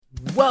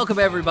Welcome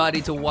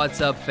everybody to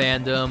What's Up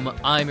Fandom.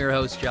 I'm your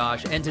host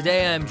Josh, and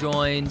today I'm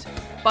joined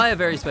by a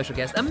very special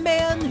guest, a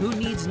man who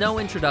needs no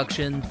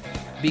introduction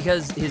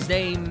because his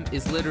name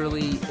is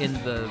literally in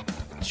the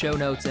show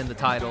notes and the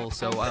title,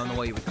 so I don't know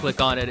why you would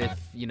click on it if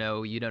you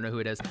don't know who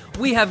it is.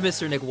 We have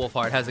Mr. Nick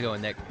Wolfhard. How's it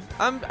going, Nick?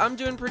 I'm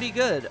doing pretty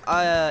good.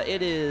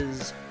 It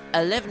is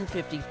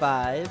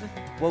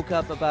 11:55. Woke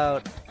up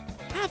about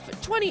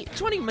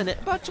 20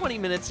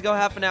 minutes ago,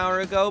 half an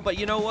hour ago, but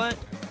you know what?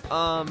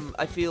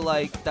 I feel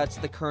like that's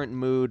the current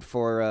mood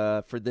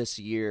for this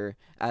year.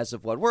 As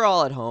of what, we're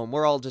all at home,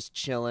 we're all just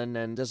chilling,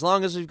 and as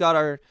long as we've got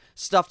our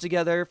stuff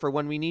together for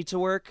when we need to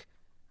work,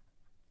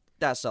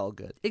 that's all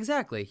good.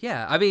 Exactly.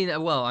 Yeah. I mean,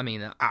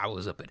 I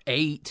was up at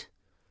 8.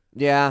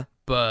 Yeah,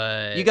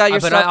 but you got your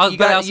stuff.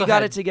 You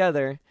got it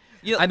together.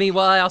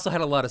 I also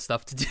had a lot of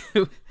stuff to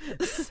do.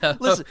 So.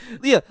 Listen.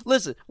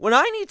 When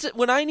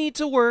I need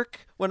to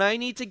work, when I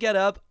need to get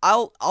up,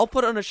 I'll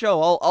put on a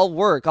show. I'll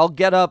work. I'll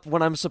get up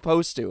when I'm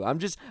supposed to. I'm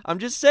just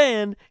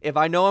saying, if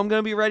I know I'm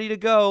gonna be ready to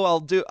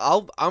go,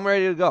 I'm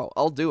ready to go.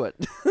 I'll do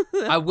it.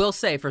 I will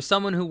say, for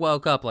someone who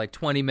woke up like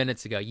 20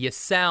 minutes ago, you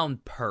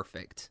sound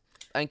perfect.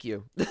 Thank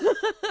you.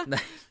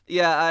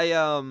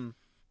 Yeah,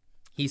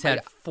 He's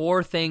had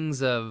 4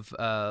 things of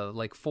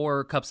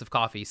 4 cups of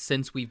coffee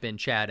since we've been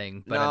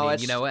chatting. But no,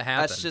 you know what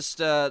happened?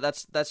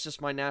 That's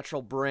just my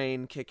natural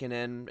brain kicking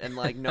in and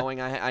like knowing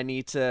I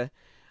need to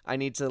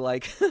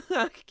like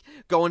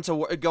go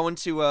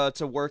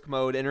into work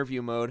mode,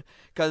 interview mode,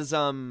 because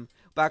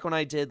back when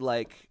I did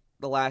like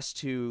the last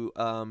two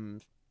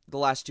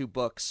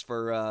books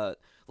for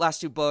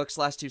last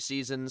two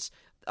seasons,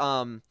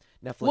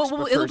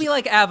 Netflix. It'll be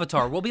like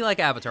Avatar. We'll be like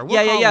Avatar.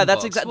 Yeah.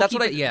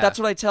 That's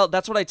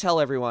what I tell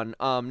everyone.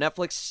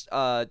 Netflix,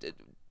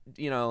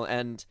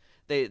 and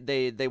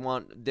they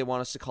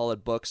want us to call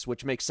it books,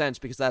 which makes sense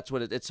because that's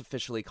what it's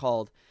officially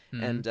called.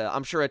 Mm-hmm. And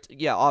I'm sure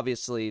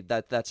obviously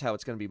that's how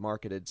it's going to be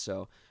marketed.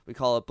 So we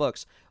call it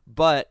books.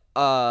 But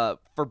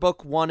for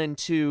book 1 and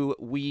 2,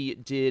 I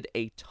did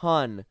a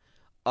ton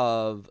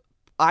of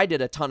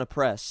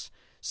press.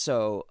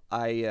 So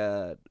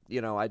I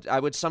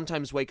would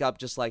sometimes wake up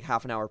just like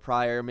half an hour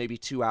prior, maybe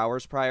 2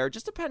 hours prior,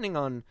 depends.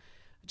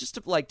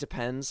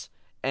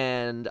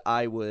 And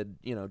I would,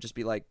 just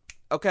be like,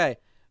 okay,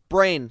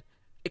 brain,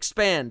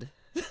 expand,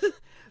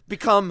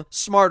 become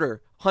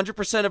smarter,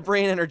 100% of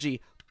brain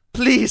energy,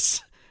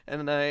 please.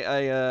 And then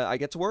I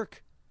get to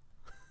work.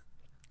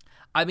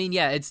 I mean,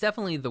 yeah, it's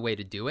definitely the way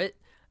to do it.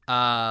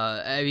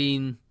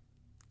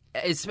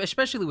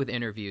 Especially with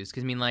interviews,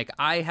 because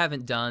I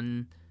haven't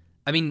done.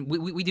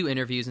 We do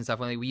interviews and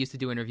stuff. We used to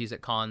do interviews at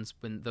cons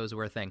when those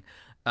were a thing.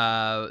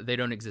 They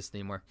don't exist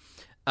anymore.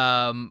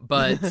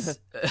 But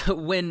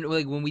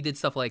when we did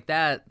stuff like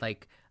that,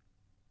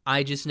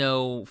 I just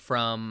know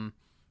from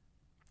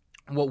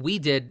what we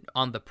did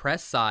on the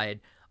press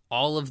side,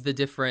 all of the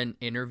different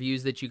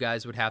interviews that you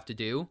guys would have to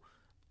do,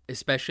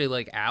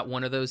 especially at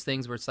one of those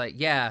things where it's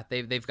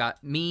they've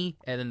got me,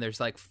 and then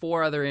there's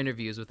 4 other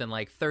interviews within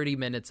 30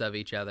 minutes of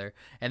each other,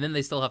 and then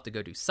they still have to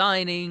go do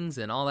signings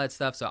and all that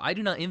stuff. So I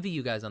do not envy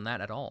you guys on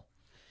that at all.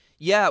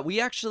 Yeah, we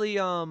actually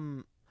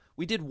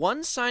we did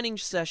one signing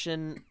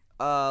session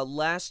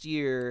last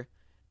year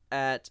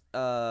at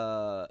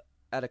a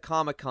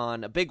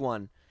Comic-Con, a big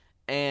one,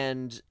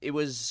 and it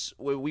was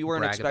we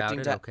weren't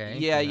expecting to. Okay.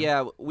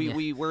 Yeah.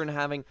 We weren't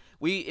having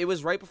it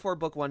was right before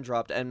book 1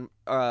 dropped and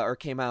or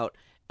came out.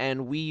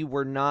 And we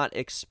were not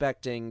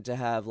expecting to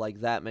have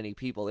that many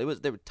people.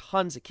 There were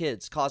tons of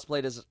kids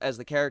cosplayed as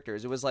the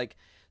characters. It was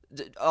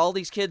all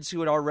these kids who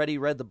had already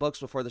read the books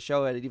before the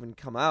show had even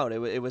come out.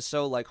 It was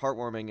so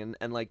heartwarming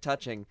and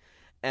touching.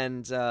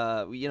 And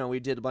we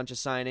did a bunch of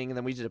signing, and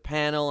then we did a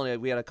panel,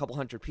 and we had a couple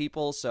hundred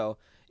people. So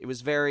it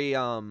was very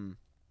I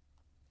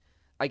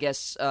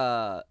guess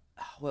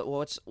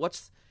what's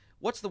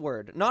the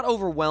word? Not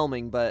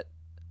overwhelming, but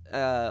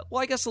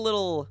I guess a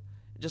little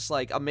just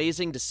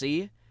amazing to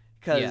see.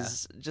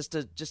 Because just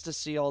to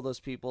see all those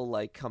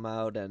people come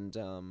out and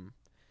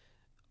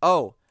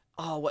I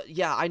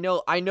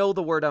know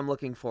the word I'm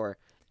looking for.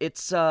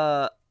 It's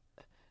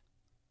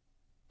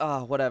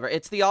whatever.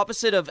 It's the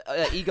opposite of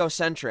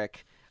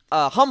egocentric.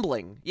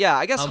 Humbling. Yeah,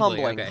 I guess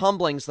humbling. Okay.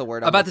 Humbling's the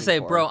word I'm about to say,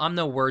 for. Bro, I'm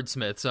no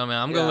wordsmith, so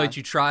I'm going to let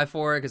you try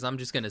for it because I'm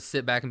just going to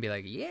sit back and be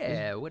like,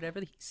 yeah, whatever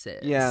he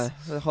says. Yeah,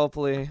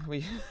 hopefully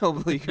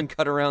you can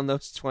cut around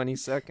those 20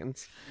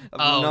 seconds of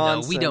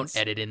nonsense. No, we don't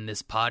edit in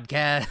this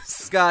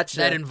podcast. Gotcha.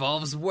 That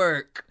involves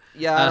work.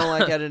 Yeah, I don't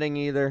like editing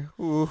either.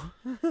 Ooh.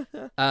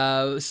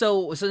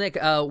 So Nick,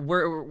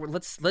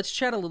 let's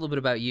chat a little bit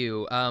about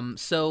you.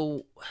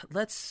 So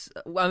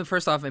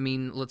first off,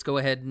 let's go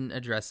ahead and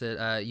address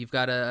it. You've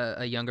got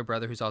a younger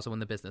brother who's also in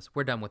the business.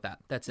 We're done with that.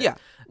 That's it.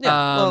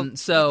 Yeah.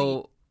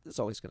 So it's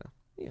always gonna.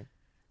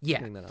 Yeah.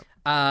 Bring that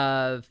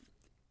up.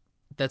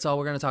 That's all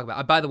we're gonna talk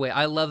about. By the way,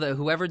 I love that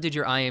whoever did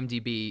your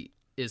IMDb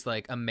is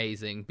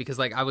amazing because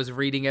I was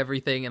reading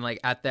everything and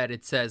at that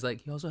it says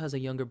he also has a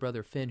younger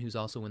brother Finn who's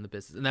also in the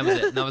business, and that was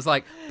it. And I was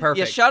perfect.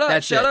 Yeah, shout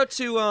out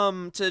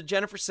to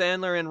Jennifer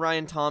Sandler and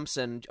Ryan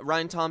Thompson.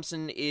 Ryan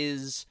Thompson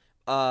is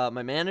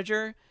my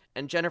manager,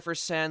 and Jennifer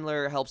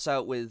Sandler helps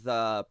out with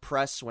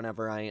press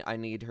whenever I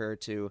need her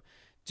to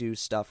do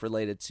stuff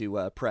related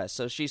to press.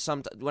 So she's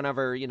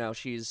whenever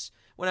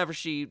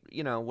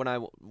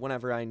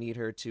I need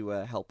her to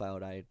help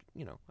out, I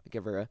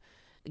give her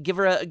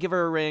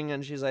a ring,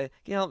 and she's like,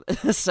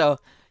 so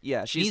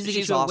yeah,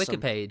 she's a awesome. Wiki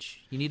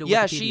page. You need a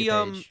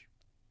Wikipedia page.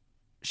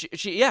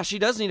 She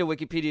does need a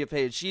Wikipedia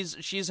page.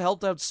 She's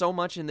helped out so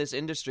much in this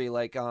industry.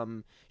 Like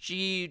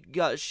she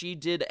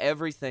did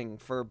everything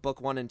for book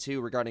 1 and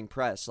 2 regarding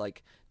press.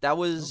 Like that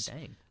was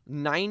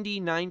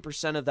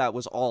 99% of that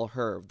was all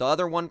her. The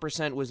other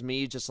 1% was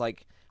me just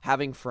like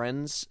having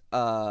friends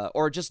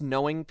or just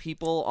knowing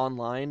people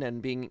online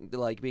and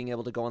being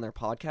able to go on their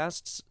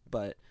podcasts.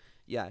 But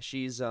yeah,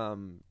 she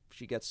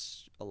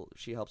helps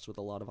with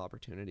a lot of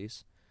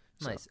opportunities.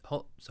 Nice.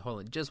 Hold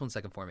on just 1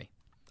 second for me.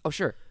 Oh,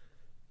 sure.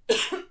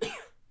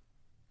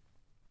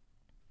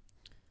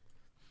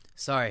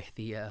 Sorry,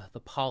 the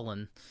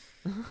pollen.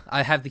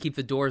 I have to keep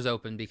the doors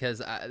open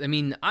because I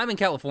mean I'm in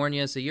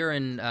California, so you're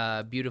in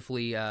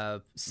beautifully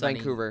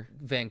sunny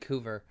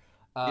Vancouver.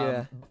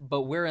 Yeah,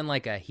 but we're in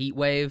like a heat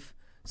wave,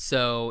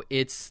 so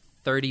it's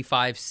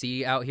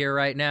 35°C out here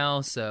right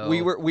now. So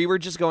we were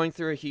just going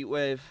through a heat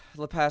wave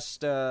the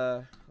past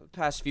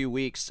few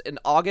weeks, and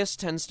August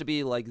tends to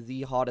be like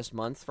the hottest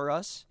month for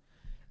us.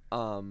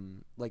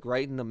 Like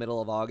right in the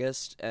middle of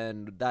August,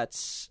 and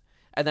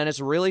then it's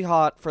really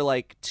hot for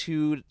like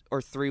 2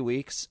 or 3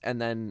 weeks, and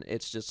then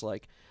it's just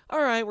like, all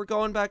right, we're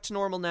going back to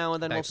normal now,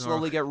 and then we'll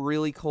slowly get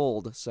really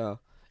cold. So,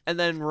 and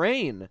then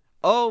rain.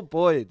 Oh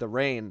boy, the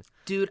rain.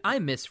 Dude, I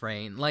miss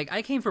rain. Like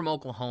I came from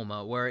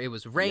Oklahoma where it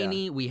was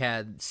rainy. Yeah. We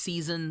had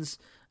seasons.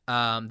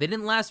 They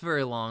didn't last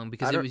very long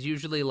because it was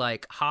usually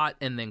like hot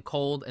and then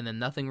cold and then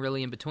nothing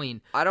really in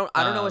between. I don't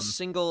know a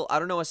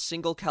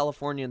single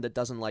Californian that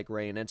doesn't like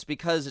rain. It's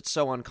because it's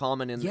so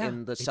uncommon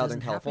in the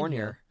Southern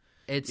California.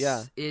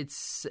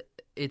 It's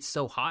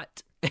so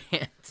hot.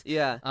 And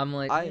yeah, I'm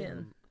like,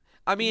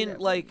 I mean,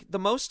 like the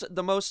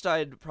most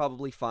I'd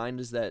probably find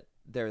is that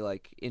they're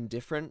like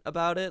indifferent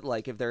about it.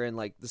 Like if they're in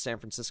like the San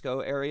Francisco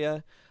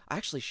area, I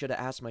actually should have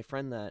asked my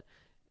friend that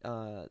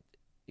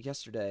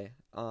yesterday.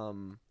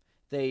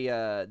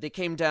 They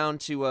came down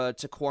to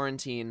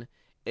quarantine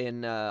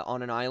in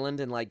on an island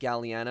in like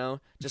Galliano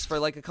just for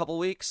like a couple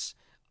weeks,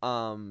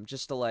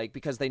 just to like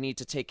because they need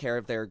to take care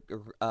of their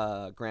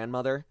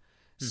grandmother.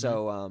 Mm-hmm.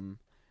 So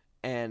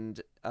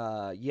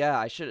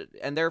I should,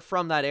 and they're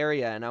from that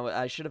area, and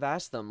I should have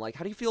asked them like,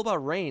 how do you feel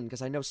about rain?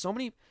 Because I know so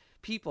many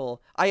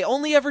people. I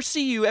only ever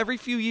see you every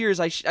few years.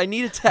 I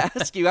needed to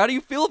ask you, how do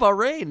you feel about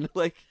rain?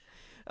 Like.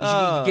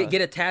 You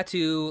get a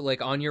tattoo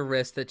like on your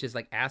wrist that just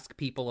like ask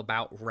people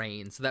about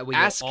rain, so that way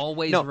you'll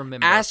always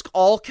remember. Ask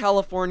all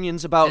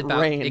Californians about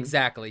rain.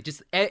 Exactly.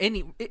 Just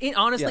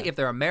honestly, if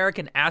they're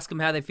American, ask them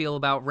how they feel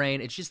about rain.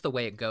 It's just the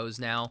way it goes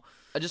now.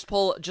 Just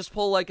pull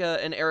like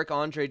an Eric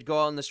Andre to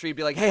go out on the street, and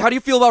be like, "Hey, how do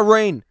you feel about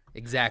rain?"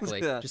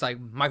 Exactly. Yeah. Just like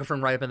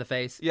microphone right up in the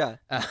face. Yeah.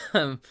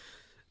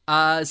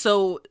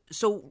 So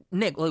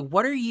Nick, like,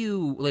 what are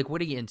you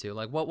into?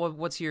 Like,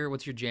 what's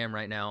your jam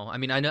right now? I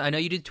mean, I know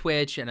you do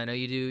Twitch, and I know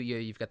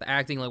you've got the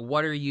acting. Like,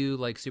 what are you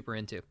like super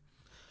into?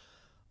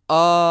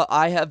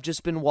 I have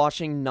just been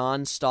watching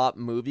nonstop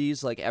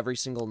movies like every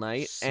single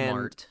night. Smart.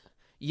 And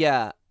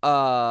yeah.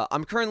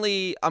 I'm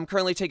currently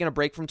taking a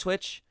break from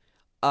Twitch.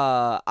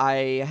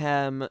 I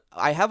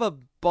have a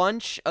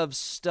bunch of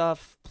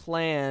stuff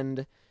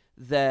planned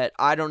that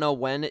I don't know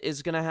when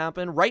is gonna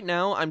happen. Right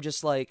now, I'm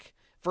just like.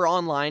 For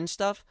online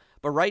stuff,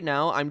 but right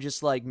now I'm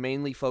just like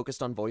mainly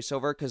focused on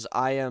voiceover because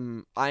I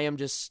am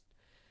just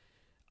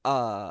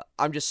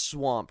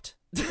swamped.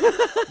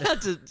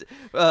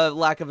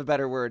 Lack of a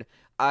better word.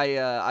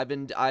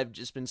 I've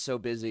just been so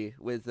busy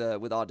with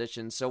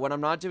auditions. So when I'm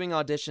not doing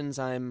auditions,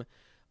 I'm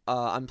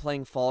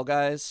playing Fall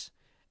Guys,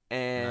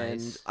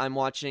 and nice. I'm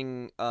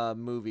watching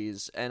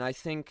movies. And I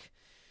think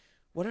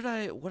what did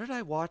I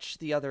watch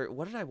the other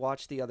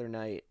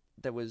night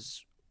that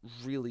was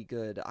really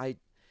good?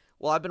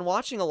 Well, I've been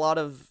watching a lot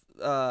of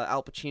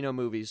Al Pacino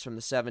movies from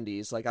the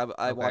 70s. Like,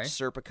 I watched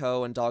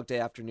Serpico and Dog Day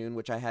Afternoon,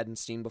 which I hadn't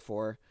seen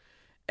before.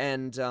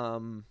 And,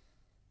 oh,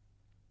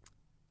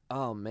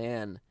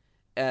 man.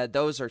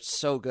 Those are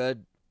so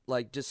good.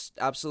 Like, just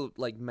absolute,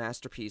 like,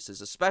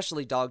 masterpieces,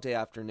 especially Dog Day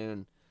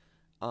Afternoon.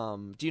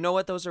 Do you know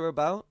what those are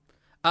about?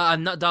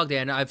 Not Dog Day.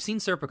 I've seen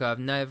Serpico. I've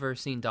never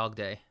seen Dog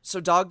Day.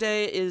 So Dog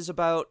Day is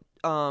about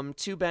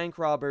two bank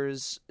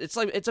robbers. It's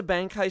a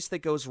bank heist that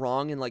goes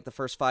wrong in, like, the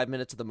first 5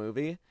 minutes of the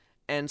movie.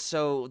 And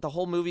so the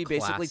whole movie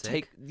basically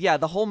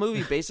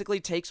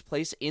takes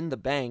place in the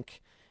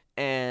bank,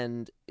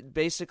 and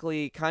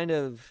basically kind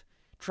of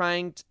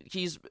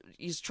he's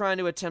trying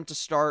to attempt to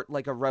start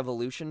like a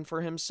revolution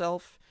for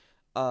himself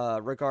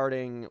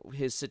regarding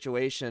his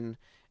situation.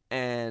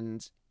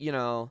 And you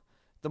know,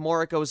 the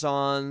more it goes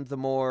on, the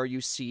more you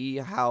see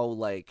how,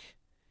 like,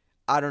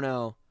 I don't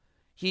know,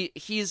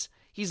 he's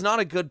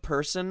not a good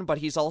person, but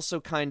he's also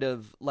kind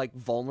of like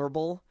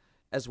vulnerable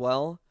as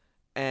well.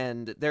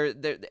 and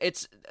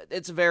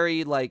it's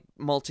very like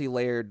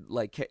multi-layered.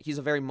 Like he's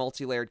a very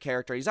multi-layered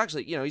character. He's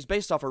actually, he's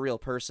based off a real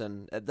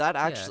person. That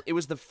actually, It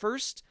was the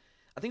first.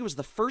 I think it was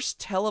the first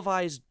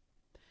televised.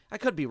 I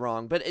could be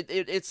wrong, but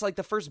it's like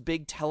the first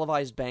big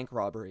televised bank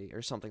robbery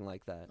or something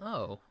like that.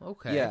 Oh,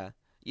 okay.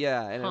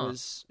 Yeah, and it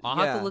was. I'll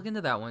have to look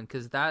into that one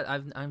because that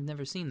I've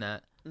never seen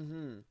that.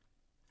 Mm-hmm.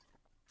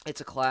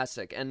 It's a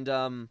classic,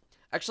 and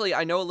actually,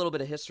 I know a little bit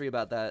of history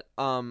about that.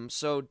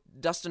 So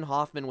Dustin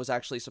Hoffman was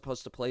actually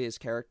supposed to play his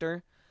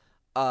character,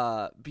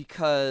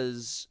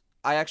 because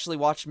I actually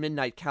watched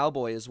Midnight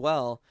Cowboy as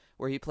well,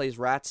 where he plays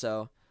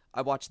Ratso.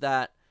 I watched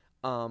that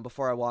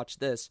before I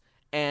watched this,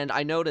 and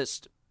I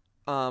noticed.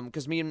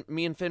 Because me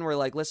and Finn were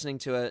like listening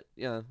to it,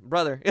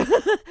 brother,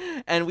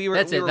 and we were.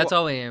 That's it. That's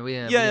all we know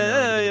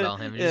anything about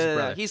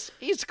him.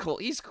 He's cool.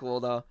 He's cool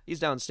though. He's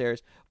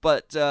downstairs,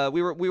 but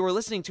we were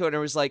listening to it, and it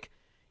was like,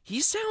 he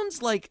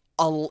sounds like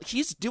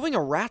he's doing a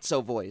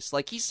Ratso voice.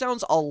 Like he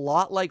sounds a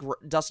lot like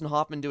Dustin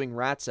Hoffman doing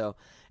Ratso,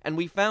 and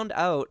we found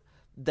out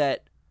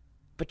that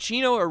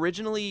Pacino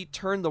originally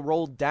turned the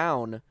role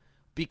down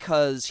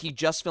because he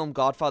just filmed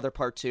Godfather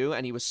Part 2,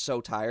 and he was so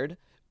tired.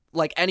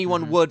 Like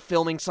anyone would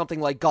filming something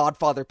like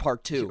Godfather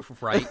Part 2.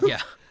 Right,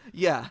 yeah.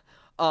 Yeah.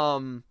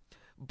 But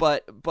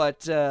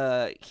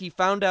he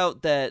found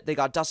out that they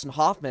got Dustin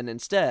Hoffman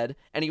instead,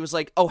 and he was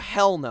like, oh,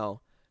 hell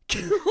no.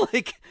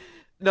 Like,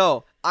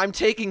 no, I'm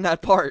taking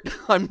that part.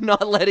 I'm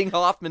not letting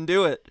Hoffman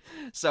do it.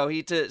 So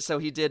he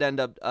did end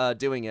up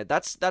doing it.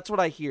 That's what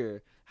I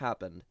hear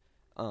happened.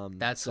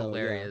 That's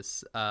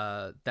hilarious.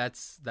 Yeah.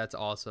 That's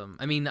awesome.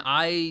 I mean,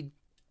 I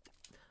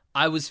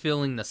was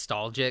feeling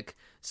nostalgic.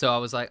 So I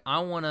was like, I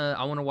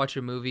wanna watch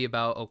a movie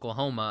about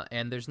Oklahoma,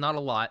 and there's not a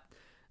lot.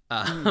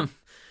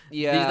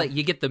 Yeah,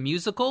 you get the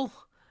musical,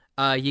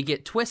 you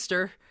get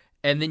Twister,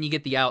 and then you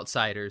get The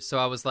Outsiders. So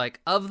I was like,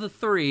 of the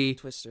three,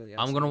 Twister,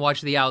 I'm gonna watch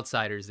The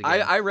Outsiders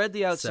again. I read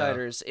The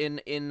Outsiders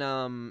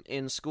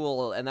in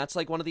school, and that's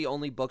like one of the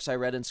only books I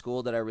read in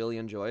school that I really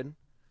enjoyed.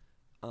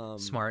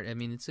 Smart. I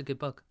mean, it's a good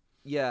book.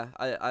 Yeah,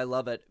 I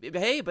love it.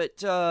 Hey,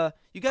 but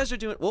you guys are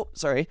doing. Whoa,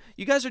 sorry.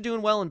 You guys are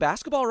doing well in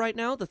basketball right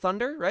now. The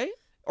Thunder, right?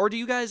 Or do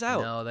you guys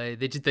out? No, they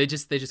just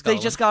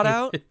got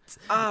out.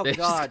 Oh they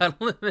God! Just got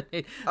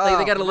eliminated.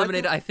 They got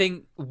eliminated. I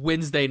think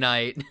Wednesday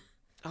night.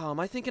 Oh, am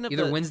I thinking of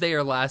either Wednesday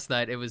or last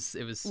night? It was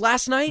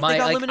last night. They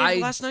got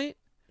eliminated last night.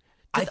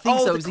 I think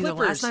so. It was either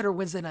last night or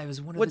Wednesday night. It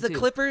was one of the two.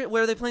 Clippers?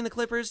 Where are they playing the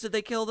Clippers? Did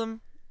they kill them?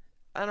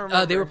 I don't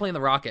remember. They were playing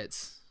the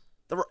Rockets.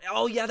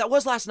 Oh yeah, that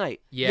was last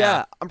night.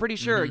 Yeah, I'm pretty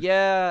sure. Mm-hmm.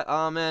 Yeah.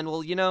 Oh man.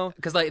 Well,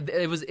 because like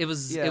it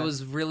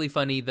was really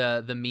funny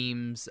the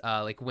memes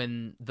like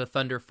when the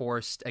Thunder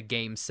forced a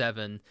Game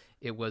 7,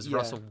 it was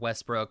Russell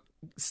Westbrook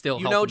still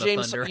helping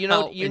the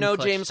Thunder.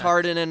 James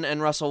Harden and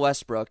Russell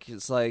Westbrook.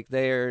 It's like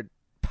they're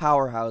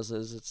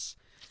powerhouses. It's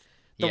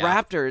the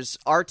Raptors,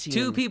 our team.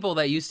 Two people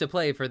that used to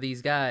play for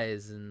these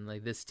guys and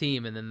like this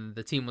team, and then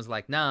the team was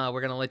like, "Nah,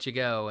 we're gonna let you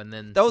go," and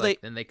then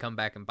then they come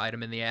back and bite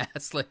them in the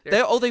ass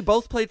later. They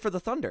both played for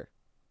the Thunder.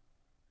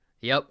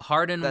 Yep,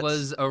 Harden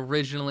was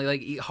originally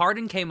like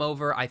Harden came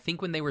over. I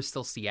think when they were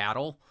still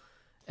Seattle,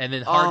 and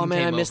then Harden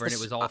came over, and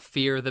it was all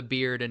Fear the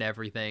Beard and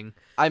everything.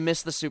 I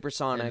miss the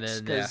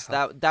Supersonics because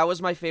that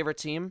was my favorite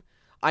team.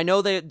 I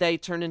know they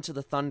turned into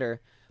the Thunder,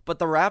 but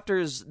the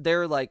Raptors,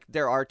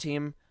 they're our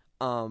team.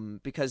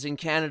 Because in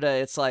Canada,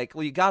 it's like,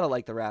 well, you gotta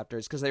like the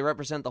Raptors because they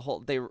represent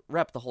they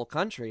rep the whole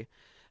country,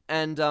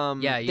 and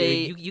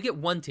you get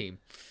one team.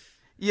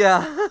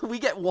 Yeah, we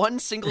get one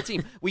single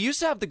team. We used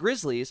to have the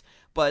Grizzlies,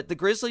 but the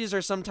Grizzlies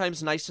are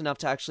sometimes nice enough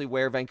to actually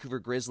wear Vancouver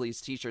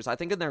Grizzlies t-shirts. I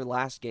think in their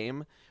last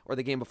game or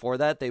the game before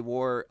that, they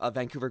wore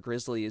Vancouver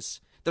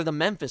Grizzlies. They're the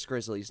Memphis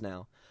Grizzlies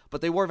now,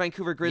 but they wore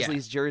Vancouver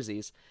Grizzlies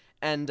jerseys.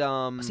 And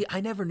see, I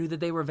never knew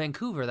that they were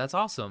Vancouver. That's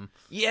awesome.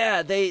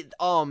 Yeah, they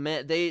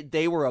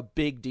were a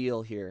big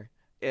deal here.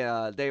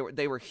 Yeah,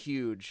 they were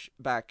huge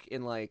back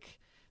in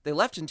they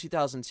left in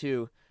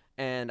 2002,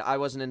 and I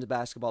wasn't into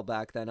basketball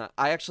back then.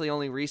 I actually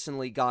only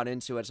recently got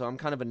into it, so I'm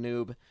kind of a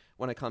noob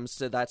when it comes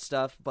to that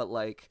stuff. But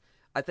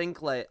I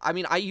think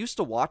I used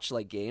to watch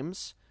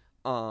games.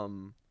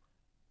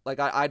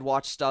 I'd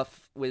watch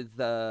stuff with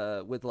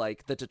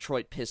the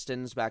Detroit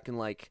Pistons back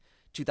in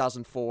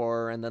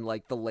 2004, and then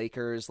the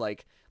Lakers,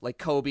 like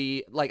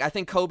Kobe, I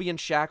think Kobe and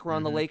Shaq were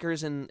on the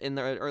Lakers in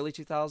the early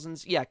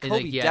 2000s. Yeah,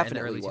 Kobe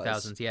definitely in the early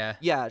 2000s.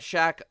 Yeah,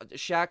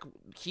 Shaq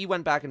he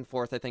went back and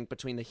forth, I think,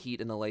 between the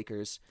Heat and the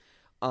Lakers.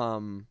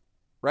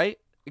 Right?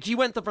 He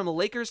went from the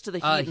Lakers to the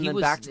Heat and then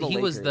back to the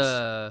Lakers.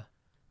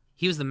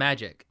 He was the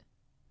Magic.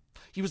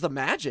 He was the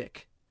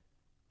Magic.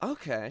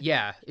 Okay.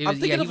 Yeah, he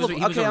was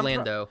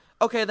Orlando.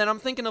 Okay, then I'm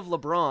thinking of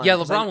LeBron. Yeah,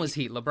 LeBron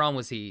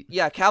was Heat.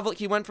 Yeah,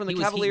 he went from the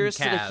Cavaliers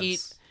to the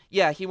Heat.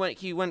 Yeah, he went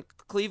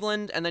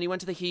Cleveland, and then he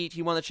went to the Heat.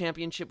 He won the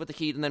championship with the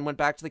Heat, and then went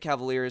back to the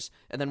Cavaliers,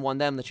 and then won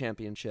them the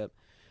championship.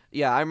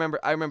 Yeah, I remember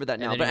that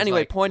now. But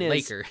anyway, point is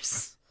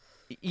Lakers.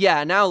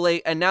 Yeah, now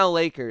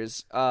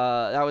Lakers.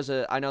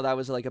 I know that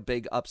was a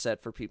big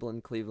upset for people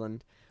in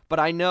Cleveland. But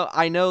I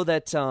know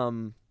that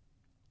the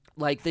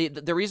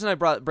reason I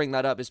bring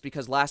that up is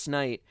because last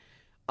night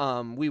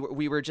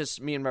we were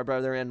just, me and my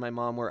brother and my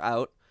mom were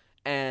out,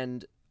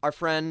 and our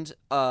friend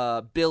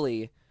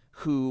Billy,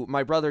 who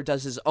my brother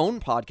does his own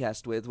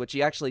podcast with, which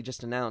he actually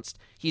just announced,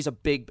 he's a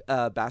big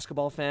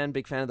basketball fan,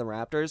 big fan of the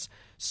Raptors.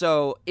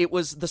 So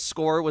the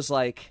score was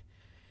like,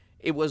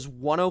 it was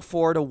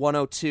 104 to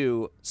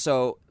 102.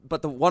 So,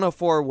 but the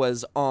 104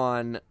 was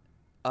on,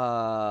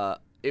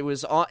 it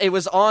was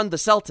on the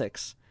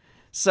Celtics.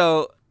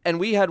 So, and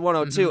we had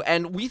 102,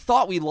 and we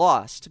thought we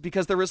lost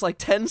because there was like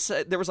 10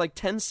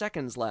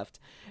 seconds left,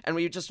 and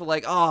we just were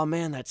like, "Oh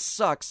man, that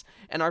sucks."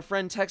 And our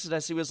friend texted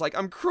us. He was like,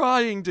 "I'm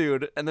crying,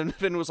 dude." And then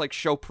Finn was like,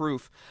 "Show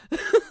proof."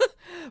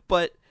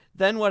 But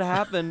then what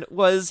happened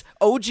was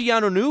OG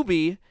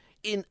Anunoby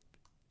in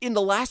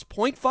the last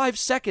 0.5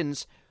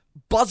 seconds,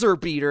 buzzer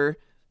beater,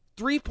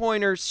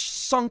 3-pointer,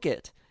 sunk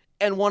it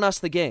and won us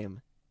the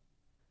game.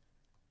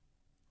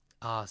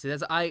 See,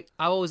 that's I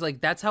always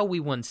like, that's how we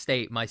won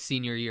state my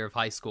senior year of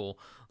high school.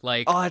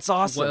 Like, oh, that's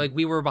awesome. Like,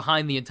 we were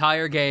behind the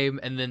entire game,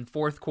 and then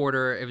fourth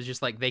quarter, it was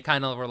just like they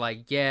kind of were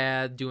like,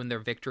 yeah, doing their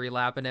victory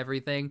lap and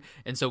everything,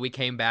 and so we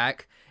came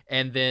back,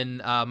 and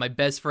then my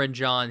best friend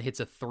John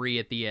hits a 3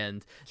 at the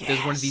end. Yes.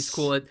 There's one of these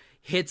cool. It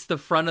hits the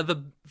front of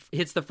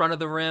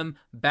the rim,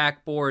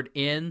 backboard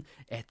in.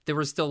 There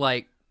was still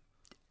like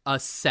a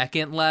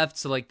second left,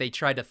 so like they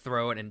tried to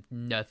throw it and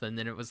nothing,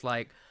 and it was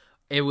like.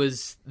 It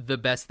was the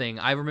best thing.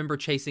 I remember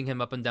chasing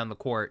him up and down the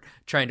court,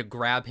 trying to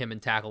grab him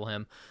and tackle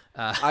him.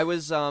 I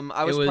was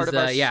part of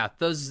our... yeah,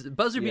 those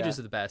buzzer beaters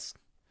are the best.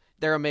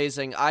 They're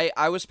amazing.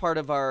 I was part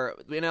of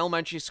in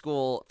elementary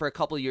school, for a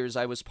couple of years,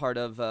 I was part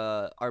of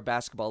our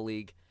basketball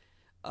league,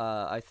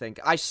 I think.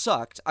 I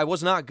sucked. I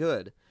was not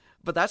good.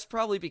 But that's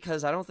probably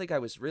because I don't think I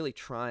was really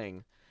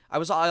trying. I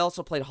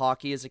also played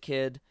hockey as a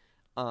kid.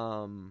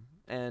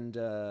 And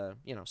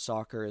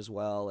soccer as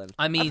well, and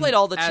I played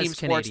all the team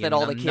sports that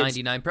all the kids.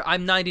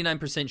 I'm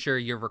 99% sure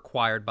you're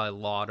required by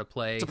law to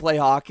play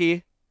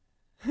hockey.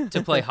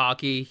 To play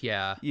hockey,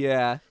 yeah.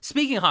 Yeah.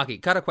 Speaking of hockey,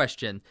 got a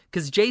question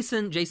because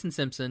Jason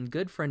Simpson,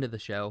 good friend of the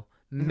show,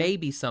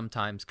 maybe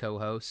sometimes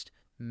co-host,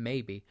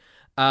 maybe.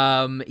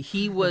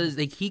 He was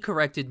he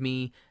corrected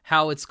me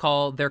how it's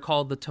called. They're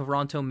called the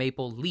Toronto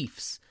Maple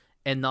Leafs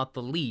and not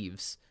the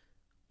Leaves,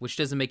 which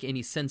doesn't make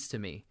any sense to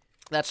me.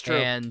 That's true.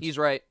 And he's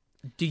right.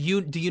 Do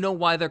you know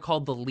why they're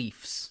called the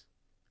Leafs?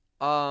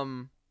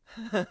 Why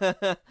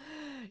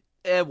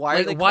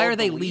are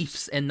they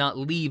Leafs and not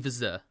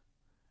Leaves?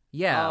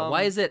 Yeah,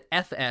 why is it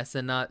FS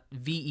and not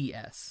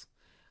VES?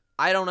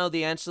 I don't know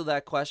the answer to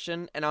that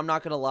question, and I'm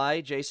not gonna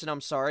lie, Jason.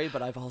 I'm sorry,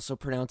 but I've also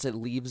pronounced it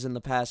Leaves in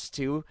the past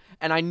too,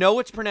 and I know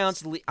it's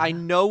pronounced. I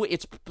know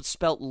it's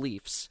spelt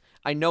Leafs.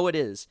 I know it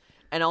is,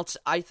 and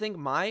I think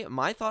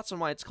my thoughts on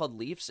why it's called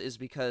Leafs is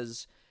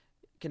because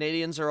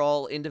Canadians are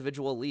all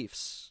individual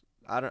Leafs.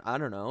 I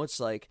don't know. It's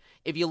like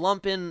if you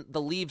lump in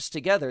the leaves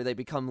together, they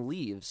become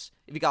leaves.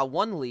 If you got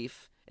one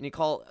leaf and you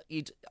call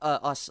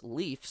us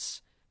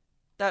Leafs,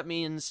 that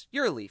means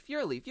you're a leaf.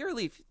 You're a leaf. You're a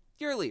leaf.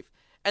 You're a leaf.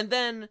 And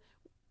then,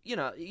 you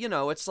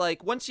know, it's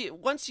like once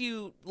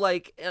you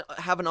like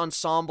have an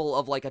ensemble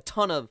of like a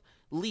ton of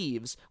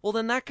leaves, well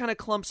then that kind of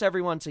clumps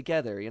everyone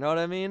together. You know what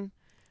I mean?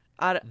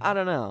 I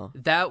don't know.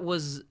 That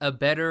was a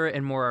better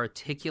and more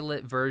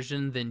articulate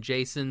version than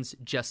Jason's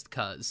just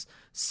 'cause.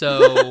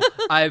 So,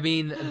 I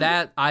mean,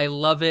 that I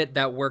love it.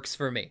 That works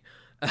for me.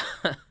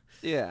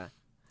 Yeah.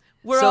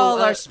 We're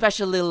all our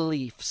special little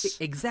leaves.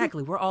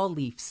 Exactly. We're all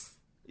leaves.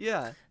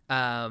 Yeah.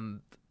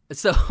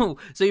 So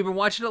you've been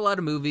watching a lot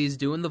of movies,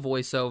 doing the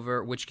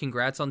voiceover, which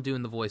congrats on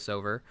doing the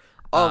voiceover.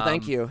 Oh,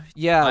 thank you.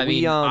 Yeah,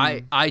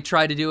 I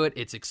try to do it.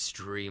 It's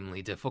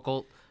extremely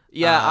difficult.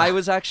 Yeah, I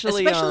was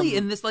actually especially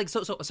in this, like,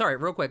 so sorry,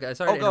 real quick.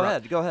 Sorry. Go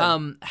ahead.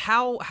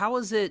 How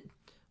is it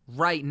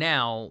right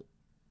now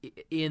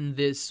in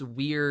this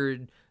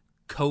weird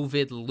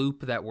COVID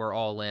loop that we're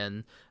all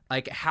in?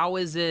 Like, how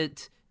is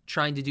it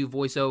trying to do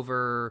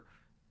voiceover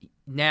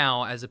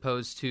now as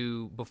opposed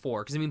to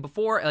before? Because I mean,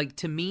 before, like,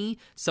 to me,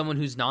 someone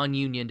who's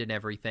non-unioned and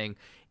everything,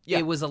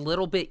 it was a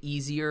little bit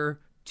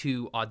easier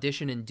to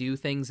audition and do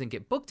things and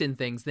get booked in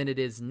things than it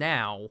is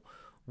now,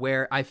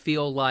 where I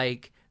feel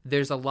like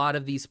there's a lot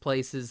of these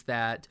places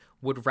that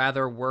would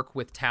rather work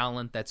with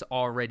talent that's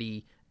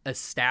already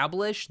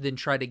established than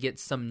try to get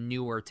some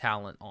newer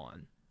talent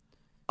on.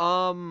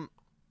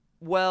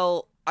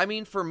 Well, I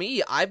mean, for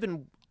me, I've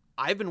been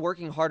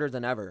working harder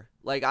than ever.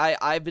 Like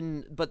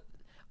but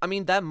I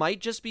mean, that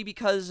might just be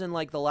because in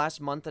like the last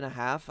month and a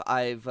half,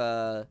 I've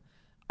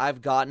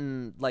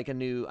gotten like a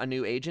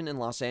new agent in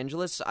Los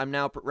Angeles. I'm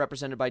now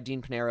represented by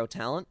Dean Pinero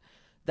Talent.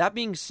 That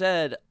being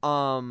said,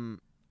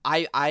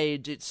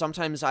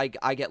 sometimes I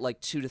get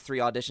like 2 to 3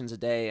 auditions a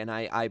day, and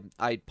I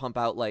pump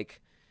out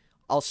like,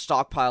 I'll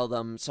stockpile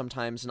them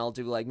sometimes, and I'll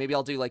do like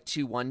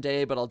 2 one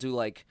day, but I'll do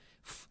like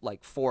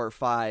 4 or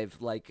 5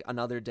 like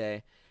another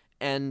day.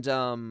 And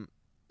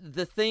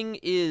the thing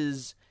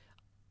is,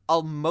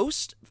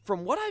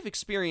 from what I've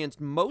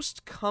experienced,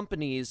 most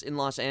companies in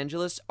Los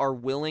Angeles are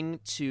willing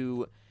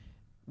to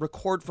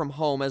record from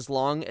home as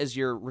long as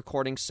your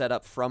recording set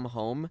up from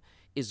home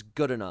is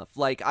good enough.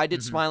 Like I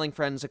did Smiling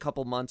Friends a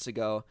couple months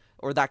ago,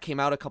 or that came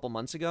out a couple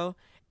months ago,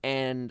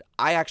 and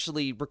I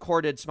actually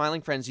recorded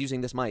Smiling Friends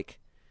using this mic,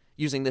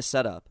 using this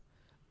setup.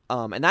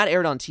 And that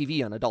aired on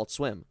TV on Adult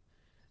Swim.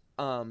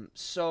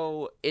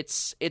 So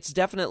it's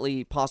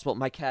definitely possible.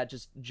 My cat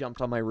just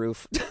jumped on my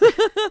roof.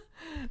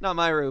 Not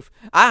my roof.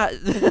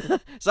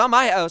 It's not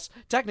my house,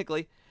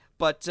 technically.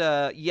 But,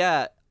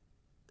 yeah,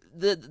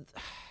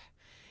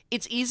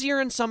 it's easier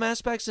in some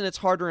aspects and it's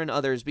harder in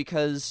others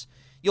because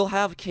you'll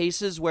have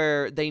cases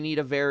where they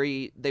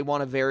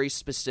want a very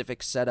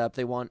specific setup.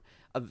 They want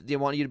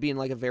you to be in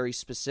like a very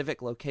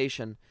specific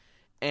location.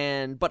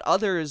 But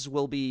others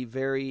will be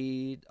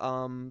very,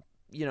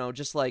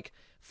 just like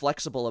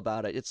flexible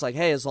about it. It's like,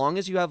 hey, as long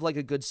as you have like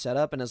a good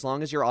setup and as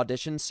long as your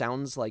audition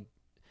sounds like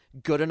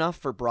good enough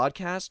for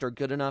broadcast or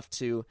good enough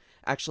to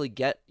actually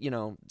get,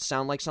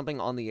 sound like something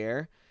on the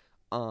air,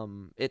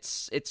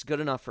 it's good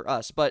enough for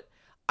us. But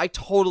I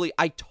totally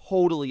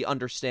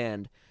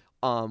understand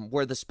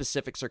where the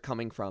specifics are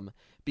coming from,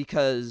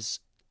 because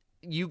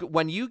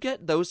when you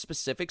get those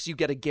specifics, you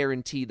get a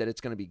guarantee that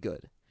it's going to be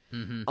good.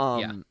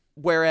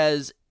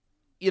 Whereas,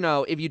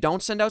 if you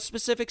don't send out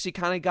specifics, you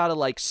kind of got to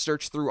like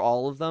search through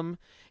all of them.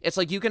 It's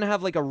like you can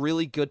have like a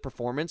really good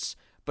performance,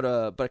 but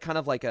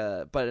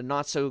a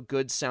not so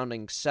good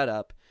sounding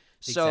setup.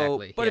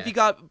 So, Exactly,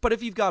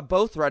 if you've got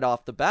both right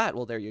off the bat,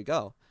 well, there you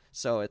go.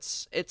 So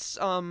it's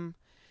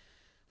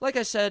like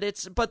I said,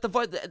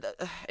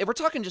 if we're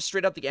talking just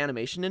straight up the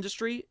animation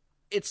industry,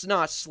 it's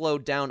not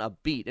slowed down a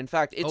beat. In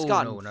fact, it's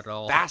gotten not at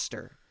all.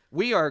 faster.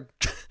 We are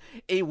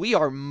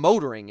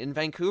motoring in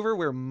Vancouver.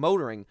 We're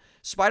motoring.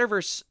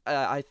 Spider-Verse,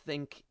 I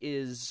think,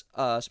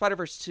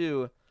 Spider-Verse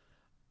 2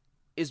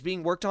 is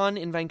being worked on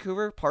in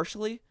Vancouver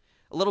partially.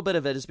 A little bit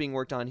of it is being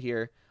worked on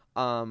here.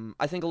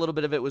 I think a little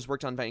bit of it was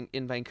worked on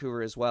in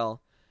Vancouver as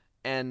well.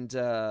 And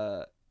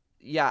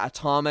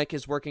Atomic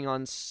is working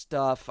on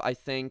stuff, I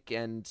think,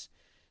 and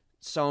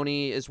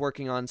Sony is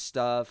working on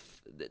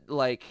stuff.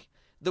 Like,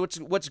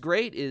 what's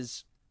great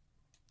is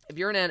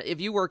if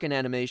you work in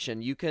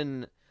animation,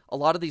 a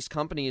lot of these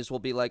companies will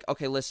be like,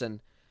 okay,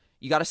 listen,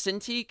 you got a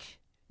Cintiq,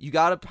 you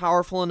got a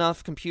powerful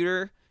enough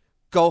computer,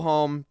 go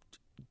home,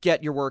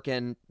 get your work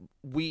in.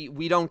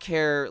 We don't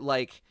care,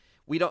 like,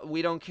 we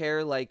don't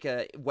care, like,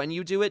 when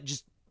you do it,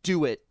 just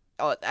do it,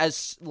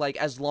 as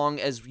long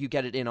as you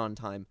get it in on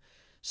time.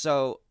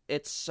 So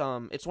it's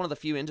one of the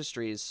few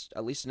industries,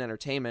 at least in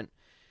entertainment,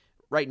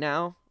 right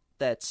now,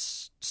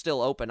 that's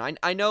still open.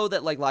 I know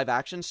that like live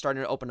action's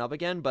starting to open up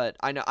again, but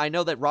I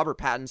know that Robert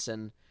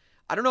Pattinson,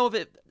 I don't know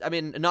if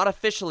not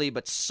officially,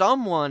 but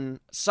someone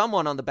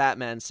on the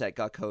Batman set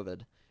got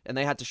COVID and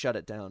they had to shut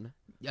it down.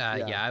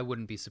 Yeah, I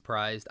wouldn't be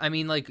surprised. I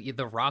mean, like,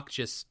 The Rock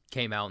just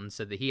came out and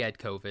said that he had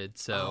COVID,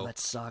 so... Oh, that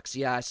sucks.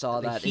 Yeah, I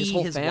saw that. His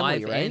whole family,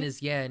 wife, right? and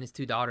his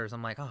two daughters.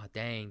 I'm like, oh,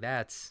 dang,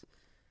 that's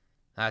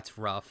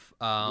rough.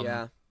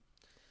 Yeah.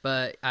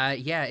 But,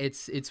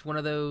 it's one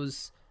of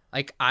those...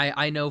 Like,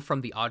 I know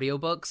from the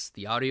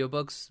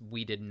audiobooks,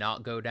 we did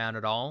not go down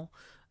at all.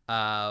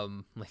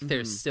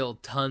 There's still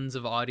tons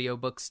of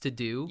audiobooks to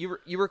do.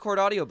 You record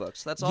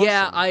audiobooks. That's awesome.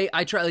 Yeah,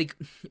 I try. Like,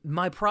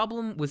 my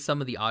problem with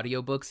some of the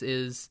audiobooks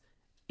is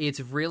it's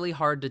really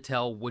hard to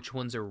tell which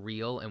ones are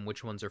real and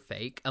which ones are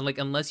fake. And like,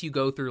 unless you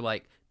go through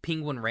like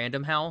Penguin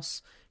Random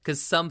House,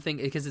 because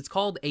it's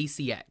called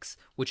ACX,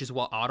 which is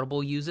what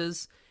Audible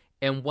uses.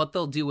 And what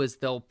they'll do is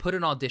they'll put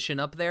an audition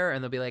up there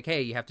and they'll be like,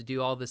 hey, you have to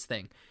do all this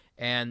thing.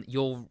 And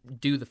you'll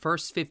do the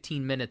first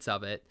 15 minutes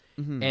of it.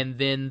 And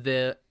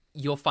then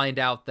you'll find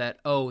out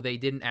that, they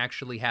didn't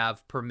actually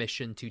have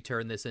permission to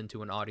turn this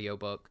into an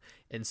audiobook.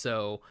 And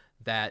so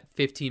that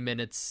 15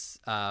 minutes,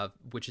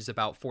 which is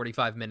about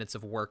 45 minutes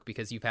of work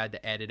because you've had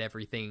to edit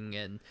everything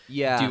and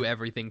do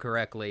everything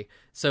correctly.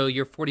 So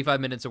your 45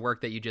 minutes of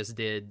work that you just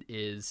did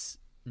is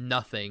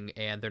nothing,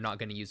 and they're not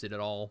going to use it at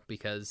all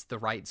because the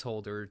rights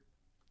holder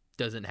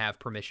doesn't have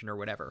permission or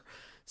whatever.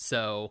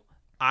 So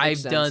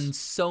I've done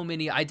so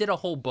many. I did a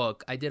whole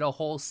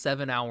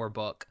 7-hour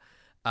book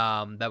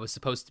that was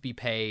supposed to be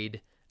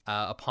paid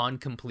upon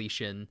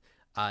completion,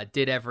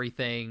 did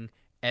everything,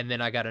 and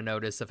then I got a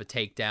notice of a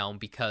takedown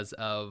because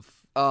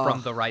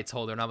from the rights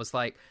holder, and I was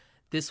like,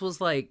 this was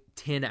like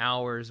 10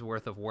 hours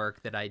worth of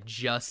work that I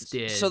just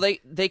did. So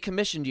they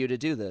commissioned you to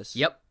do this?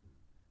 Yep.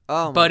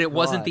 Oh, but it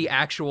wasn't the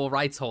actual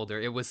rights holder.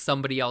 It was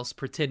somebody else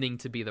pretending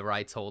to be the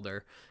rights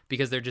holder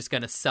because they're just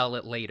going to sell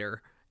it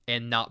later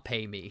and not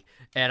pay me.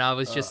 And I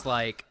was just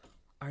like,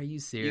 are you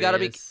serious?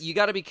 You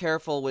gotta be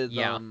careful with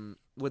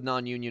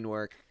non-union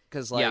work,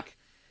 because most,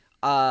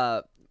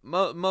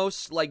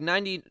 like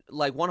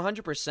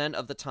 100%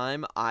 of the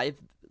time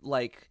I've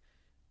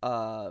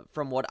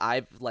from what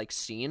I've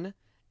seen,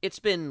 it's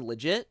been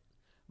legit,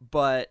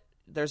 but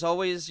there's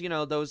always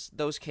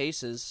those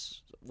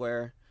cases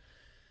where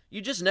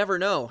you just never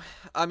know.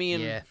 I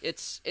mean,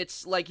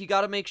 it's like you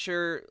got to make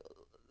sure,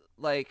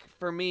 like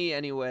for me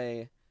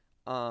anyway,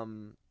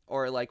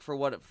 or like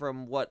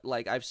from what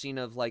like I've seen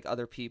of like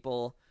other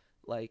people,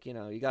 like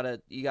you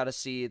gotta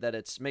see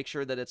that make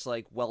sure that it's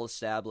like well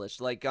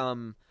established. Like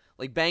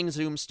like Bang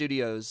Zoom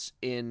Studios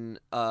in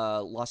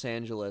Los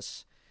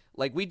Angeles.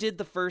 Like we did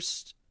the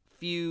first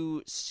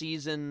few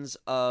seasons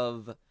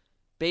of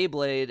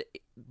Beyblade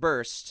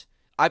Burst.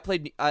 I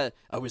played. I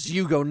was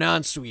Yugo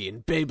Nansui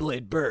in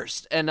Beyblade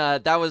Burst, and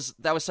that was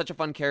such a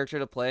fun character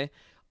to play.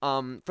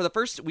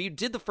 We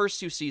did the first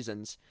 2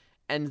 seasons,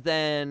 and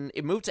then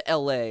it moved to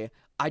L.A.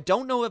 I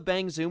don't know if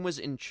Bang Zoom was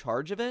in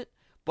charge of it,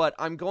 but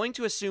I'm going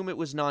to assume it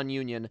was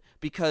non-union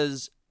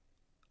because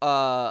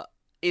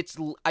it's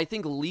I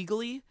think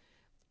legally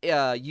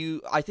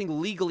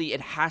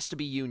it has to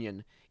be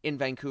union in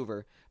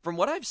Vancouver. From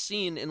what I've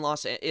seen in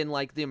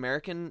like the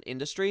American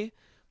industry,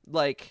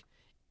 like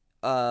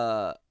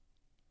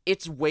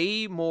it's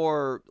way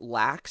more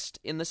laxed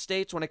in the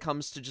States when it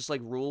comes to just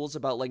like rules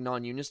about like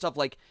non-union stuff.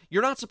 Like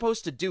you're not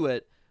supposed to do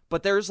it,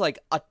 but there's like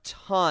a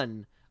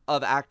ton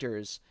of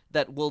actors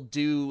that will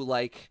do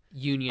like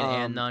union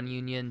and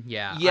non-union.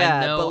 Yeah, yeah.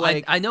 I know. But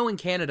like, I know in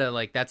Canada,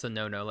 like that's a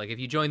no-no. Like if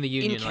you join the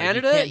union, in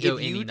Canada, like, you can't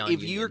do any non-union.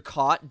 if you're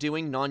caught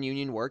doing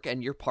non-union work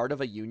and you're part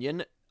of a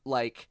union,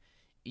 like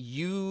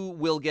you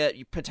will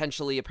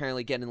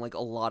apparently get in like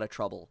a lot of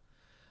trouble.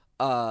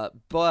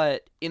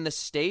 But in the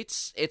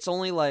States, it's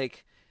only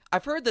like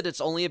I've heard that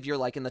it's only if you're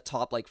like in the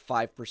top like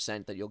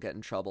 5% that you'll get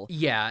in trouble.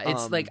 Yeah,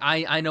 it's like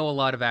I know a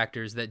lot of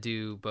actors that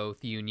do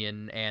both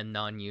union and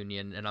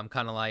non-union, and I'm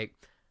kind of like,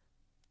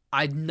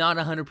 I'm not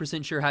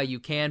 100% sure how you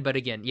can, but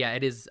again, yeah,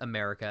 it is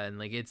America, and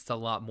like it's a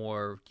lot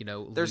more,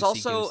 There's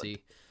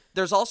loosey-goosey.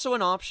 also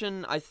an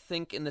option, I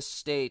think, in the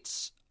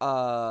States.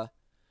 I'm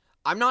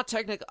not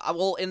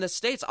in the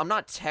States, I'm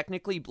not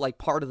technically like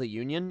part of the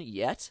union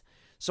yet,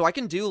 so I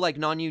can do like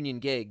non-union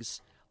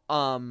gigs.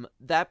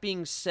 That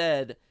being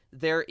said,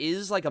 there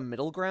is like a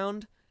middle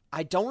ground.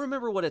 I don't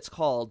remember what it's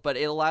called, but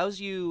it allows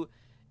you.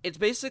 It's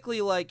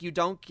basically like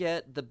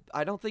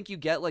I don't think you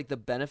get like the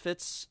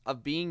benefits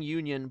of being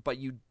union, but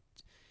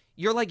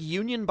you're like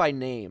union by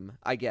name,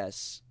 I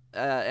guess.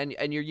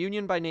 And you're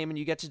union by name, and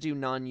you get to do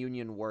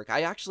non-union work.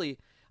 I don't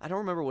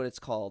remember what it's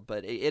called,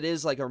 but it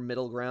is like a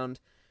middle ground.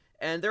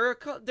 And there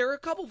are a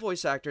couple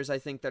voice actors I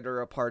think that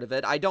are a part of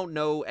it. I don't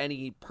know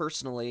any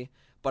personally,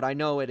 but I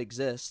know it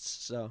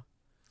exists. So,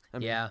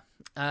 yeah,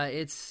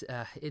 it's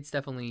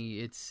definitely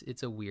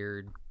it's a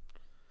weird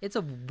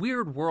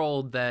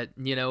world that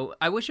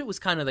I wish it was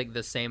kind of like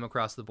the same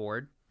across the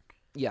board.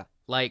 Yeah,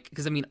 like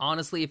because I mean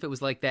honestly, if it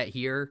was like that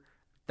here,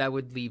 that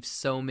would leave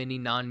so many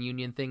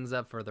non-union things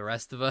up for the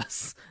rest of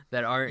us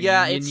that aren't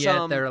union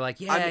yet. That are like,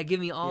 give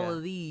me all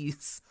of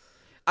these.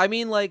 I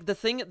mean, like the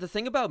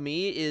thing about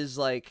me is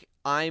like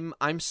I'm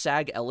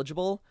SAG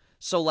eligible,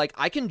 so like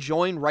I can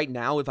join right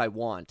now if I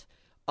want.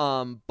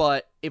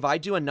 But if I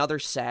do another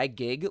SAG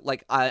gig,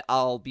 like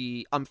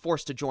I'm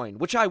forced to join,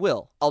 which I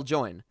will. I'll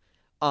join.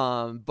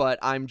 But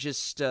I'm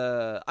just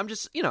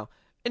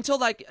until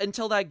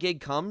that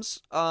gig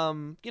comes,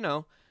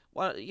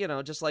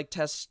 just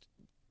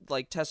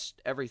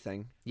test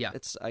everything. Yeah.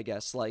 It's, I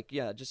guess, like,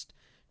 yeah, just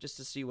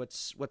to see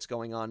what's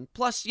going on.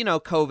 Plus,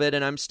 COVID,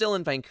 and I'm still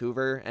in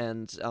Vancouver,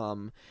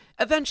 and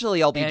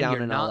eventually I'll be down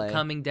in LA. And you're not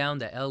coming down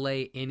to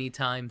LA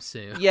anytime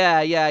soon.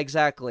 Yeah,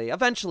 exactly.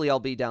 Eventually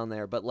I'll be down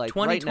there, but like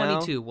 2022,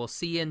 right now, we'll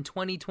see you in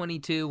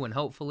 2022 when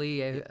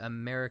hopefully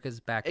America's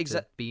back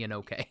to being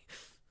okay.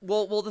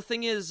 Well, the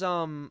thing is,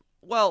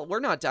 we're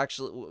not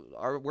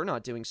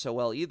doing so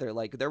well either.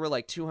 Like there were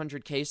like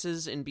 200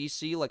 cases in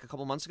BC like a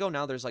couple months ago.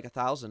 Now there's like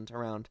 1,000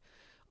 around.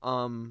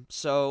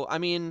 So I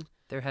mean,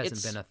 there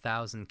hasn't been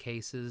 1,000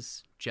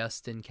 cases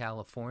just in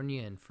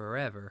California in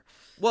forever.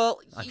 Well,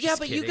 yeah,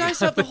 but you guys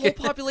have the whole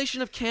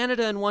population of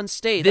Canada in one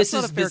state. This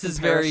is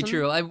very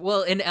true.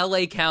 Well, in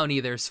LA County,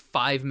 there's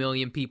 5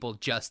 million people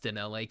just in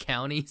LA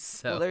County.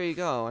 So well, there you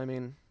go. I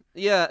mean,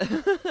 yeah,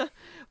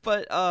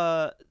 but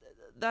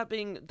that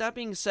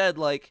being said,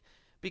 like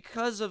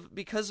because of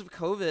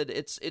COVID,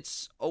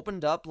 it's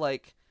opened up,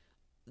 like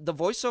the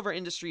voiceover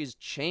industry has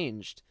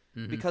changed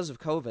because of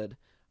COVID.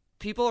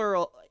 People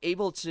are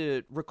able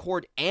to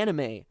record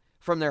anime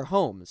from their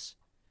homes.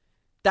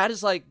 That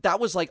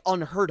was like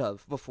unheard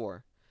of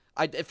before.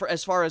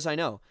 As far as I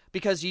know,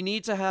 because you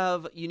need to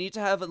have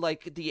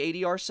like the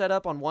ADR set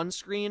up on one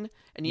screen,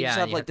 and you need to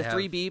have like the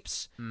 3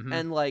 beeps,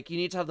 and like you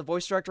need to have the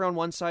voice director on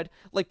one side.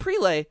 Like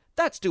Prelay,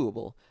 that's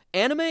doable.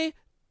 Anime,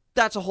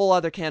 that's a whole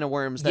other can of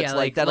worms. That's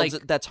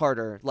that's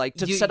harder. Like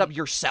to set up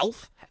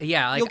yourself.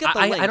 Yeah, like you'll get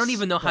the links, I don't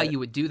even know how you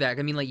would do that.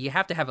 I mean, like you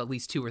have to have at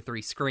least 2 or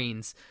 3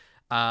 screens.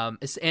 And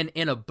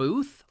in a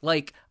booth,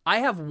 like I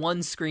have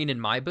one screen in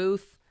my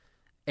booth,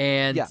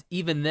 and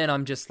even then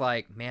I'm just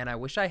like, man, I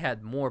wish I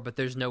had more, but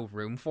there's no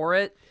room for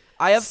it.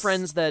 I have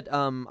friends that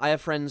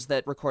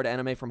record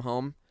anime from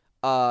home.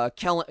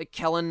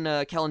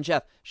 Kellen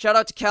Jeff. Shout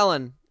out to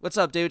Kellen. What's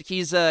up, dude?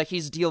 He's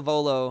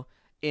Diavolo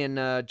in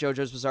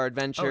JoJo's Bizarre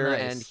Adventure,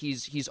 and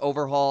he's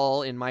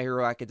Overhaul in My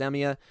Hero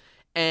Academia,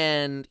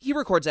 and he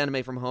records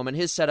anime from home. And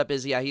his setup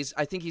is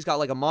I think he's got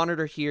like a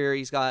monitor here.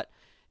 He's got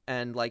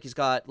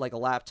like a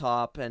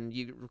laptop, and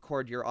you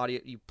record your audio.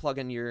 You plug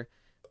in your,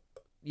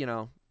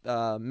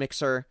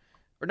 mixer,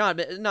 or not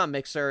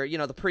mixer.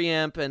 The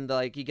preamp, and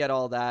like you get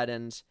all that,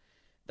 and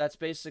that's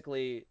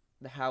basically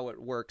how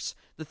it works.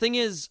 The thing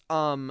is,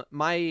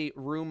 my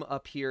room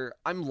up here,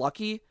 I'm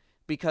lucky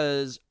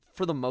because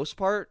for the most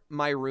part,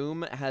 my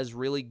room has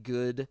really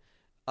good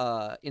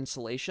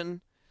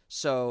insulation.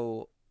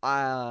 So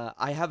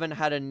I haven't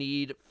had a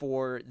need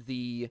for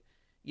the,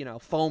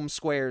 foam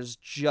squares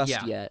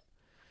just yet.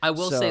 I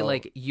will say,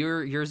 like,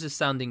 yours is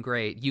sounding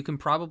great. You can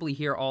probably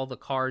hear all the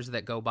cars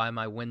that go by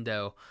my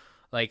window,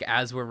 like,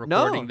 as we're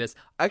recording this.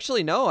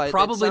 Actually, no.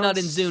 Probably not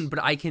in Zune, but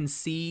I can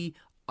see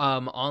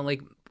on,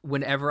 like,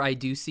 whenever I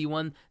do see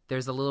one,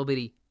 there's a little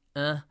bitty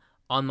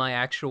on my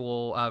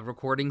actual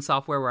recording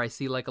software where I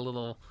see, like, a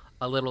little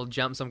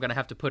jump, so I'm gonna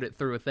have to put it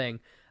through a thing.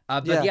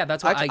 But yeah,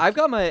 that's why I've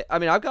got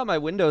my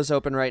windows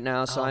open right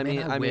now, so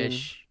I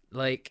wish.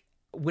 Like,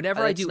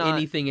 whenever I do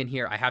anything in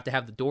here, I have to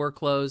have the door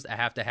closed. I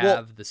have to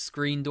have the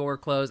screen door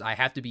closed. I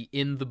have to be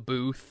in the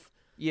booth.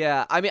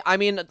 Yeah, I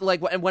mean,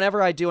 like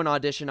whenever I do an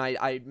audition,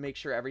 I make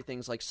sure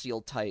everything's like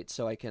sealed tight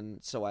so I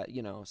can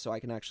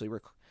actually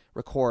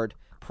record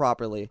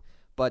properly.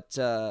 But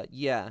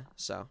yeah,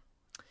 so.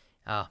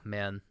 Oh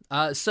man.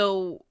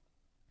 So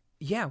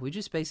yeah, we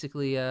just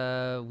basically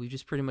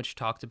pretty much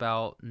talked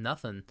about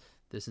nothing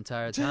this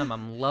entire time.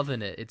 I'm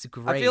loving it. It's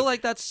great. I feel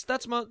like that's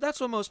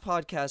what most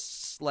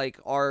podcasts like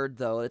are,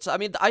 though.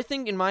 I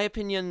think in my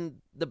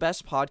opinion the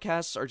best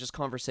podcasts are just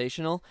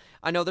conversational.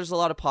 I know there's a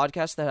lot of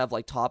podcasts that have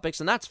like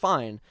topics, and that's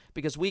fine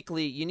because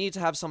weekly you need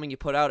to have something you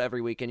put out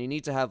every week, and you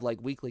need to have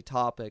like weekly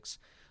topics.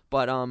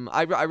 But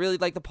I really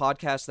like the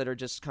podcasts that are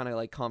just kind of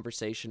like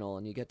conversational,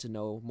 and you get to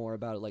know more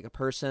about it like a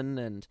person,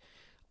 and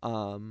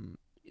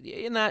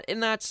in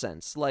that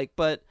sense,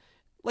 but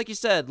like you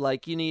said,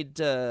 like you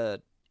need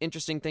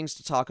interesting things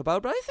to talk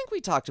about, but I think we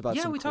talked about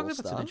some cool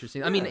stuff. Some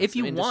interesting. I mean, if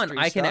you want,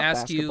 I can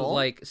ask you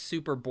like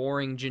super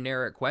boring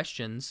generic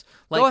questions.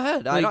 Like, go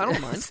ahead. I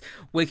don't mind.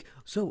 Like,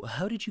 so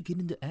how did you get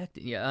into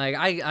acting? Yeah, like,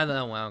 I don't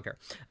know. I don't care.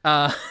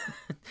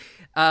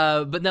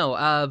 But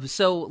no.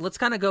 So let's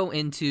kind of go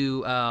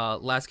into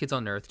Last Kids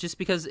on Earth, just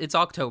because it's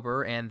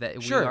October and that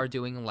we are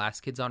doing Last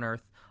Kids on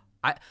Earth.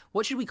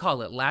 What should we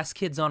call it? Last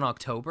Kids on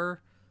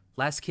October?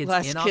 Last Kids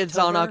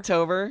on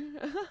October.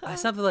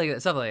 Something like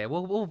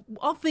that.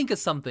 I'll think of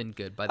something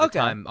good by the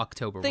time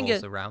October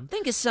rolls around.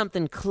 Think of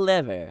something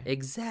clever.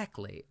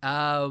 Exactly.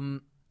 So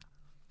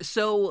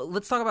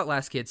let's talk about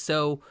Last Kids.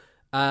 So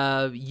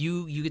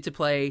you get to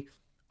play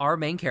our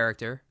main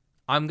character.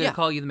 I'm going to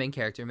call you the main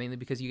character mainly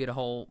because you get a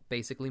whole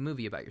basically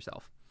movie about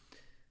yourself.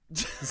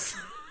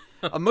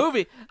 A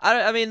movie.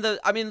 I mean,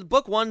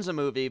 book 1's a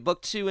movie.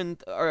 Book 2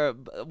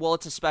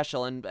 it's a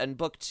special, and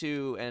book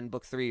 2 and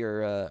book 3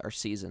 are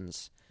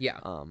seasons. Yeah.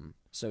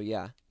 So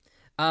yeah.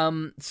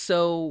 But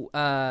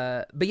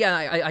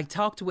yeah, I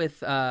talked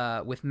with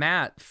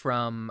Matt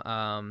from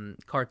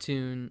Atomic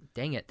Cartoons.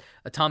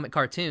 Atomic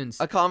Cartoons.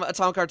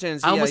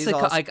 I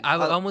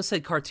almost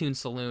said Cartoon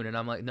Saloon, and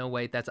I'm like, no,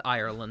 wait, that's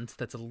Ireland.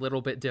 That's a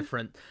little bit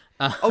different.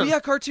 Oh yeah,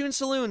 Cartoon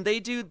Saloon.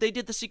 They did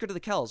The Secret of the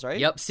Kells, right?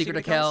 Yep, Secret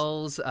of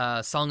Kells,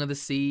 Song of the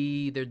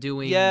Sea. They're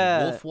doing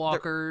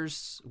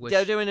Wolfwalkers.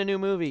 They're doing a new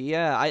movie.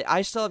 Yeah,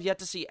 I still have yet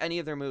to see any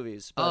of their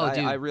movies, but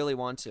I really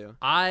want to.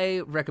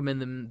 I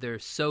recommend them. They're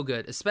so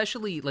good,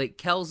 especially like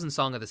Kells and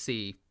Song of the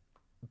Sea.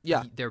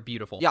 Yeah, they're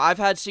beautiful. Yeah, I've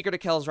had Secret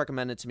of Kells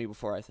recommended to me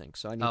before, I think,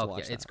 so I need to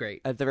watch that. It's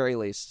great at the very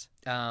least.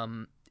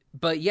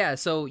 But yeah,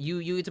 so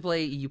you get to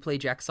play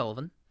Jack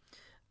Sullivan.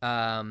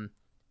 But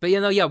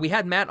we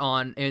had Matt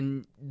on,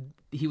 and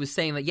he was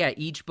saying that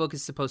each book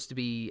is supposed to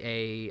be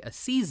a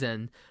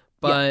season,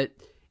 but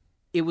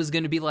it was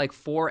going to be like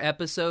 4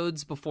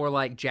 episodes before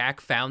like Jack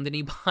found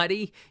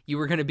anybody. You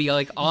were going to be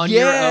like on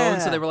your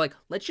own, so they were like,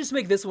 let's just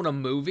make this one a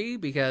movie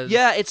because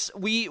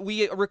we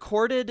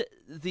recorded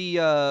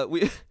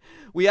the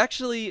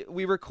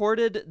we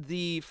recorded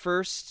the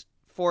first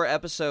 4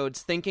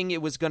 episodes thinking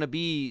it was going to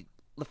be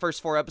the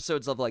first 4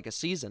 episodes of like a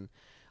season.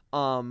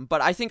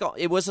 But I think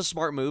it was a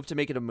smart move to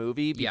make it a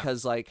movie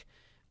because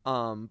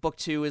book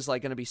 2 is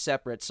like going to be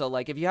separate. So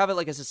like if you have it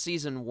like as a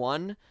season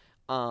 1,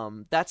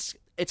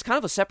 it's kind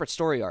of a separate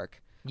story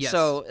arc. Yes.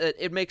 So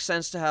it makes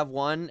sense to have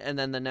one and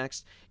then the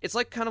next. It's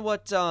like kind of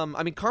what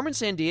Carmen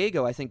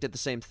Sandiego I think did the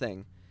same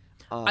thing.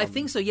 I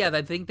think so. Yeah,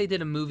 I think they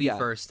did a movie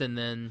first and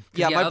then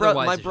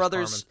my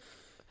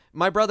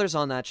brother's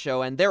on that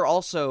show, and they're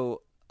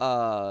also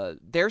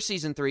their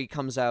season 3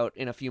 comes out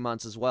in a few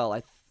months as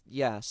well.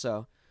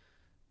 So.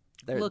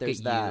 There's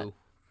that. You.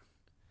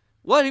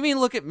 What do you mean?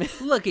 Look at me.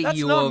 Look at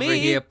you over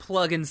here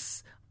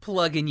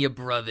plugging your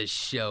brother's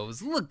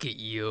shows. Look at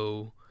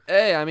you.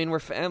 Hey, I mean we're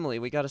family.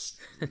 We gotta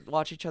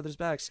watch each other's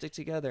backs, stick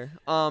together.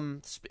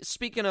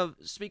 Speaking of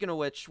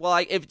which,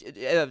 well, if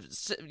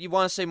you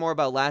want to say more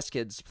about Last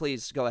Kids,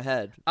 please go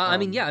ahead. I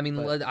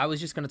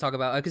was just gonna talk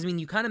about because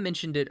you kind of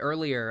mentioned it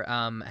earlier.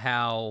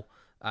 How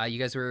you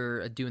guys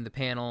were doing the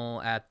panel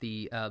at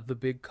the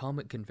big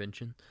comic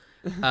convention.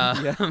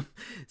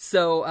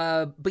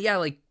 So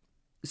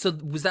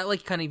was that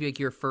like kind of like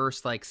your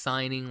first like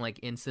signing like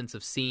instance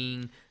of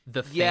seeing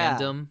the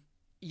fandom?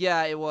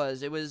 Yeah, it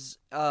was. It was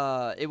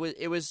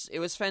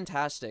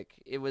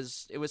fantastic. It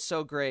was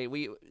so great.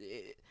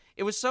 It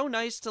it was so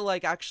nice to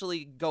like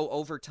actually go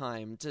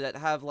overtime to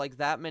have like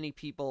that many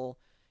people,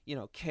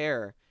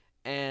 care.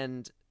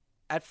 And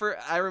at first,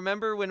 I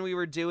remember when we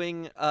were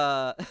doing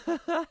I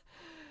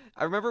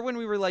remember when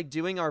we were like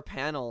doing our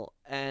panel,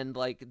 and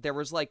like there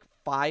was like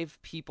 5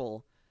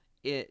 people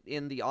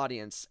in the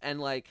audience,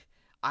 and like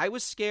I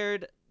was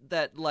scared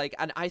that like,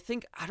 and I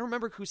don't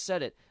remember who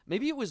said it.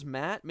 Maybe it was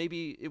Matt,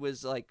 maybe it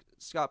was like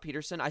Scott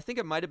Peterson. I think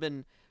it might have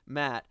been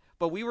Matt,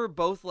 but we were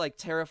both like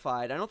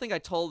terrified. I don't think I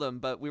told him,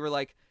 but we were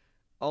like,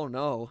 oh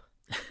no,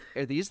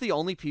 are these the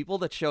only people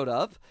that showed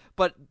up?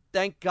 But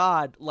thank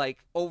God, like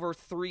over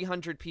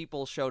 300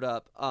 people showed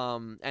up.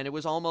 And it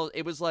was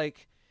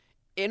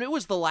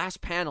the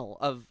last panel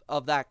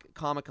of that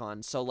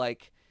Comic-Con. So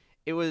like,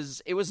 it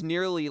was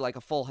nearly like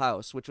a full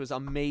house, which was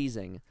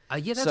amazing.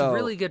 Yeah, that's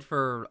really good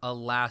for a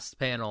last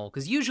panel,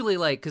 because usually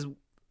because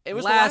it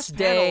was the last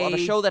panel of a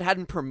show that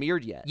hadn't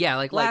premiered yet. Yeah,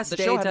 like last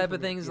day type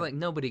of things. Yeah. Like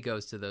nobody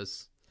goes to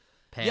those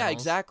panels. Yeah,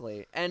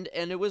 exactly. And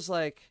it was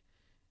like,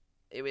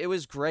 it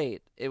was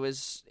great. It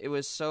was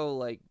so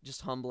like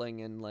just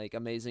humbling and like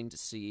amazing to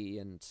see.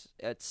 And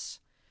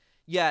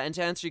and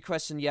to answer your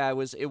question,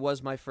 it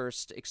was my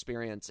first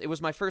experience. It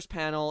was my first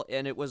panel,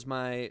 and it was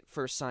my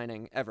first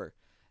signing ever.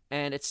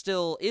 And it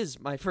still is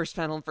my first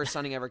panel and first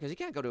signing ever, because you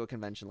can't go to a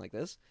convention like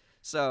this.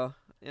 So,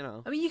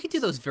 I mean, you can do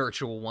those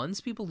virtual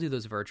ones. People do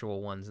those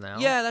virtual ones now.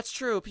 Yeah, that's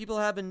true. People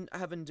have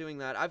been doing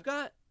that. I've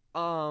got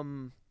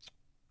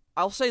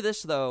I'll say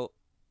this though,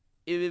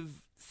 if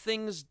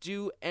things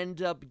do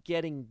end up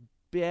getting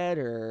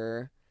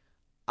better,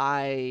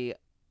 I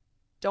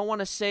don't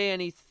want to say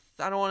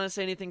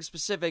anything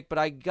specific, but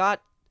I've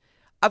got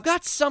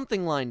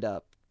something lined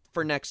up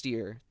for next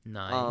year.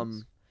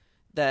 Nice.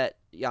 That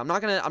I'm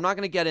not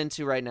gonna get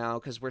into right now,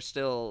 because we're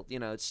still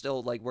it's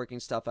still like working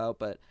stuff out,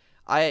 but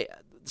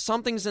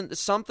something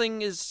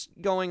is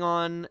going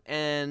on,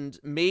 and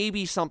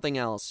maybe something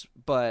else,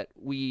 but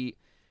we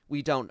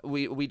don't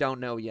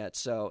know yet.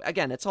 So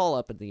again, it's all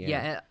up in the air.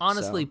 Yeah, and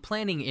honestly,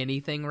 planning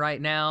anything right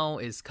now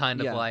is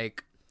kind of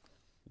like,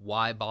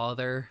 why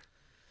bother?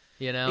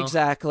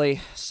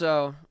 Exactly.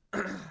 So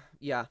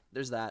yeah,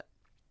 there's that.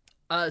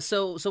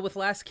 So with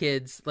Last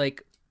Kids,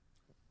 like,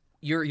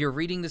 You're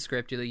reading the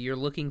script, you're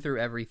looking through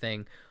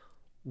everything.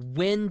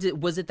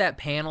 Was it that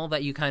panel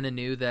that you kind of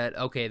knew that,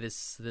 okay,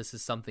 this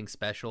is something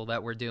special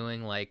that we're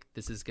doing, like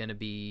this is going to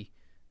be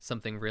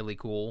something really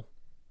cool?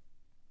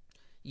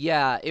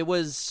 Yeah, it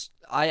was.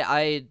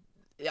 I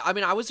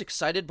mean, I was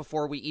excited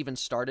before we even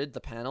started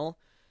the panel,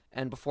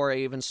 and before I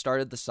even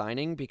started the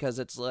signing, because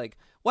it's like,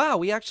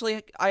 wow,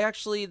 I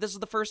actually this is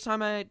the first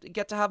time I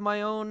get to have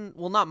my own.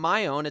 Well, not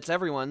my own, it's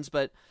everyone's,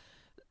 but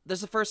this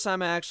is the first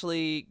time I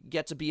actually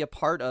get to be a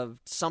part of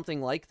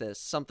something like this,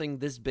 something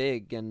this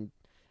big and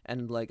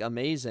like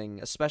amazing,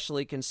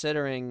 especially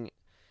considering,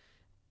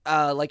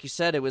 like you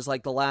said, it was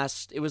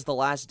the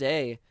last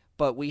day,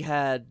 but we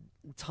had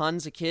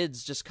tons of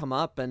kids just come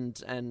up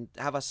and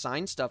have us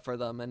sign stuff for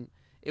them, and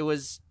it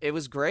was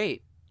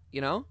great,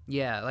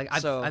 Yeah, like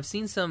I've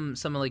seen some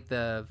of like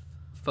the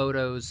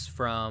photos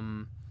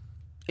from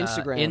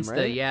Instagram, Insta,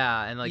 right?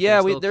 yeah, and like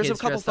there's a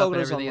couple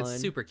photos online. It's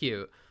super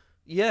cute.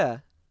 Yeah.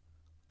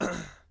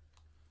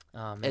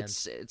 Oh man,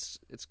 it's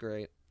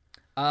great.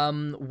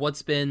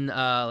 What's been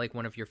like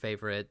one of your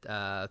favorite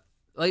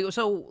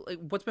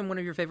what's been one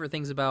of your favorite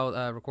things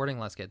about recording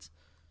Last Kids?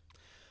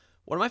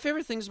 One of my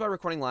favorite things about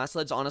recording Last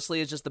Kids,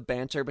 honestly, is just the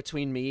banter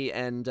between me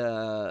and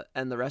the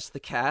rest of the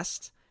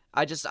cast.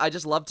 I just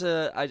love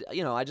to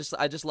I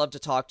just love to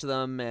talk to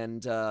them,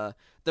 and the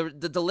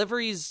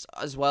deliveries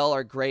as well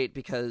are great,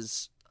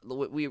 because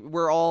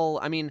we're all,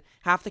 I mean,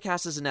 half the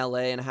cast is in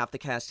LA and half the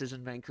cast is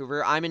in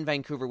Vancouver. I'm in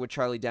Vancouver with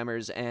Charlie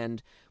Demers,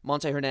 and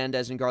Monte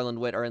Hernandez and Garland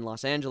Witt are in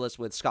Los Angeles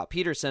with Scott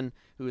Peterson,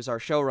 who is our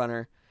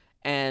showrunner.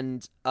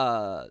 And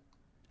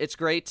it's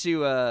great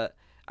to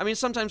I mean,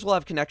 sometimes we'll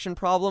have connection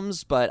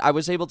problems, but I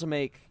was able to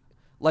make,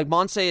 like,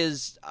 Monse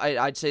is,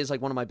 I'd say, is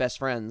like one of my best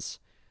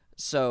friends.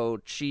 So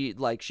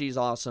she's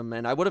awesome,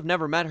 and I would have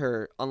never met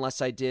her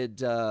unless I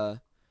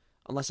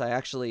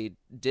actually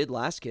did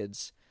Last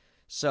Kids.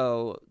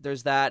 So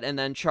there's that, and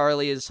then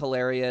Charlie is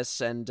hilarious,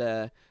 and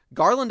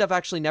Garland I've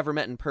actually never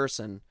met in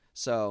person,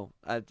 so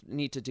I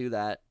need to do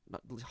that.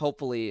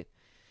 Hopefully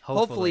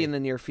in the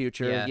near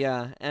future.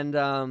 Yeah.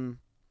 And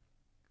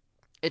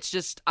it's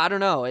just, I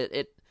don't know.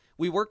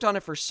 We worked on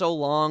it for so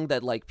long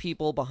that like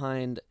people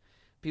behind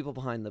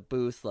the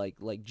booth,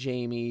 like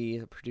Jamie,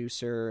 the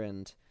producer,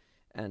 and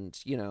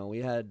we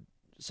had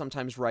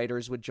sometimes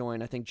writers would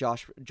join. I think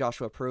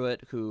Joshua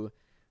Pruitt,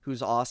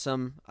 who's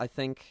awesome. I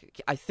think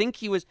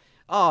he was.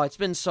 Oh, it's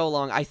been so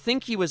long. I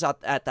think he was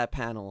at that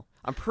panel.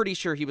 I'm pretty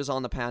sure he was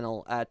on the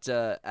panel at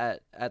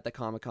the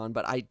Comic-Con,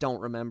 but I don't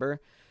remember.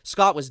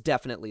 Scott was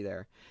definitely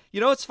there.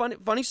 It's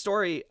funny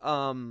story.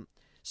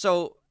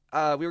 So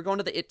we were going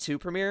to the It 2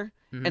 premiere,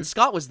 and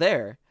Scott was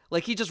there.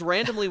 Like, he just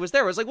randomly was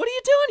there. I was like, "What are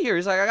you doing here?"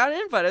 He's like, "I got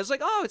an invite." I was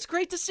like, "Oh, it's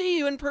great to see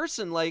you in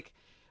person." Like,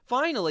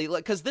 finally,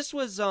 like, because this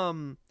was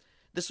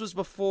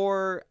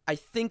before. I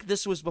think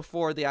this was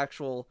before the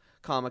actual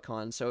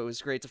Comic-Con, so it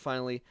was great to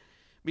finally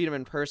meet him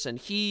in person.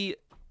 He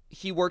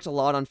worked a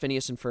lot on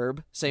Phineas and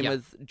Ferb. Same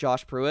with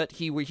Josh Pruitt.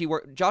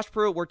 Josh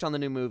Pruitt worked on the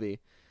new movie,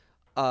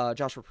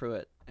 Joshua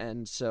Pruitt,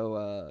 and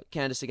so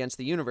Candace Against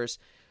the Universe.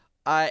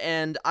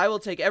 And I will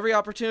take every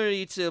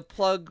opportunity to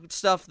plug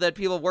stuff that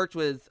people have worked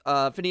with.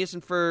 Phineas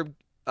and Ferb,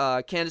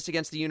 Candace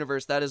Against the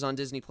Universe. That is on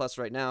Disney Plus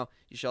right now.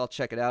 You should all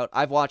check it out.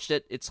 I've watched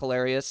it. It's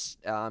hilarious.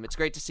 It's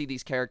great to see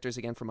these characters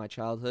again from my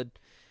childhood.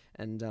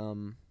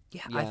 And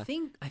yeah, I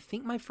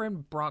think my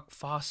friend Brock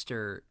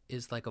Foster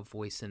is like a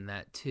voice in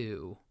that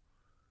too.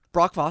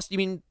 Brock Foster? You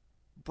mean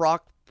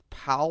Brock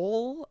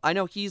Powell? I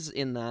know he's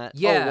in that.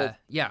 Yeah,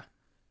 yeah.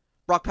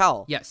 Brock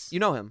Powell. Yes, you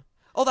know him.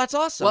 Oh, that's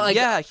awesome. Well,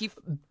 yeah, he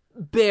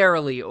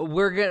barely.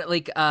 We're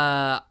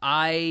gonna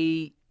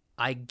I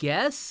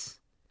guess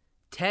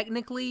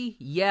technically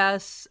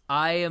yes.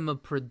 I am a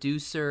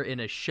producer in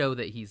a show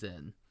that he's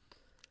in.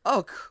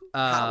 Oh,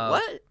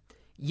 what?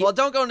 Yeah. Well,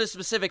 don't go into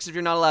specifics if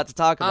you're not allowed to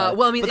talk about it.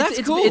 Well, I mean,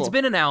 that's cool. It's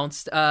been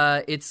announced.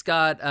 It's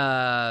got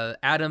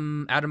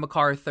Adam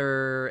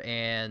MacArthur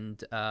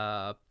and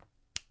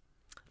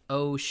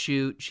oh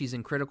shoot, she's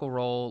in Critical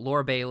Role,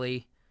 Laura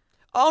Bailey.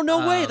 Oh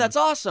no way, that's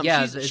awesome.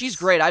 Yeah, she's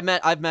great. I've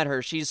met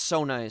her. She's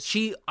so nice.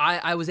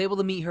 I was able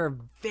to meet her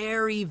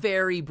very,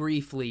 very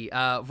briefly.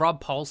 Rob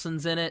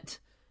Paulson's in it.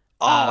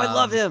 Oh, I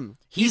love him.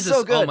 He's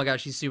so good. Oh my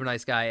gosh, he's a super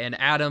nice guy. And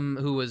Adam,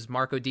 who was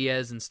Marco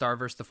Diaz in Star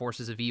vs. the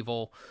Forces of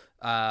Evil.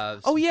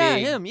 Oh yeah,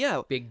 him.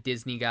 Yeah, big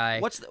Disney guy.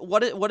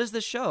 What is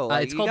this show?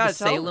 It's called the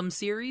Salem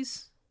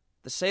series.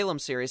 The Salem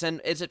series, and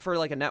is it for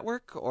like a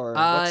network or?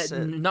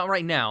 Not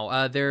right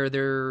now. They did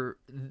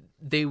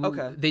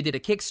a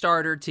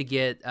Kickstarter to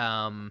get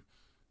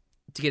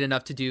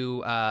enough to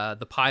do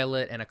the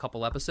pilot and a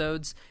couple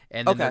episodes,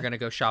 and then they're gonna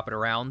go shop it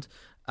around.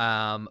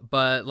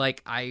 But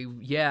like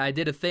I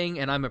did a thing,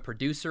 and I'm a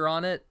producer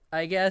on it,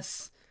 I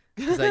guess,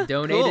 because I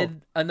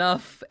donated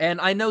enough.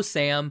 And I know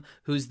Sam,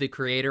 who's the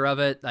creator of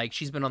it. Like,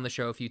 she's been on the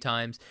show a few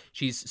times.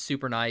 She's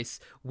super nice.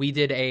 We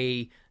did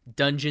a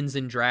Dungeons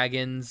and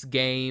Dragons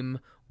game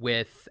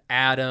with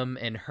Adam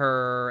and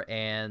her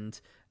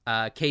and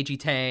KG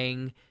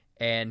Tang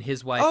and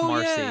his wife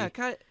Marcy. Oh yeah,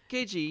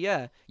 KG,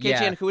 yeah.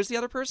 KG, and who is the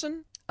other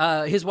person?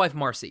 His wife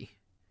Marcy.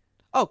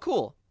 Oh,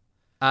 cool.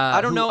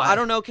 I don't know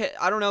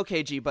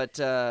KG, but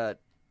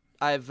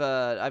I've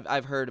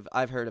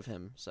heard of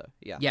him. So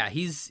yeah. Yeah,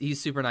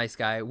 he's super nice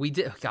guy.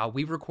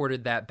 We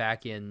recorded that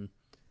back in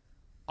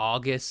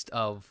August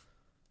of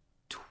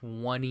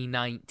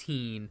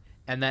 2019,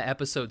 and that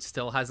episode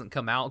still hasn't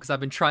come out because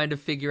I've been trying to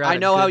figure out. I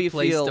know a good how you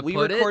place feel. To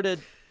put it.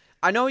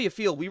 I know how you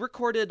feel. We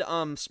recorded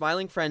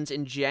Smiling Friends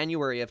in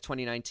January of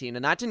 2019,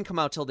 and that didn't come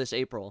out till this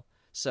April.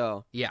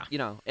 So yeah,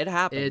 it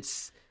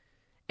happens.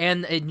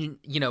 And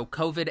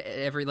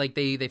COVID,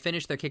 they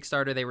finished their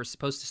Kickstarter. They were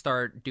supposed to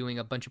start doing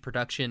a bunch of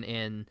production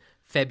in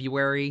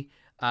February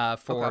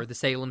for the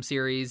Salem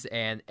series,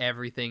 and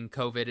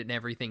COVID and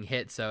everything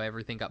hit, so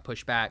everything got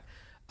pushed back.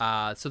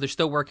 So they're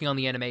still working on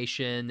the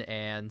animation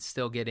and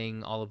still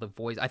getting all of the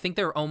voice. I think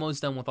they're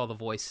almost done with all the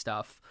voice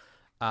stuff.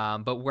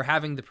 But we're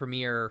having the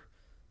premiere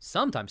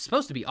sometime. It's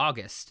supposed to be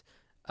August,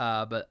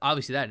 but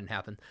obviously that didn't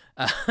happen.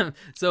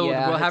 So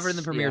we'll have her in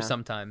the premiere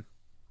sometime.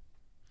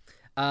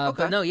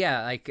 But no,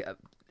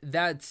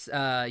 that's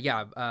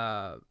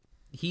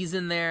he's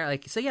in there.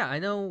 I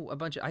know a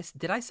bunch of.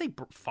 Did I say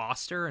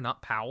Foster and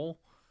not Powell?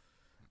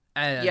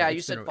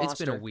 You said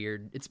Foster.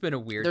 It's been a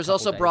weird. There's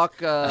also Brock.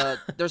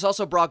 There's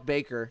also Brock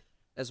Baker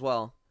as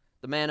well,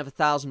 the man of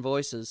 1,000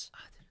 voices.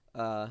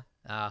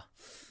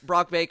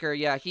 Brock Baker.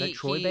 Yeah, he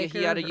Baker?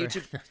 He had a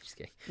YouTube.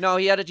 No,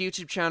 he had a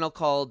YouTube channel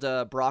called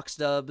Brock's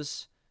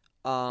Dubs.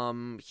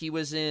 He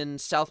was in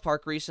South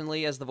Park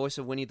recently as the voice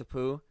of Winnie the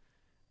Pooh.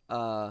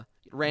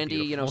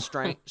 Randy,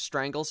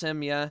 strangles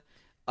him. Yeah.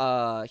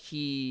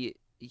 He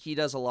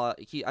does a lot.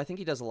 I think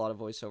he does a lot of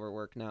voiceover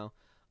work now.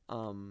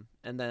 And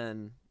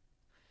then,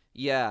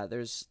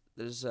 there's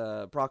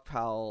Brock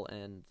Powell,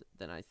 and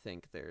then I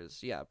think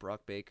there's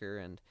Brock Baker,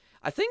 and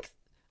I think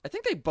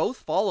they both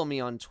follow me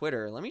on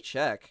Twitter. Let me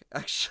check.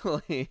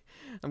 Actually,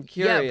 I'm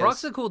curious. Yeah,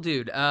 Brock's a cool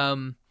dude.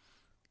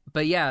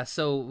 But yeah,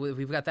 so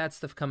we've got that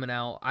stuff coming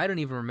out. I don't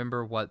even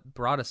remember what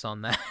brought us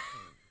on that.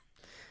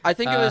 I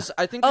think it was.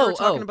 I think we were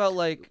talking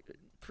about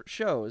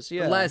shows.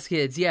 Yeah, Last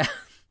Kids. Yeah.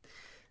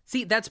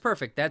 See, that's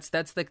perfect. That's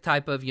the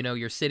type of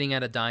you're sitting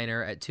at a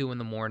diner at 2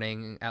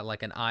 a.m. at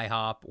like an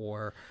IHOP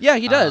or. Yeah,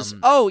 he does.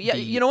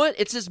 You know what?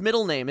 It's his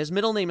middle name. His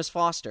middle name is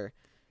Foster.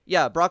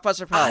 Yeah, Brock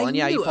Foster Powell. And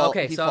he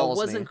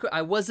follows me.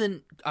 I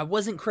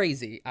wasn't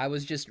crazy. I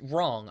was just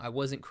wrong. I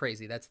wasn't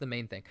crazy. That's the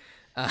main thing.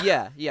 I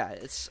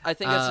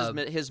think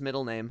that's his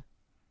middle name.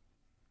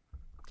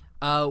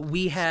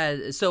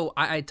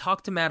 I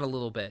talked to Matt a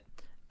little bit.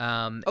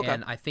 And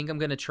I think I'm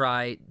going to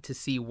try to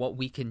see what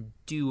we can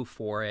do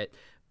for it.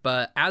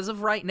 But as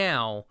of right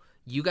now,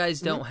 you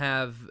guys don't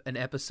have an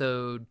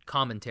episode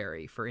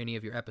commentary for any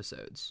of your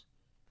episodes.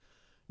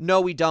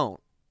 No, we don't.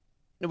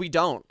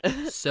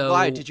 So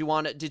why? Did you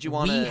want to do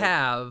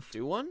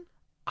one?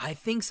 I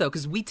think so,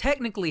 because we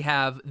technically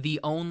have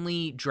the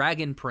only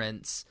Dragon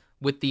Prince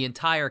with the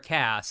entire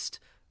cast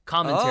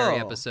commentary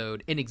Oh.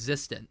 episode in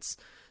existence.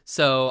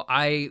 So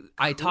I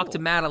talked to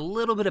Matt a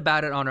little bit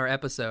about it on our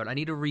episode. I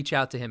need to reach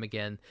out to him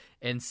again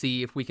and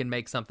see if we can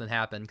make something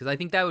happen, because I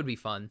think that would be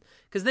fun.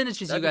 Because then it's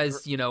just That'd you be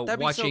guys, you know, That'd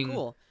be so watching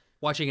cool.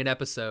 watching an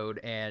episode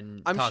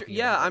and I'm sure. talking.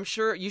 Yeah, about it. I'm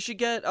sure you should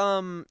get.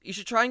 You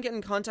should try and get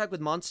in contact with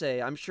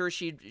Montse. I'm sure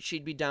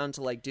she'd be down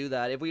to like do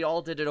that if we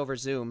all did it over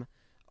Zoom.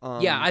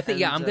 Yeah, I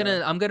think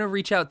and, I'm gonna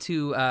reach out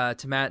to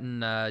Matt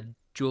and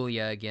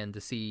Julia again to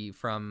see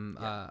from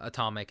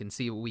Atomic and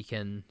see what we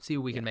can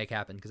make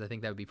happen, because I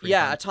think that would be pretty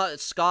Yeah, fun.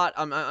 Scott.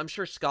 I'm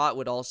sure Scott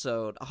would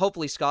also.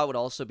 Hopefully, Scott would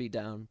also be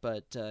down.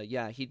 But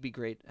yeah, he'd be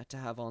great to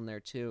have on there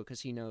too,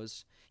 because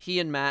he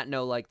and Matt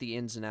know like the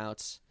ins and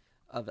outs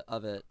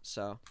of it.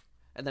 So,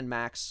 and then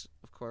Max,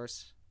 of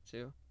course,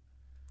 too.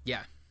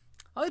 Yeah.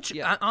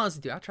 Yeah. I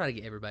honestly, I'll try to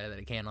get everybody that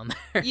I can on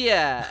there.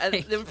 Yeah, and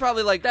they would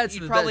probably like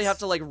you'd probably have that's-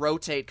 to like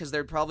rotate, because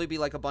there'd probably be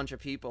like a bunch of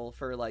people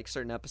for like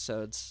certain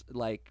episodes,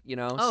 like, you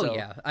know. Oh so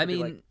yeah, I it'd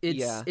be, mean like,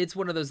 it's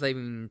one of those. I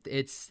mean,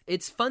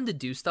 it's fun to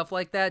do stuff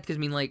like that, because I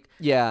mean, like,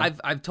 yeah,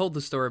 I've told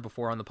the story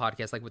before on the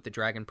podcast, like with the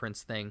Dragon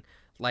Prince thing.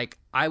 Like,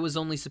 I was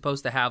only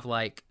supposed to have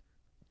like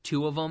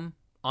 2 of them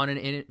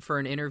on for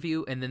an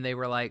interview, and then they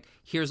were like,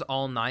 "Here's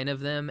all 9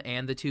 of them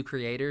and the 2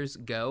 creators,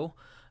 go."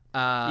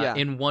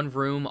 In one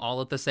room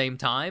all at the same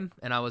time,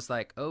 and I was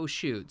like, oh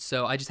shoot.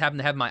 So I just happened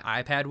to have my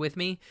iPad with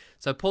me,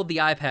 so I pulled the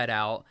iPad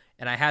out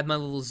and I had my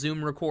little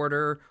Zoom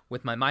recorder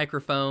with my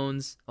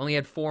microphones. Only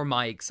had 4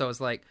 mics, so I was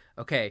like,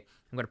 okay,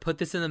 I'm gonna put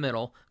this in the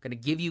middle, I'm gonna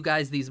give you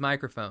guys these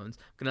microphones,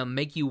 I'm gonna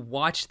make you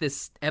watch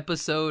this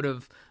episode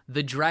of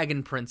The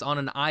Dragon Prince on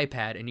an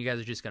iPad, and you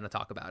guys are just gonna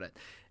talk about it.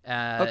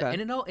 Okay.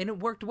 And it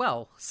worked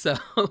well. So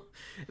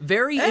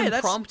very Hey,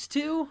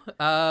 impromptu.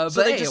 But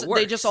so hey, they it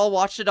works. just all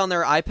watched it on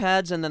their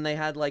iPads, and then they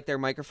had like their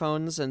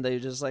microphones, and they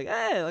just like,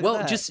 hey, look well,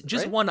 at that, just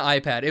right? one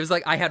iPad. It was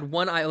like I had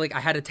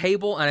a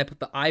table, and I put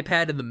the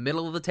iPad in the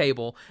middle of the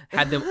table,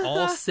 had them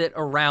all sit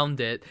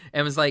around it,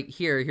 and was like,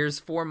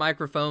 here's 4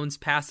 microphones,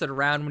 pass it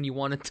around when you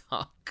want to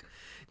talk.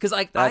 Because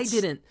like I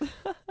didn't.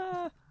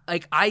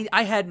 Like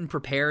I hadn't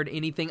prepared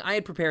anything. I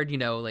had prepared,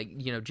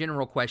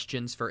 general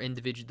questions for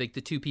individual, like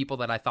the 2 people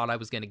that I thought I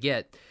was going to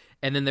get,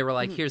 and then they were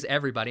like, "Here's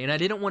everybody." And I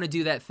didn't want to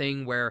do that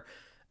thing where,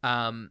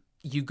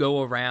 you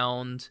go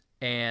around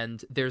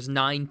and there's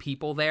 9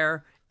 people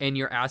there, and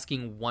you're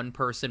asking one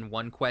person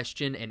one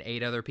question, and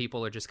 8 other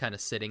people are just kind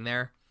of sitting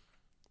there.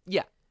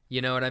 Yeah,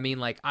 You know what I mean?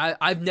 Like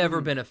I've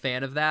never been a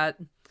fan of that.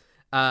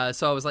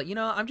 So I was like,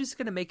 I'm just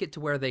gonna make it to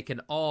where they can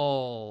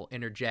all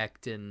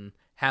interject and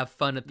have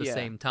fun at the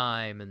same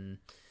time, and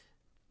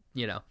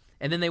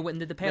and then they went and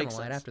did the panel Makes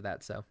right sense. after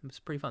that, so it was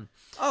pretty fun.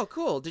 Oh,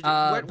 cool. Did you?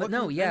 But What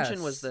no, convention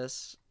yes. was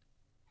this?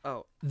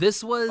 Oh,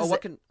 This was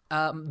what can?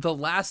 the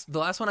last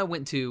one I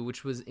went to,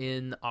 which was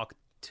in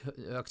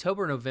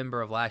October,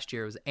 November of last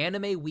year. It was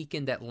Anime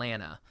Weekend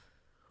Atlanta,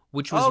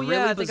 which was really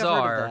I think I've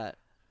heard of bizarre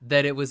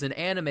that it was an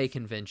anime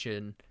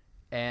convention,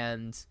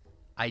 and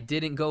I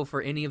didn't go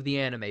for any of the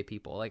anime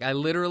people. Like, I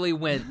literally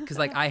went because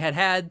like I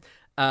had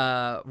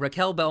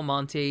Raquel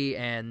Belmonte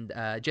and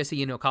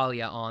Jesse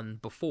Inokalia on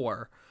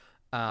before.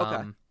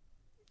 Okay.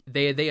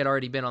 They had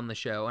already been on the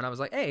show, and I was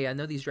like, hey, I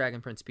know these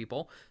Dragon Prince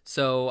people.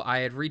 So I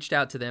had reached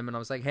out to them, and I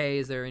was like, hey,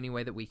 is there any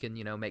way that we can,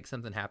 make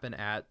something happen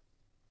at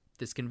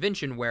this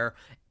convention where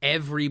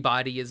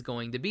everybody is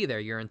going to be there,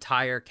 your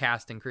entire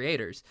cast and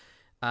creators?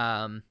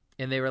 And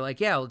they were like,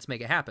 yeah, let's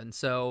make it happen.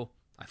 So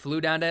I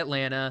flew down to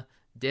Atlanta,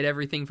 did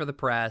everything for the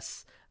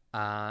press,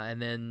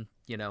 and then,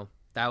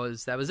 that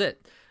was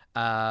it. It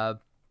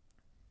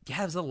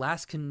was the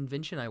last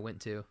convention I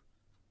went to.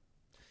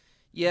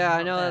 Yeah,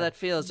 I know Not how bad. that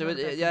feels. Not a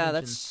bad Yeah, convention.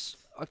 that's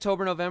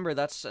October, November.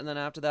 And then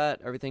after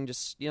that, everything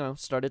just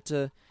started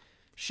to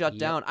shut Yep.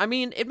 down. I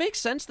mean, it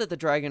makes sense that the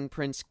Dragon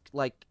Prince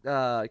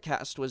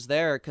cast was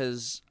there,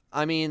 because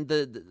I mean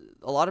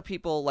a lot of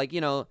people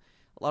a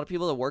lot of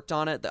people that worked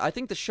on it. I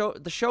think the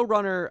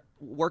showrunner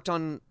worked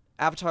on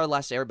Avatar: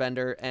 Last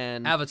Airbender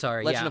and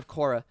Avatar, Legend yeah. of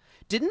Korra.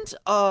 Didn't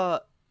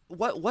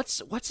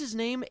what's his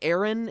name?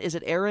 Aaron? Is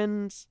it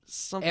Aaron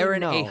something? Aaron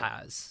No.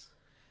 Ahaz.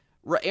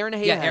 Aaron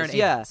Hayes. Yeah, Aaron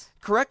Ahaz.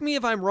 Correct me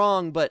if I'm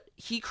wrong, but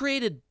he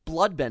created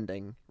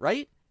bloodbending,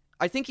 right?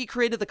 I think he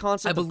created the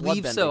concept I of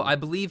believe bloodbending. so. I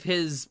believe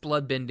his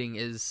bloodbending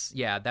is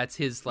that's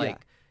his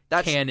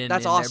That's canon.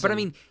 That's in awesome. there. But I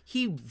mean,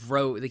 he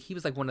wrote he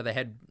was like one of the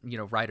head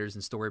writers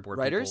and storyboard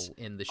Writers?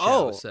 people in the show.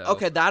 Oh, so.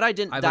 okay. That I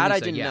didn't. I That believe I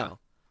so, didn't yeah. know.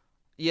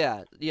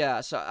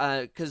 Yeah. So,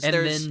 because And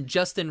there's then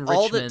Justin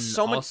all the- Richmond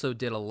so many- also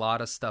did a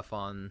lot of stuff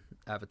on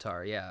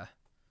Avatar. Yeah.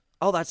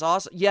 Oh, that's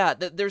awesome. Yeah,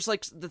 there's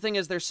the thing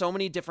is, there's so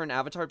many different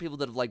Avatar people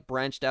that have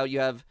branched out. You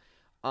have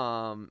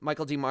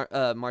Michael D.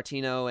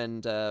 Martino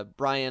and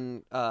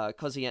Brian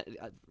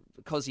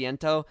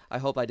Cosiento. I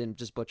hope I didn't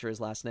just butcher his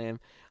last name.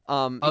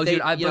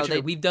 Dude, I butchered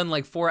it. We've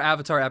done 4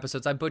 Avatar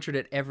episodes. I butchered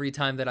it every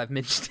time that I've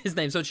mentioned his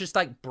name. So it's just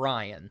like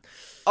Brian.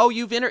 Oh,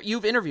 you've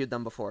interviewed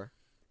them before.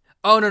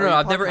 Oh no, you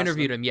I've never podcasted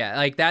interviewed him yet.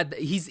 Like that,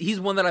 he's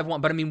one that I've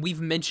wanted. But I mean,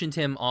 we've mentioned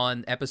him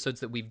on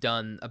episodes that we've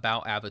done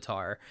about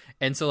Avatar,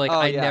 and so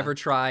I yeah. never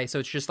try. So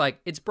it's just like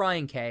it's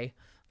Brian K.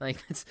 Like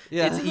it's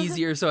Yeah. it's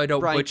easier so I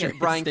don't butcher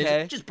Brian his K.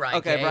 name. Just Brian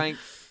Okay, K. Brian.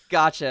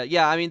 Gotcha.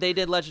 Yeah, I mean they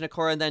did Legend of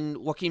Korra, and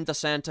then Joaquin Dos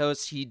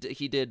Santos he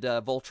did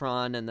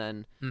Voltron, and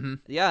then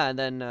and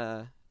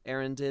then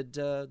Aaron did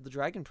the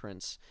Dragon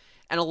Prince,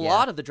 and a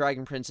lot of the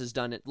Dragon Prince is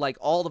done it like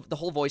the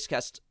whole voice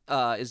cast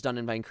is done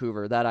in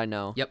Vancouver. That I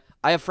know. Yep.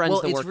 I have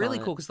friends that work it's really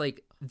on cool because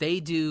like they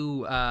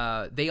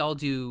all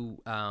do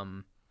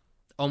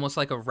almost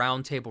like a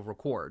round table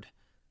record.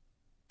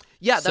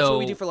 Yeah, that's what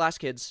we So- do for Last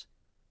Kids.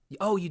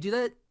 Oh, you do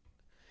that?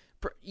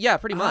 Yeah,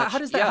 pretty much. How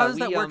does that Yeah, how does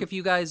that we, work if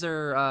you guys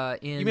are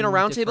in You mean a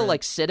round table different-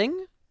 like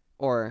sitting,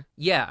 or?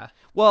 Yeah.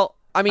 Well,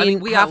 I mean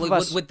we half have of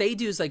us. what they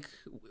do is like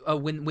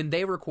when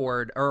they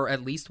record, or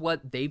at least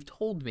what they've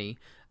told me.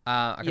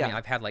 I mean,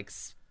 I've had like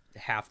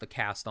half the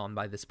cast on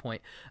by this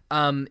point.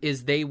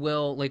 Is they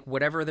will like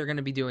whatever they're going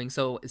to be doing.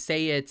 So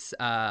say it's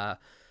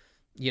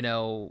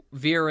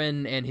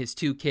Viren and his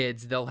two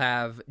kids. They'll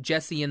have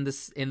Jesse in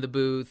the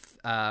booth,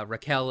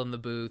 Raquel in the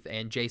booth,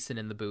 and Jason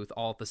in the booth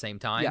all at the same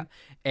time. Yeah.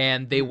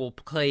 And they will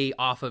play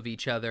off of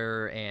each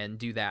other and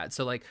do that.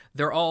 So like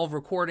they're all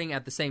recording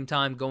at the same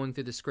time, going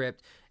through the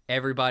script.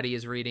 Everybody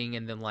is reading,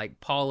 and then like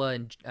Paula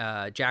and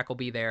Jack will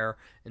be there,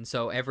 and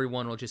so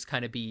everyone will just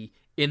kind of be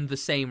in the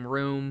same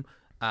room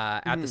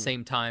at the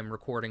same time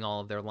recording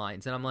all of their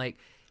lines. And I'm like,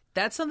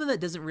 that's something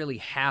that doesn't really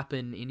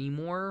happen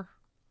anymore,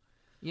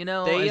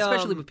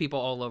 especially with people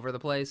all over the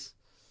place.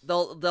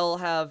 They'll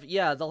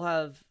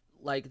have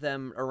like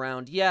them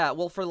around. Yeah,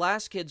 well, for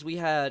Last Kids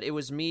it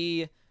was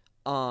me.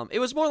 It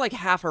was more like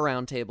half a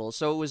round table.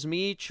 So it was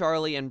me,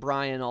 Charlie, and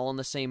Brian all in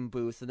the same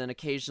booth, and then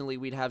occasionally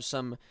we'd have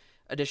some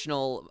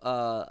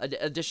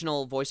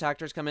additional voice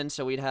actors come in.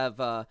 So we'd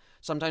have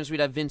sometimes we'd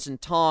have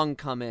Vincent Tong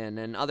come in,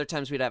 and other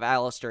times we'd have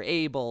Alistair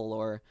Abel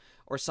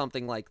or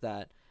something like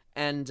that.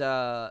 And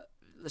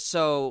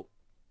so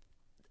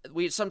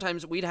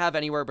we'd have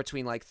anywhere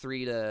between like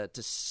 3 to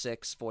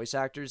 6 voice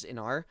actors in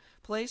our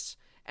place.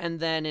 And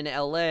then in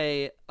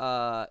LA,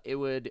 it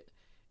would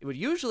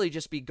usually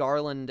just be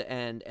Garland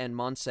and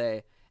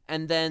Montse,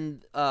 and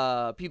then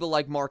people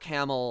like Mark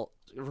Hamill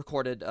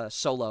recorded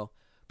solo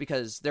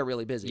because they're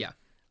really busy. Yeah.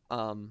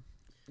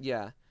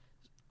 Yeah.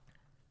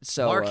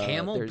 So Mark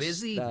Hamill there's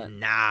busy? that.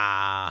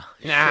 Nah,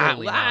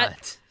 surely what?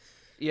 not.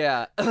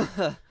 Yeah.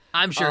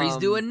 I'm sure he's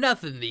doing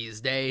nothing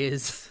these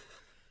days.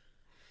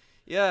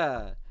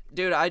 Yeah.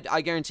 Dude,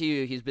 I guarantee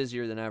you he's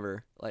busier than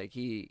ever. Like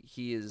he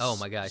is. Oh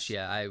my gosh,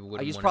 yeah, I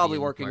would. He's probably be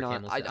in working Mark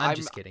on. Hamill's- I'm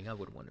just kidding. I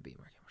wouldn't want to be in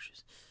Mark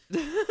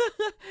Hamill's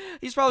shoes.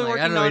 He's probably Like,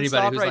 I working don't know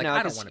anybody nonstop who's right like, now. I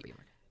don't 'cause want to be in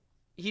Mark.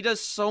 he does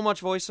so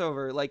much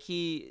voiceover. Like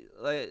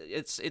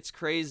it's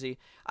crazy.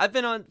 I've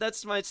been on.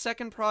 That's my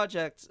second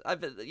project.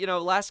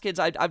 Last Kids.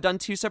 I've done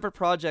 2 separate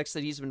projects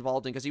that he's been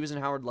involved in because he was in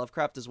Howard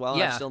Lovecraft as well. And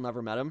Yeah. I've still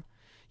never met him.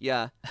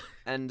 Yeah,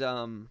 and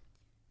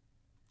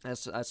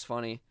that's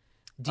funny.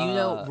 Do you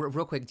know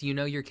real quick? Do you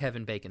know your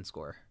Kevin Bacon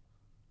score?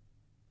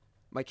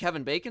 My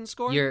Kevin Bacon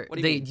score? Your What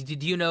do you mean?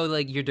 do you know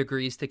like your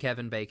degrees to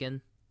Kevin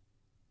Bacon?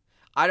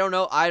 I don't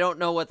know. I don't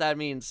know what that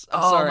means. I'm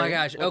Oh sorry. my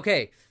gosh. What-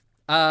 Okay.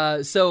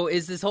 So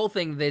is this whole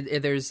thing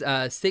that there's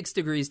 6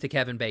 degrees to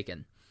Kevin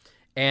Bacon,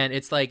 and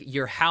it's like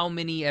you're how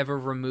many ever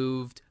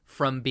removed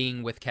from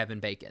being with Kevin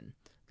Bacon,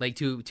 like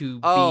to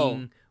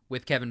being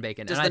with Kevin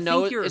Bacon. Does and the I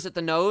think nose? Is it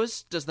the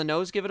nose? Does the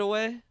nose give it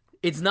away?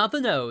 It's not the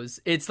nose.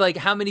 It's like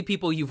how many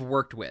people you've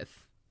worked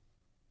with.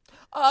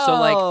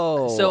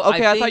 Oh, so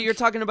okay. I thought think- you were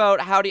talking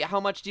about how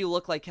much do you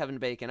look like Kevin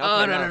Bacon? Okay,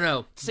 Oh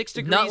no. 6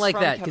 degrees. Not like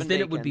from that, Kevin because then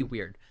it would be Bacon.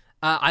 weird.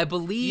 I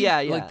believe, Yeah.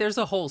 like there's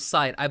a whole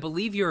site. I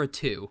believe you're a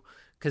 2,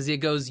 because it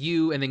goes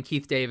you and then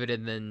Keith David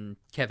and then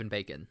Kevin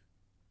Bacon.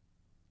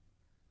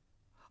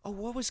 Oh,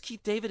 what was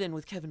Keith David in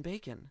with Kevin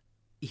Bacon?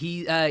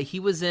 He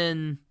was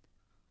in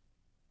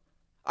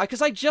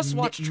Because I just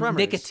watched Tremors.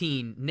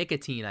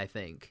 Nicotine, I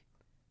think.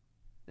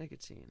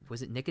 Nicotine.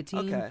 Was it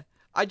Nicotine? Okay.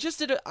 I just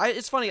did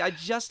it's funny. I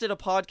just did a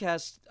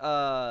podcast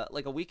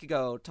like a week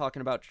ago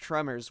talking about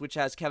Tremors, which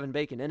has Kevin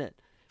Bacon in it.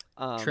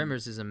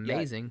 Tremors is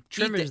amazing.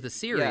 Keith Tremors, Da- the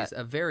series,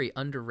 a very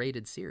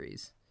underrated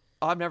series.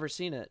 Oh, I've never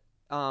seen it.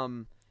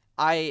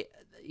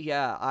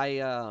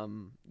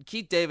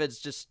 Keith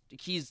David's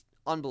he's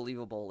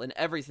unbelievable in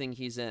everything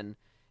he's in.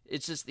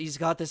 It's just he's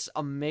got this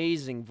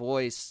amazing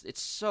voice.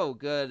 It's so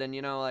good, and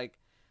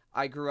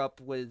I grew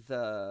up with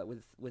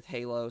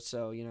Halo,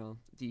 so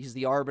he's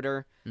the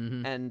Arbiter,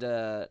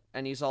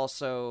 and he's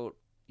also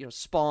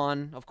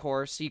Spawn, of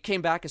course. He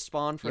came back as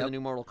Spawn for the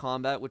new Mortal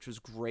Kombat, which was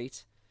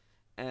great,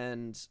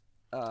 and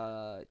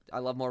I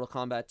love Mortal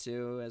Kombat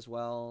 2 as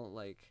well.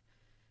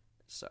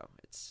 So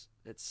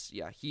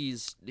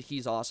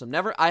he's awesome.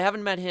 I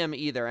haven't met him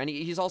either, and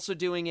he's also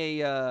doing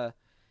a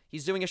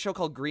show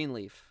called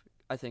Greenleaf,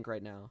 I think,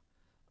 right now.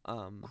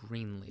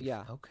 Greenleaf.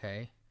 Yeah.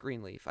 Okay.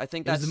 Greenleaf. I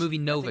think It was that's the movie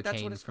I think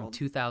that's what Novocaine it's from called.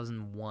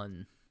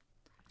 2001.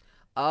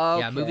 Okay.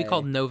 Yeah, a movie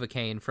called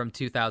Novocaine from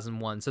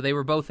 2001. So they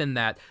were both in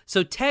that.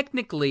 So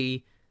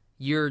technically,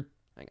 you're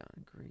Hang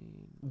on,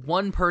 Green.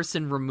 one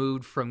person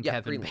removed from Yeah,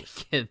 Kevin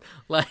Greenleaf. Bacon.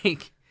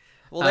 Like,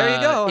 Well, there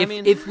you go.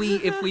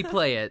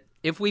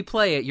 If we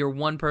play it, you're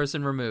one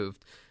person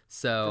removed.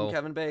 So From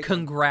Kevin Bacon.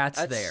 congrats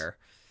That's- there.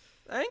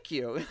 Thank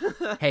you.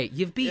 Hey,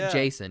 you've beat Yeah.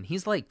 Jason.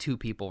 He's like 2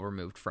 people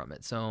removed from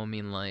it. So I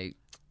mean, like,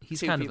 he's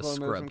 2 kind of a people removed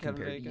from scrub Kevin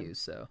compared to Bacon? you.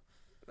 So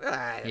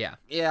Yeah.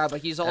 yeah,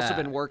 But he's also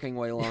been working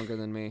way longer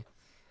than me.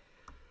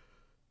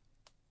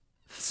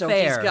 So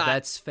fair. he's got,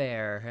 That's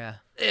fair.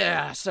 Yeah.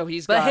 yeah. So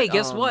he's But got. hey,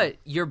 guess what?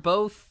 You're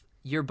both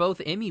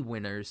Emmy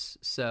winners.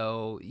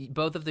 So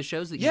both of the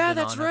shows that you've Yeah, been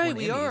that's on have right. won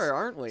We Emmys. are,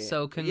 aren't we?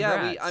 So Yeah,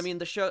 congrats. I mean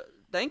the show.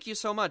 Thank you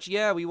so much.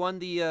 Yeah, we won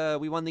the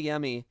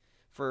Emmy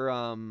for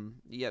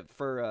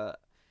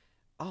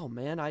oh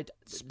man, they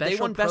Special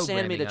won Best programming,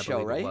 Animated I Show,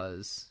 believe right? It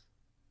was.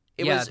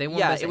 It Yeah, was, they won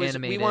yeah, Best it was,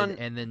 Animated, we won,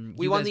 and then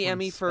we you won guys the won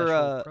Emmy Special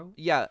for Pro?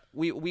 yeah,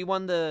 we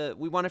won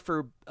it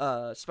for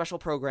special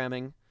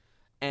programming,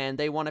 and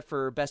they won it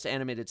for Best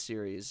Animated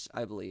Series,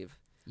 I believe.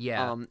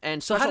 Yeah.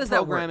 And So special how does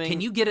that work? programming.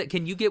 Can you get it?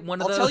 Can you get one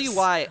of I'll those? tell you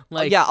why.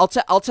 Like, yeah,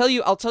 I'll tell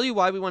you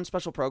why we won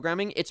special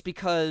programming. It's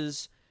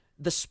because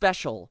the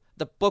special,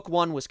 the book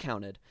 1 was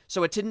counted.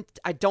 So it didn't.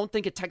 I don't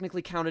think it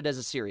technically counted as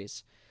a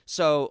series.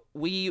 So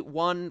we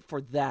won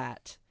for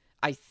that,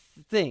 I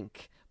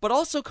think. But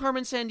also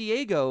Carmen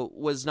Sandiego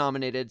was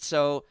nominated.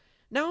 So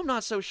now I'm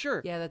not so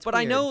sure. Yeah, that's But I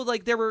weird.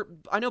 know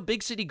I know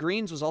Big City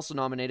Greens was also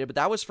nominated, but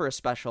that was for a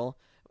special,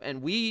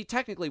 and we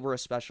technically were a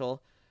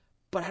special.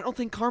 But I don't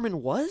think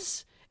Carmen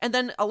was. And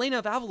then Elena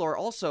of Avalor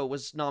also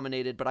was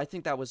nominated, but I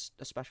think that was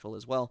a special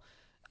as well.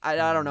 I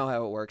don't know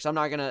how it works. I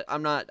don't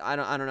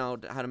know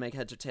how to make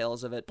heads or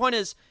tails of it. Point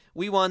is,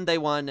 we won, they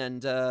won,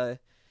 and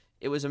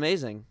it was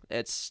amazing.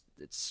 It's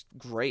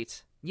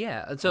great.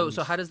 Yeah. So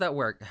how does that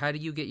work? How do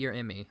you get your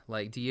Emmy?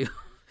 Like, do you?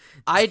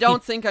 I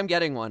don't think I'm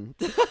getting one.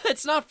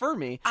 It's not for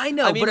me. I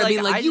know, but I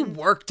mean, like, you didn't-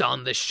 worked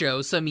on the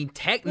show, so I mean,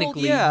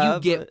 technically, yeah, you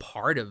get but-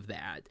 part of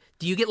that.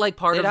 Do you get like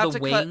part They'd of have the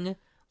to cut- wing?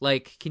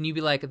 Like, can you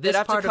be like, this They'd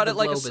have part to cut of it the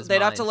like globe is they'd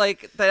mine?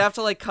 have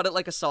to like cut it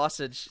like a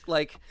sausage.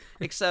 Like,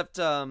 except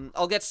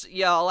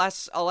I'll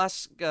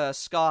ask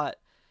Scott.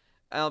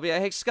 I'll be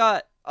like, hey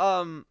Scott,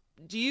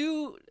 do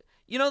you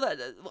know that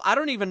I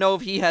don't even know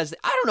if he has.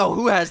 I don't know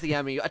who has the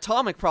Emmy.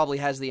 Atomic probably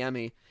has the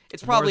Emmy.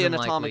 It's probably in than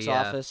likely, Atomic's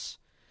yeah. office.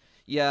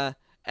 Yeah,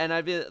 and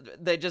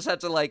they just have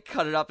to like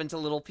cut it up into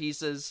little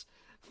pieces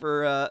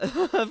for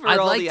I'd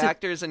all like the to-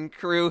 actors and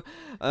crew.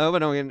 I hope I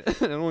don't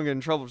get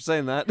in trouble for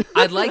saying that.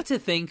 I'd like to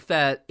think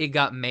that it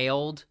got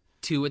mailed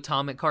to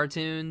Atomic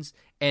Cartoons,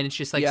 and it's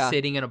just like Yeah.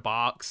 sitting in a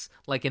box,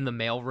 like in the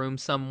mailroom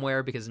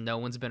somewhere, because no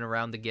one's been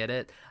around to get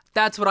it.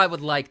 That's what I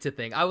would like to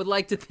think. I would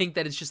like to think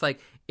that it's just like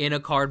in a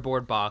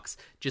cardboard box,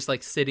 just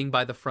like sitting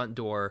by the front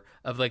door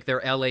of like their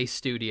LA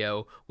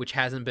studio, which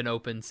hasn't been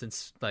open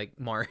since like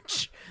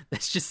March.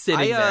 That's just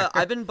sitting there.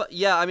 I've been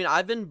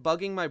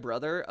bugging my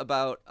brother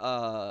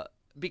about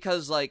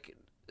because like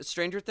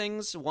Stranger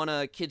Things won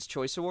a Kids'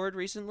 Choice Award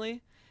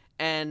recently,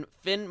 and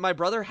Finn, my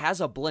brother,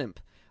 has a blimp,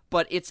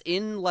 but it's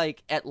in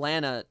like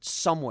Atlanta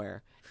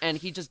somewhere,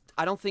 and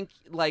I don't think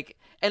like,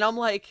 and I'm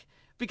like,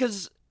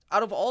 because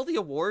out of all the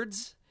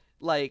awards,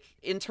 like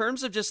in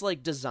terms of just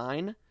like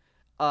design,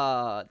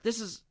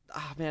 this is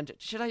man,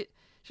 should I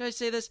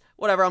say this?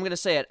 Whatever, I'm gonna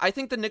say it. I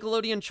think the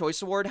Nickelodeon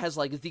Choice Award has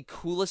like the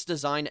coolest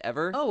design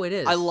ever. Oh, it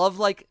is. I love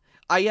like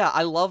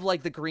I love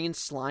like the green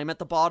slime at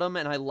the bottom,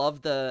 and I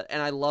love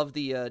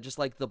the just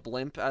like the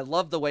blimp. I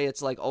love the way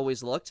it's like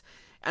always looked,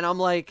 and I'm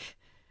like,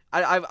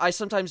 I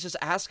sometimes just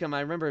ask him.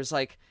 I remember it's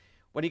like,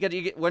 where's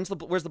the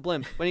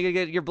blimp? When are you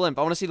gonna get your blimp?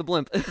 I want to see the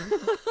blimp.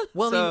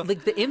 Well, I So- mean,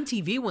 like the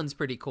MTV one's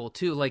pretty cool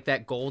too, like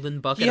that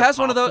golden bucket. He has of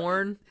one of those-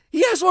 popcorn.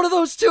 He has one of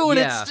those too, and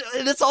Yeah.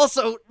 it's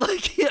also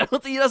like I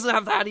don't think he doesn't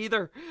have that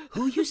either.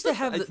 Who used to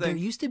have? I There think.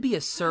 used to be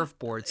a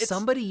surfboard.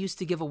 Somebody used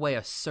to give away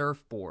a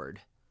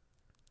surfboard.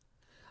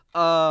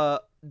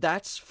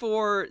 That's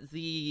for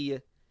the.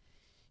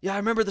 Yeah, I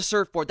remember the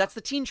surfboard. That's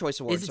the Teen Choice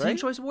Awards, Is it right? Teen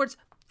Choice Awards?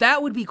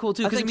 That would be cool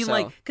too. I Because I think mean, so.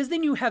 like, because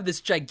then you have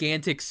this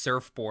gigantic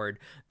surfboard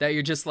that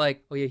you're just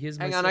like, oh yeah, here's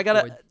my Hang on,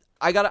 surfboard.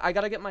 I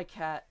gotta get my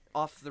cat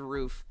off the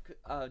roof,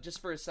 just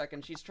for a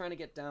second. She's trying to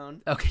get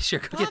down. Okay, sure.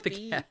 Go get the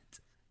Puppy. cat.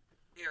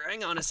 Here,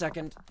 hang on a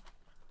second.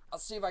 I'll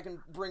see if I can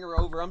bring her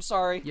over. I'm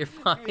sorry. You're Give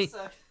me fine. a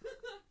sec.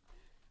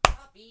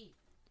 Puppy,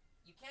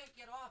 you can't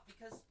get off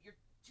because you're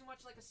too much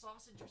like a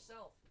sausage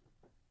yourself.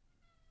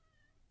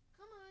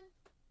 Come on.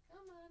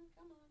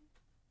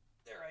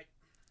 All right.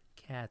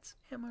 Cats.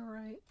 Am I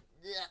right?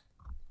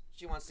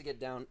 She wants to get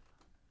down.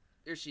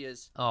 There she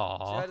is. Say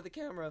Aw, hi to the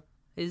camera.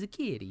 is a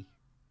kitty.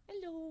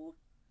 Hello.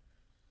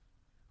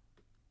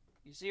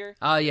 You see her?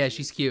 Oh yeah,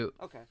 she's cute.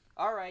 Okay.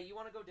 All right. You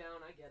want to go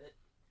down? I get it.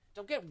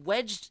 Don't get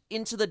wedged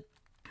into the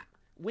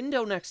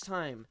window next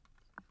time,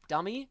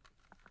 dummy.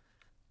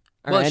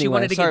 All Well, right, she anyway,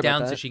 wanted to sorry get about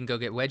down so that. she can go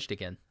get wedged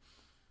again.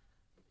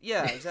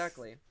 Yeah,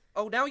 exactly.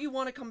 Oh, now you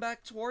want to come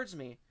back towards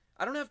me.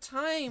 I don't have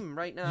time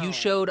right now. You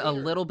showed a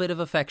Here. little bit of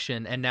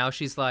affection, and now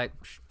she's like,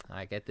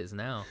 I get this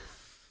now.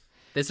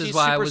 This is She's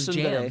why I super was tsundere.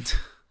 jammed.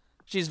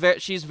 She's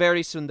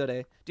very tsundere.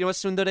 Do you know what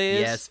tsundere is?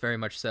 Yes, very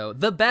much so.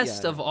 The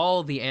best Yeah, of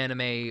all the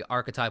anime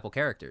archetypal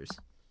characters.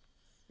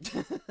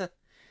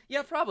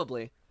 Yeah,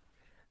 probably.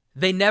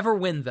 They never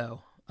win,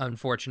 though,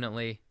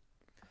 unfortunately.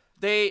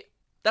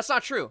 That's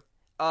not true.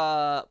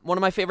 One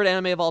of my favorite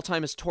anime of all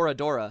time is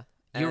Toradora,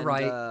 You're and,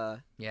 right.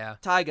 Yeah.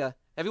 Taiga.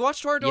 Have you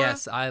watched Toradora?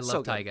 Yes, I love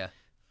So good. Taiga.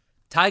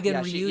 Taiga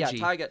and Ryuji.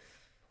 Taiga.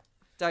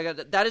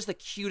 That is the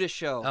cutest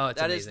show. Oh, it's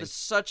that amazing. is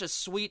such a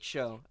sweet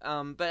show.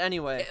 But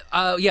anyway.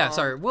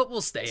 Sorry.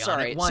 We'll stay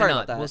on it. Why sorry not?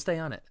 about that. We'll stay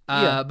on it.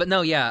 Yeah. But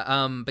no,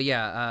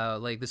 yeah.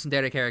 Like the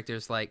tsundere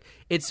characters, like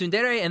it's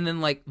tsundere and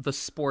then like the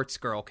sports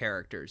girl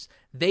characters.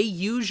 They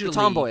usually The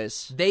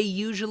tomboys. They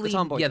usually The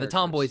tomboy the characters.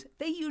 tomboys.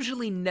 They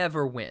usually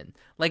never win.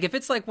 Like if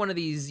it's like one of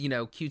these,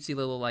 cutesy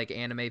little like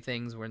anime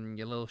things, when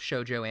your little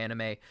shoujo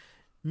anime,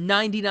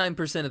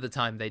 99% of the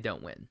time they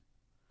don't win.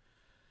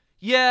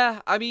 Yeah,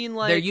 I mean,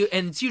 like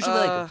And it's usually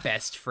like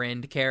best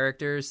friend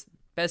characters.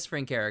 Best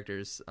friend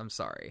characters. I'm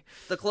sorry.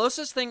 the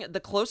closest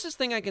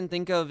thing I can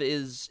think of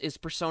is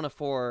Persona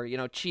 4.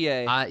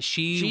 Chie.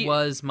 She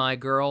was my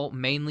girl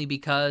mainly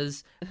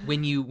because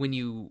when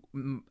you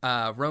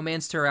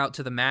romanced her out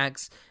to the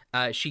max,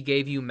 she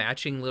gave you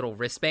matching little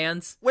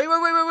wristbands. Wait!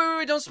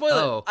 Don't spoil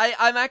Oh.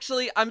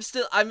 it. I'm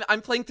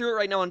playing through it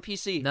right now on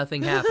PC.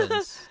 Nothing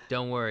happens.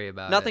 Don't worry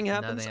about Nothing it.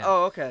 happens.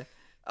 Oh, okay.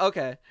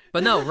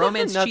 But no,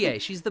 romance Nothing- Chie.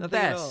 She's the nothing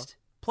at all. best.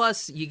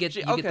 Plus, you get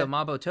the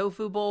Mabo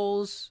tofu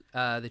bowls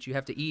that you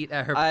have to eat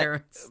at her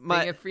parents' thing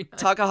every night.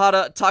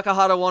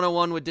 Takahata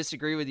 101 would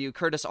disagree with you.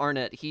 Curtis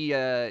Arnett, he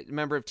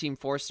member of Team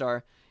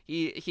 4-Star.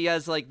 He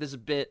has like this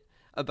bit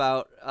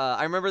about.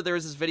 I remember there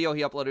was this video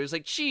he uploaded. It was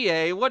like,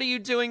 Chie, what are you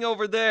doing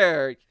over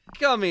there?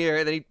 Come here.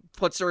 And then he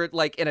puts her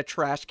like in a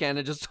trash can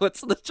and just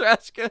puts in the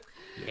trash can.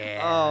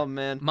 Yeah. Oh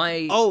man.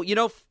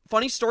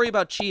 Funny story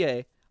about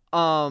Chie.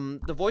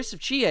 The voice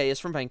of Chie is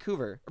from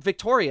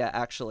Victoria,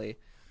 actually.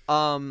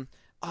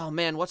 Oh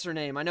man, what's her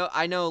name?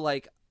 I know,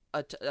 like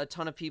a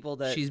ton of people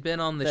that She's been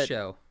on the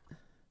show.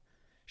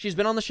 She's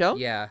been on the show.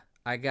 Yeah,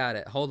 I got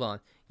it. Hold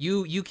on.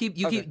 You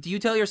keep. Okay. Do you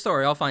tell your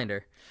story? I'll find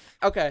her.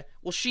 Okay.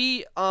 Well,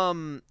 she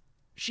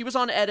was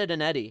on Ed, Edd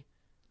and Eddy.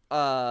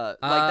 That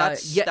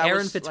Aaron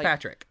was,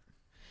 Fitzpatrick.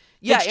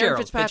 Yeah, Fitzgerald,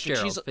 Aaron Fitzpatrick.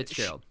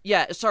 Fitzgerald.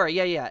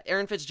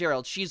 Aaron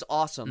Fitzgerald. She's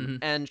awesome,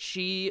 and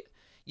she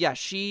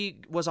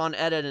was on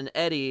Ed, and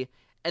Eddy,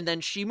 and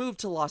then she moved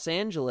to Los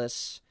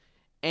Angeles,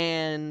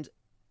 and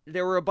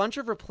there were a bunch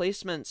of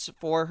replacements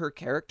for her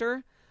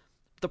character.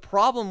 The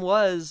problem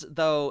was,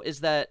 though, is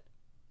that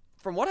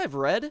from what I've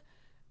read,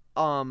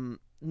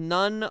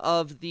 none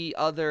of the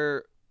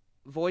other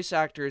voice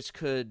actors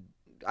could,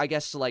 I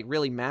guess, like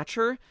really match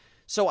her.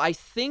 So I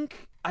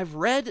think I've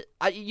read.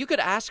 You could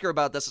ask her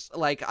about this.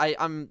 Like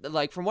I'm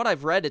like from what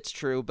I've read, it's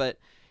true. But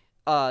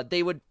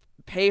they would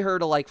pay her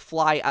to like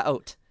fly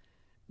out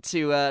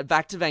to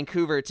back to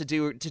Vancouver to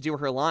do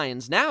her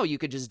lines. Now you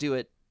could just do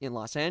it in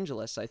Los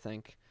Angeles, I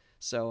think.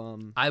 So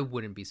I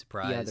wouldn't be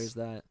surprised. Yeah, there's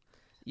that.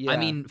 Yeah. I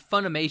mean,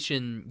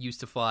 Funimation used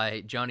to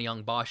fly Johnny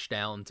Young Bosch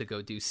down to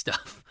go do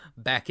stuff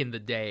back in the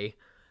day.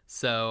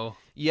 So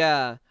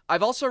yeah,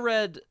 I've also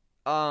read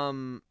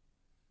like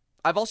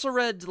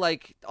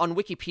on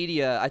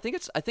Wikipedia. I think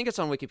it's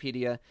on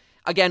Wikipedia.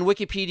 Again,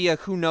 Wikipedia,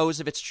 who knows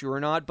if it's true or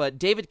not, but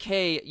David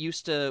Kay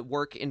used to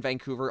work in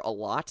Vancouver a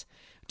lot.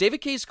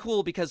 David Kay's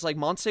cool because like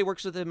Monse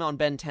works with him on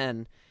Ben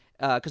 10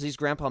 because he's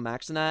Grandpa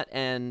Max in that,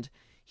 and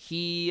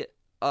he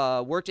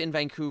worked in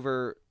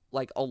Vancouver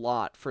like a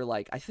lot for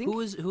like I think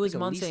who is like,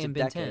 Monse in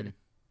Ben 10?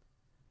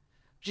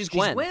 She's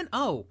Gwen.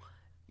 Oh,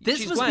 this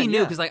She's must Gwen, be new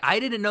yeah. because like I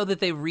didn't know that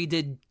they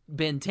redid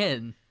Ben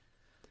 10.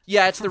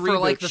 Yeah, it's the for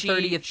reboot. like the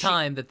 30th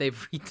time that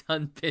they've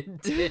redone Ben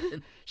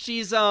 10.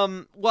 She's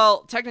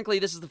well, technically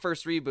this is the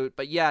first reboot,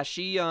 but yeah,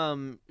 she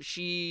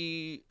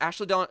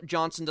Ashley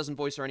Johnson doesn't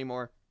voice her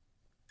anymore.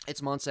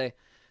 It's Monse.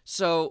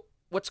 So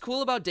what's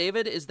cool about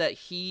David is that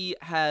he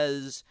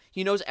knows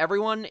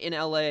everyone in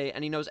LA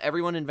and he knows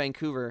everyone in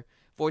Vancouver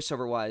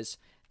voiceover wise.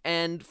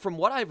 And from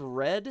what I've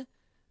read,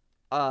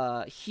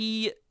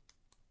 he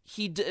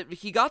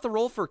got the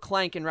role for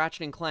Clank in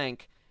Ratchet and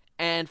Clank.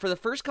 And for the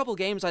first couple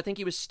games, I think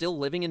he was still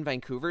living in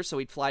Vancouver, so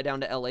he'd fly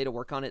down to LA to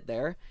work on it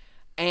there.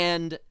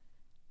 And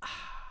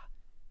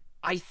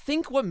I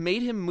think what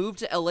made him move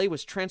to LA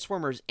was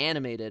Transformers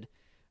Animated.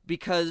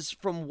 Because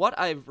from what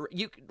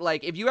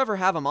if you ever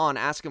have him on,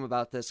 ask him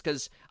about this,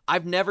 because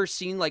I've never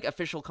seen like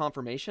official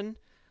confirmation.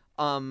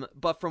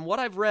 But from what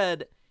I've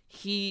read,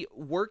 he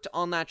worked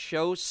on that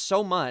show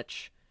so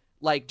much,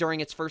 like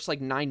during its first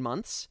like 9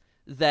 months,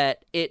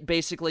 that it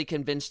basically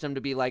convinced him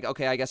to be like,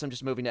 okay, I guess I'm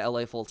just moving to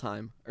LA full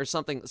time or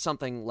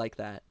something like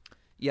that.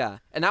 Yeah,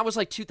 and that was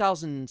like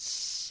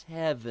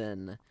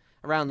 2007,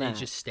 around that. And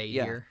just stay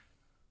here.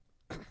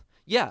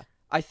 Yeah,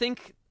 I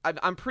think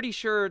I'm pretty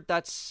sure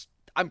that's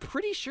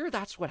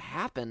what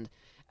happened,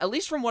 at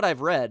least from what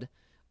I've read.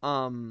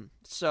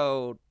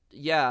 So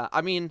yeah,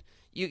 I mean,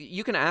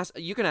 you can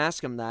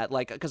ask him that,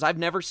 like, because I've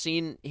never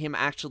seen him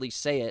actually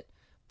say it,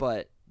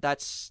 but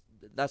that's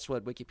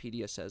what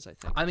Wikipedia says, I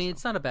think. I mean,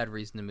 it's not a bad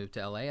reason to move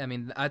to LA. I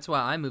mean, that's why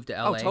I moved to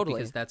LA, totally.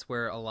 because that's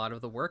where a lot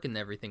of the work and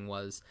everything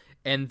was.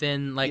 And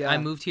then, like, Yeah. I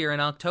moved here in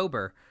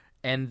October,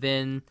 and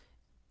then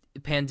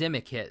the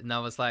pandemic hit, and I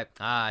was like,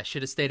 I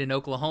should have stayed in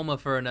Oklahoma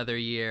for another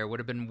year. Would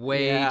have been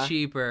way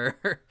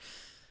cheaper.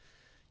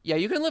 Yeah,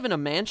 you can live in a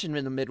mansion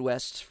in the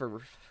Midwest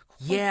for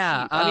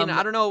Yeah, I mean,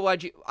 I don't know why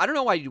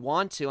you'd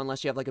want to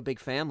unless you have like a big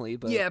family.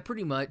 But yeah,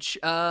 pretty much.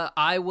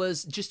 I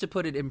was, just to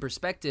put it in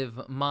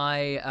perspective,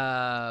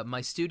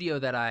 my studio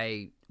that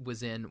I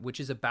was in, which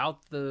was a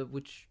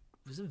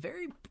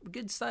very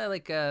good size,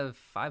 like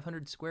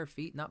 500 square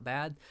feet, not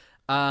bad.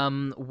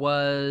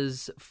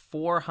 Was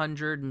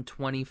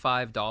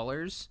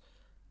 $425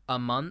 a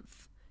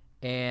month,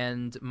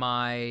 and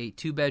my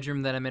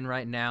 2-bedroom that I'm in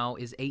right now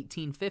is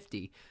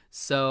 $1,850.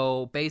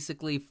 So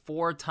basically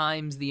 4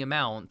 times the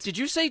amount. Did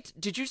you say?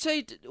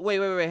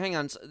 Wait, hang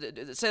on.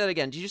 Say that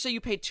again. Did you say you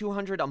paid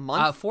 $200 a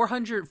month?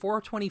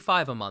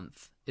 $425 a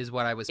month is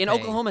what I was in paying.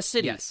 Oklahoma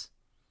City. Yes.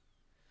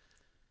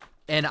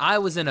 And I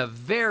was in a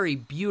very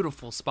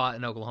beautiful spot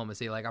in Oklahoma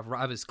City. Like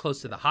I was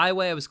close to the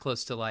highway. I was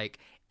close to like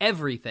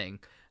everything.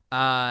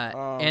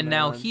 And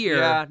now here,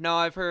 yeah, no,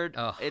 I've heard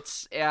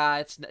it's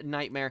a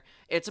nightmare.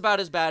 It's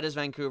about as bad as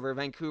Vancouver.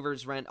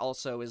 Vancouver's rent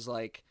also is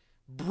like,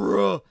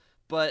 bruh.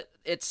 But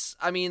it's,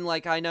 I mean,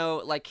 like I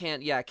know, like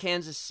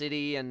Kansas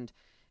City and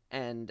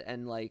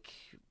like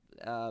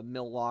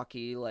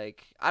Milwaukee.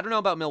 Like I don't know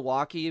about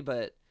Milwaukee,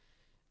 but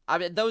I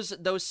mean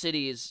those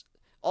cities.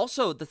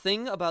 Also, the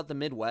thing about the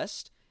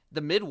Midwest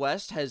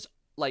has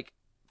like,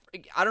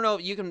 I don't know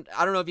if you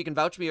can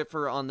vouch me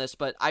for on this,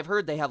 but I've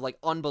heard they have like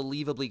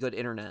unbelievably good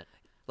internet.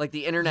 Like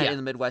the internet in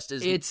the Midwest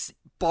it's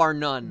bar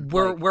none.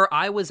 Where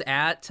I was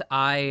at,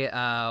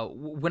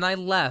 when I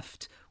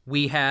left,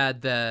 we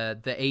had the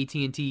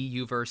AT&T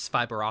Uverse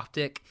fiber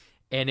optic,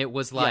 and it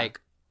was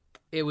like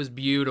it was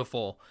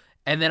beautiful.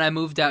 And then I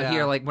moved out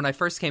here. Like when I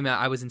first came out,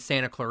 I was in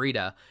Santa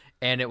Clarita.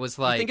 And it was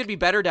like... You think it'd be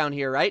better down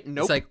here, right?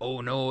 Nope. It's like, oh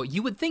no.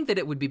 You would think that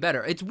it would be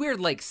better. It's weird,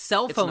 like,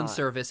 cell phone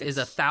service is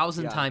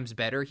 1,000 times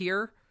better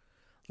here.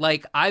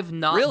 Like, I've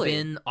not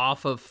been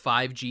off of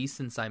 5G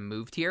since I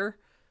moved here.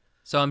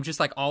 So I'm just,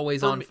 like,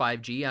 always on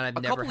 5G, and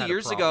I've never had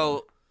a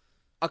problem.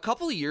 A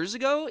couple of years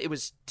ago, it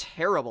was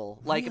terrible.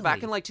 Like,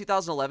 back in, like,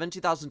 2011,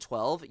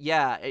 2012,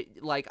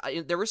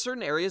 there were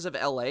certain areas of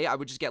LA I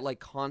would just get, like,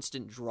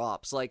 constant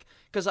drops. Like,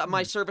 because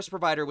my service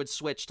provider would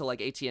switch to,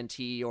 like,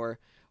 AT&T or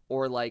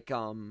like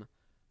or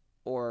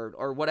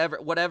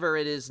whatever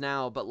it is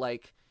now, but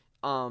like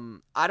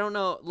I don't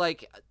know,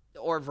 like,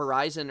 or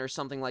Verizon or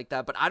something like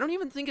that, but I don't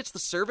even think it's the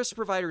service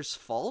provider's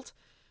fault,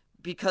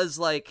 because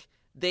like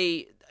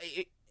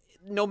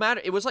no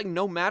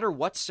matter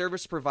what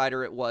service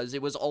provider it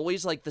was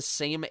always like the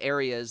same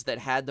areas that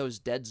had those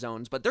dead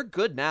zones, but they're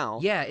good now.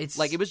 Yeah, it's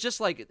like it was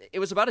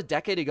about a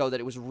decade ago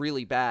that it was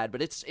really bad,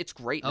 but it's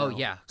great now. Oh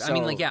yeah. So, I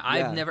mean, like,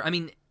 I've never, I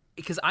mean,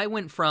 because I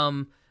went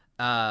from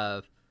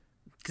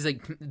because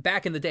like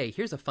back in the day,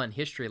 here's a fun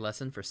history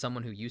lesson for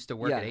someone who used to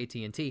work at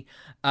AT&T.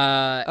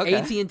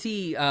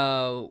 AT&T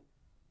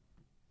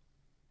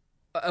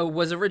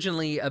was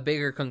originally a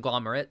bigger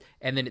conglomerate,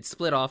 and then it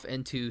split off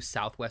into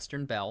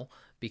Southwestern Bell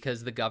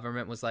because the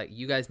government was like,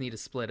 you guys need to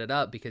split it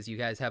up because you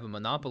guys have a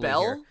monopoly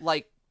here.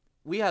 Like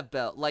we have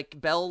Bell, like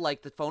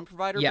the phone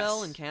provider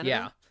Bell in Canada.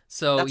 Yeah.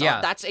 So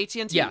that's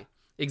AT&T. Yeah,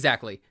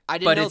 exactly. I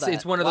didn't know that. But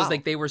it's one of those,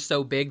 like, they were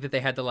so big that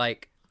they had to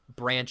like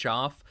branch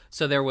off.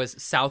 So there was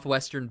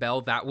Southwestern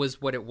Bell, that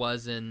was what it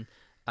was in,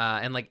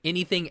 and like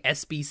anything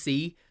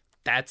SBC,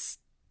 that's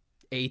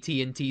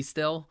AT&T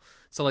still.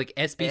 So like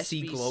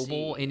SBC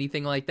Global,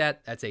 anything like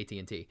that, that's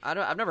AT&T.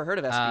 I've never heard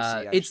of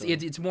SBC. Actually.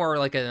 It's more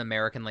like an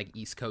American, like,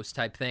 East Coast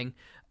type thing.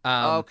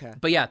 Okay.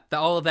 But yeah,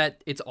 all of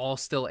that, it's all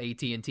still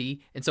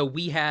AT&T. And so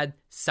we had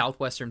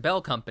Southwestern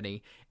Bell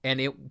Company, and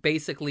it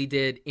basically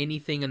did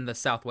anything in the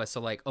Southwest.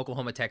 So like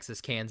Oklahoma, Texas,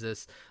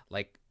 Kansas,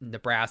 like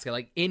Nebraska,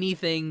 like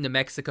anything, New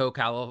Mexico,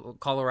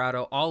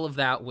 Colorado, all of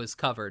that was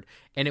covered.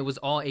 And it was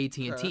all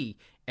AT&T,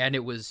 and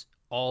it was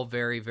all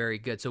very, very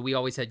good. So we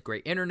always had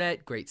great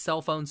internet, great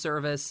cell phone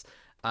service.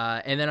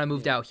 And then I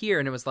moved out here,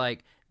 and it was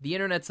like, the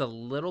internet's a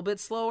little bit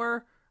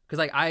slower. Because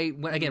like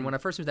when I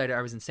first moved out,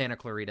 I was in Santa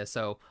Clarita,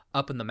 so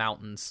up in the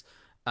mountains,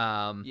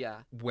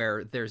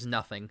 where there's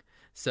nothing.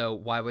 So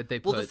why would they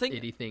put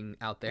anything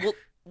out there?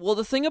 Well,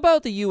 the thing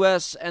about the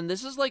U.S., and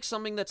this is like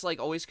something that's like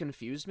always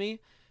confused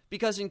me,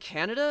 because in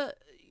Canada,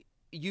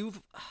 I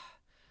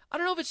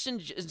don't know if it's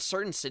in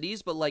certain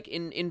cities, but like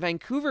in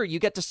Vancouver, you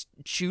get to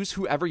choose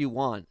whoever you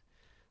want,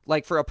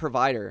 like for a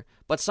provider.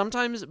 But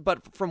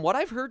from what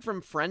I've heard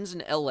from friends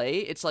in LA,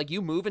 it's like you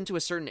move into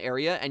a certain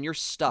area and you're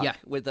stuck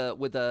with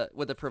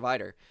a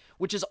provider,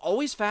 which has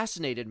always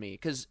fascinated me,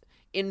 because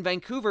in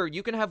Vancouver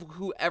you can have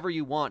whoever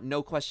you want,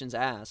 no questions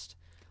asked.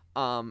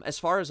 As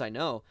far as I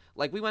know,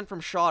 like we went from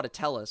Shaw to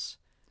TELUS,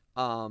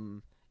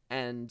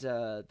 and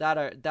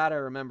that I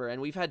remember,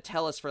 and we've had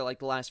TELUS for like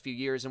the last few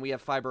years, and we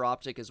have fiber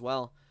optic as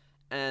well,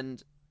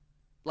 and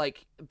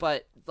like,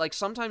 but like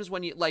sometimes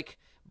when you like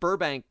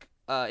Burbank.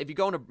 If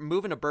you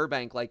move into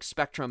Burbank, like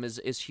Spectrum is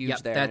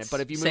huge there. But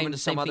if you move into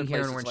some other thing here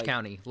places, in Orange like,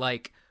 County,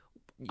 like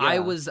I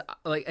was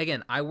like,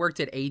 again, I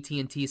worked at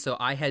AT&T, so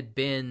I had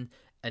been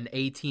an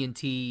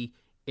AT&T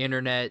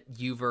internet,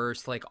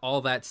 Uverse, like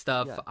all that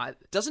stuff. Yeah.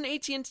 Doesn't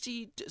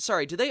AT&T?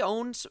 Sorry, do they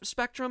own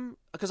Spectrum?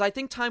 Because I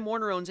think Time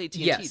Warner owns AT&T.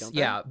 Yes, don't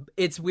they? Yeah,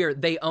 it's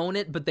weird. They own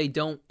it, but they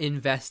don't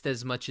invest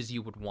as much as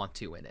you would want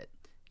to in it.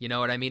 You know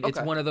what I mean? It's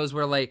Okay. one of those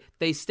where like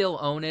they still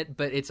own it,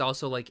 but it's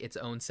also like its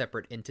own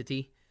separate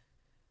entity.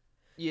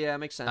 Yeah,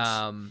 makes sense.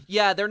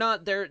 Yeah, they're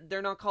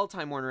not called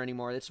Time Warner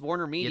anymore. It's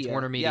Warner Media. It's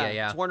Warner Media,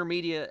 yeah. It's Warner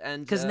Media,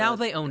 and Because now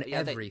they own yeah,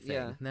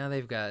 everything. Now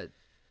they've got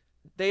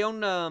they own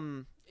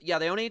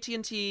they own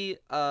AT&T,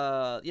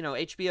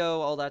 HBO,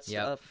 all that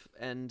stuff,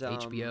 and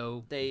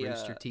HBO, they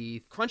Rooster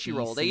Teeth,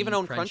 Crunchyroll. DC, They even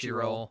own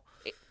Crunchyroll.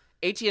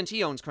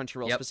 AT&T owns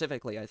Crunchyroll Yep.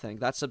 specifically, I think.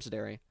 That's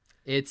subsidiary.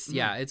 It's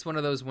it's one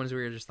of those ones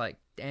where you're just like,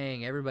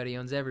 dang, everybody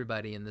owns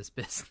everybody in this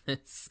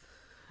business.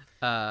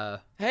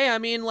 Hey, I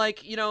mean,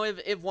 like,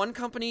 if one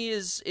company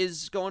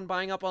is going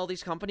buying up all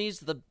these companies,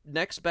 the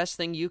next best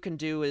thing you can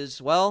do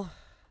is, well,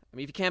 I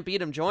mean, if you can't beat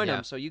them, join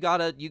them. So you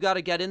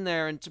gotta get in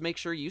there and to make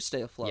sure you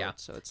stay afloat. Yeah.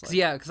 So it's like,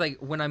 because like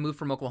when I moved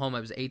from Oklahoma,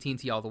 it was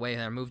AT&T all the way,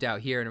 and I moved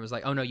out here, and it was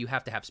like, oh no, you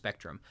have to have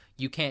Spectrum.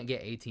 You can't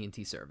get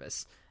AT&T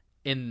service.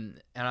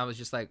 And I was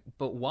just like,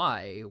 but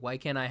why? Why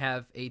can't I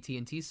have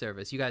AT&T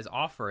service? You guys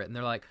offer it, and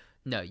they're like,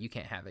 no, you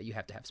can't have it. You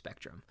have to have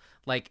Spectrum.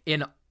 Like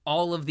in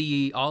all of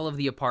the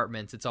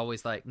apartments, it's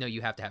always like, no,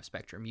 you have to have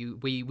Spectrum.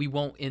 We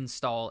won't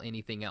install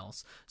anything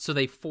else. So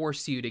they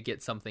force you to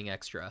get something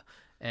extra,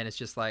 and it's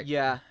just like,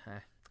 yeah,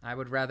 I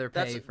would rather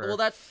pay for. Well,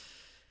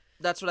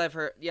 that's what I've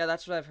heard. Yeah,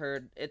 that's what I've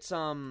heard. It's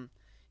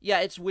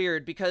it's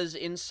weird because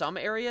in some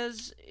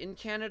areas in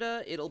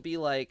Canada, it'll be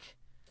like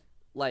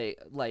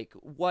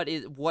what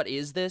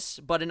is this?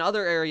 But in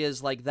other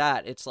areas like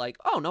that, it's like,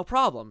 oh, no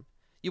problem.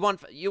 You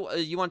want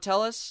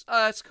TELUS?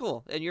 That's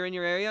cool. And you're in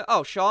your area.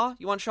 Oh, Shaw?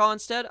 You want Shaw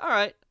instead? All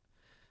right.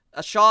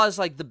 Shaw is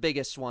like the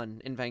biggest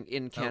one in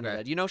Canada.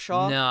 Okay. Do you know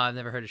Shaw? No, I've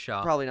never heard of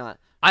Shaw. Probably not.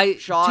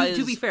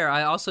 To be fair,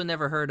 I also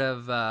never heard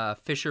of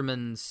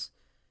Fisherman's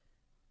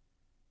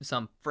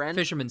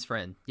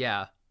Friend.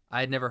 Yeah, I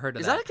had never heard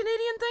of that. Is that a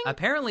Canadian thing?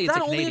 Apparently, it's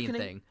a Canadian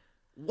thing.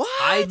 What?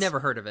 I'd never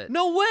heard of it.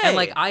 No way. And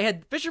like I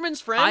had Fisherman's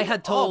Friend. I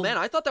had told. Oh man,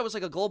 I thought that was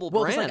like a global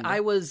well, brand.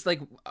 I was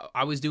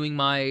doing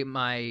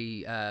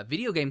my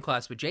video game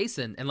class with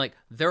Jason, and like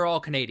they're all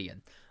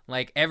Canadian.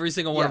 Like every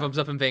single one of them's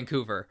up in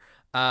Vancouver,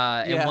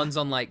 and one's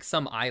on like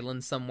some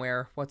island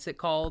somewhere. What's it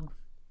called?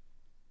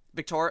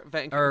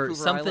 Vancouver or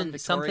something Island,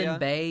 Victoria? something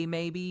Bay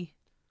maybe.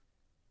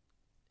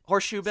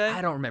 Horseshoe Bay?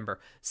 I don't remember.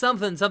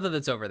 Something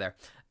that's over there.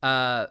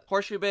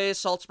 Horseshoe Bay,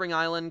 Salt Spring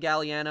Island,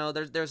 Galliano.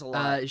 There's a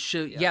lot.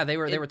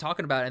 They were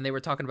talking about it, and they were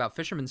talking about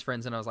Fisherman's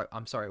Friends, and I was like,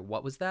 I'm sorry,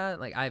 what was that?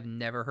 Like, I've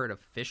never heard of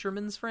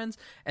Fisherman's Friends.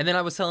 And then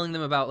I was telling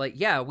them about like,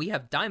 yeah, we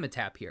have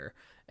Dimetap here,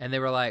 and they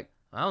were like,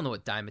 I don't know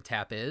what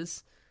Dimetap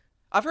is.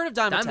 I've heard of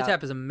Dimetap.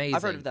 Dimetap is amazing.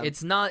 I've heard of them.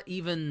 It's not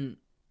even.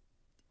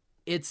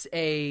 It's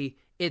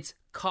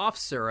cough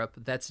syrup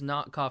that's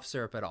not cough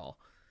syrup at all.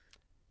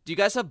 Do you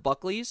guys have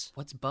Buckley's?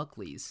 What's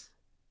Buckley's?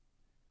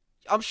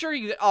 I'm sure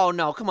you. Oh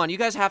no, come on! You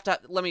guys have to.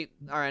 Let me.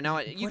 All right, now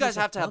you guys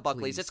have to have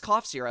Buckley's. It's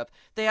cough syrup.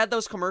 They had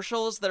those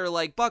commercials that are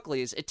like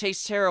Buckley's. It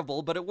tastes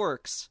terrible, but it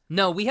works.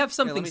 No, we have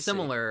something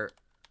similar.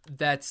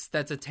 That's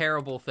a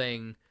terrible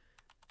thing.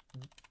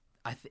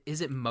 Is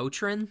it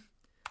Motrin?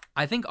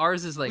 I think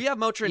ours is like we have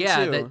Motrin too.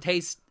 Yeah, that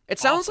tastes. It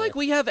sounds awful. like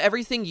we have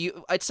everything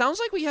you. It sounds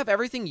like we have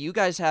everything you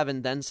guys have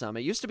and then some.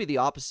 It used to be the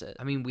opposite.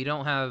 I mean, we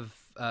don't have.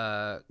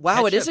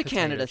 Wow, it is a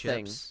Canada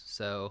thing.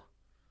 So.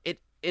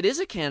 It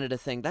is a Canada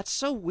thing. That's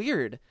so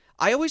weird.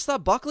 I always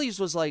thought Buckley's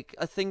was like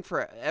a thing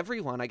for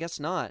everyone. I guess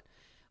not.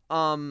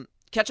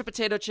 Ketchup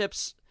potato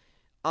chips.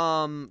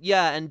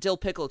 And dill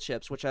pickle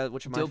chips, which are my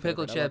dill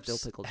pickle favorite.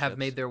 chips have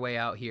made their way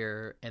out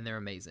here, and they're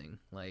amazing.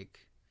 Like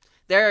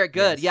they're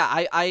good. Yes.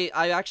 Yeah,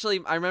 I actually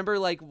remember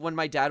like when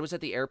my dad was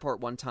at the airport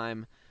one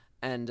time,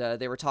 and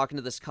they were talking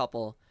to this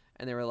couple.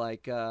 And they were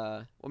like,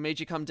 what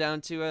made you come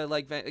down to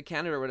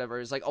Canada or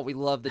whatever? It's like, oh, we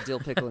love the dill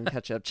pickle and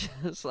ketchup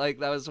chips. Like,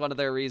 that was one of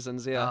their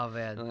reasons, yeah. Oh,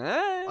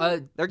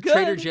 man. They're good.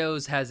 Trader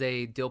Joe's has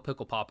a dill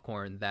pickle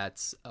popcorn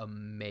that's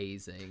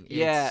amazing.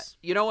 Yeah.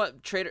 You know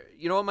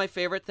what my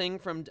favorite thing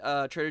from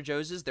Trader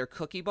Joe's is? Their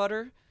cookie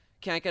butter.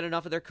 Can't get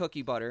enough of their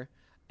cookie butter.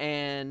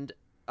 And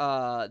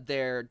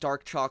their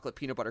dark chocolate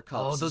peanut butter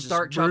cups. Oh, those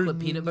dark chocolate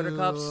peanut butter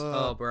cups?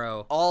 Oh,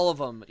 bro. All of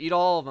them. Eat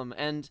all of them.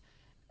 And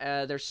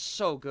they're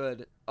so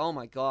good. Oh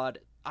my god,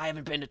 I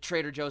haven't been to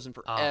Trader Joe's in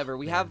forever.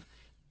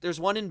 There's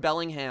one in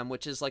Bellingham,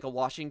 which is like a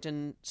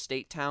Washington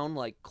state town,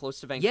 like close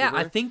to Vancouver. Yeah,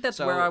 I think that's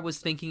where I was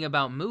thinking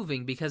about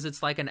moving because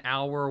it's like an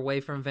hour away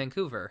from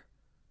Vancouver.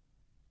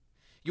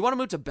 You want to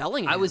move to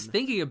Bellingham? I was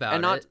thinking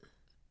about it.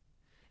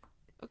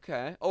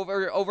 Okay,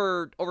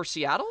 over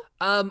Seattle?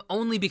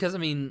 Only because I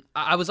mean,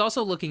 I was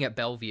also looking at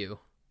Bellevue.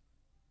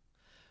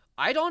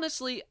 I'd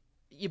honestly.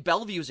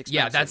 Bellevue's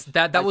expensive.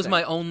 Yeah, that was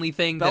my only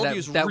thing that really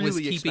was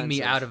keeping expensive.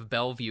 me out of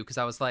Bellevue because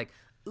I was like,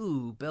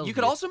 ooh, Bellevue. You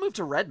could also move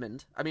to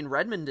Redmond. I mean,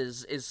 Redmond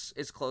is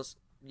close.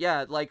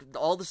 Yeah, like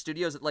all the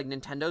studios, like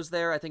Nintendo's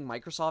there. I think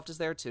Microsoft is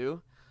there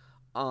too.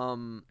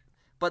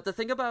 But the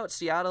thing about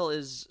Seattle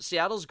is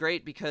Seattle's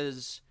great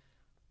because,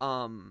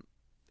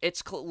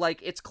 it's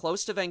it's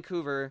close to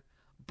Vancouver,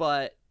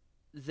 but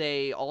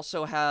they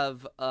also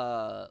have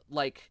a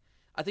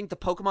I think the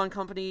Pokemon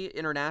Company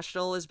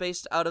International is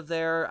based out of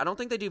there. I don't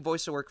think they do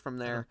voice work from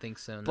I there. don't think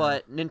so. No.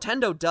 But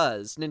Nintendo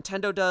does.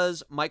 Nintendo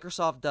does.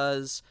 Microsoft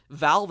does.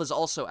 Valve is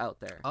also out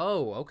there.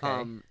 Oh,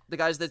 okay. The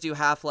guys that do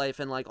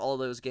Half-Life and like all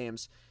those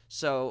games.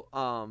 So,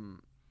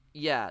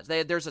 yeah,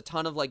 there's a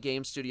ton of like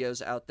game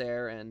studios out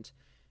there, and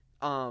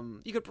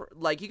you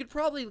could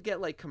probably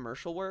get like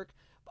commercial work.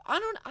 But I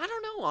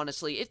don't know,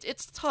 honestly.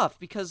 It's tough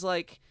because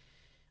like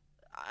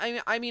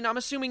I mean, I'm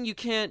assuming you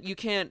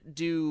can't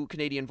do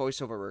Canadian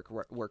voiceover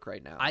work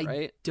right now, right?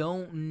 I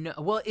don't know.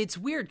 Well, it's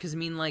weird because I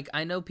mean, like,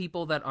 I know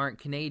people that aren't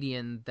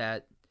Canadian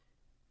that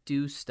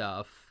do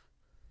stuff.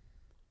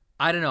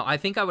 I don't know. I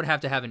think I would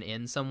have to have an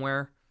in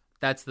somewhere.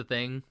 That's the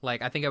thing.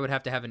 Like, I think I would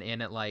have to have an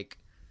in at like.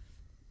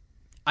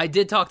 I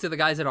did talk to the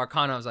guys at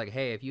Arcana. I was like,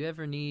 hey, if you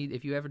ever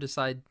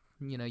decide,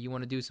 you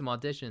want to do some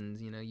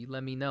auditions, you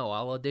let me know.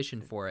 I'll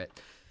audition for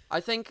it.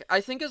 I think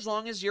as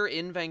long as you're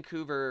in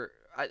Vancouver.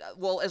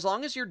 As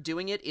long as you're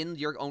doing it in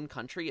your own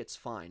country, it's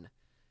fine.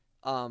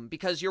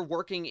 Because you're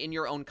working in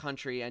your own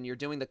country and you're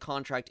doing the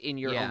contract in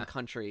your own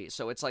country.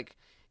 So it's like,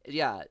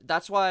 yeah,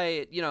 that's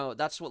why,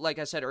 that's what, like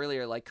I said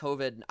earlier, like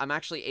COVID, I'm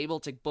actually able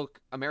to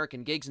book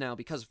American gigs now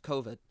because of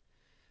COVID.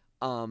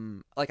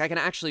 Like I can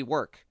actually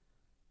work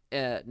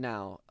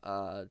now.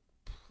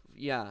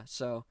 Yeah,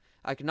 so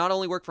I can not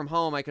only work from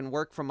home, I can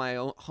work from my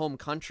own home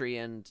country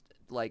and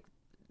like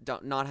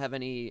not have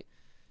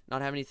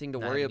anything to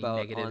worry about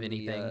negative on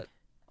anything.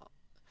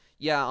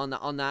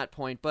 On that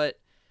point, but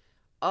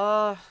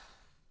I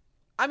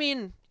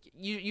mean,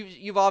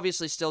 you've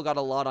obviously still got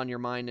a lot on your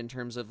mind in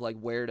terms of like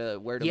where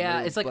to yeah,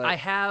 move, it's like but... I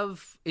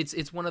have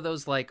it's one of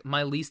those like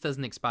my lease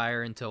doesn't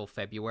expire until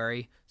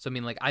February, so I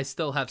mean like I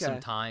still have some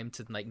time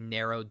to like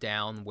narrow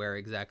down where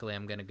exactly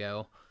I'm gonna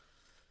go.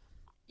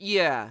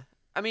 Yeah,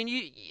 I mean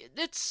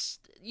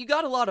you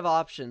got a lot of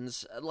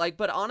options, like,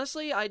 but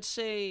honestly, I'd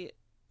say,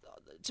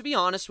 to be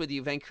honest with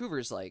you,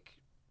 Vancouver's like.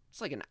 It's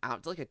like an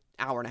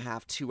hour and a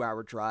half,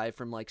 2-hour drive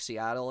from like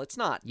Seattle. It's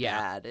not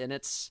bad, and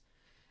it's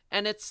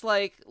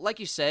like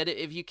you said,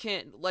 if you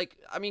can't, like,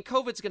 I mean,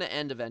 COVID's gonna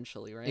end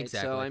eventually, right?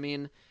 Exactly. So I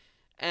mean,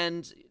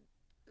 and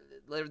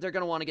they're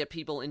gonna want to get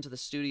people into the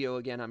studio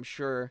again, I'm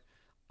sure.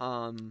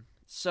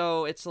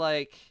 So it's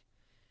like,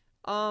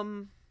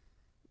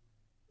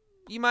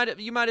 you might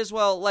as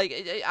well,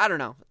 like, I don't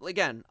know.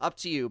 Again, up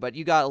to you, but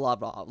you got a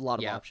lot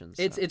of options.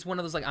 So. It's one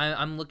of those like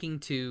I'm looking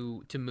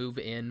to move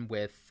in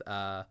with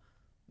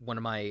one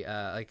of my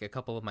like a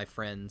couple of my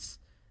friends.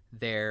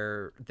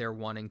 They're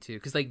wanting to,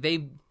 because like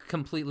they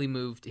completely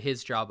moved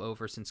his job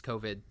over since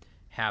COVID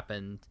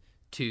happened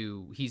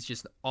to he's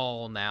just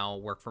all now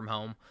work from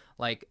home.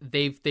 Like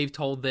they've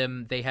told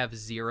them they have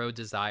zero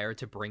desire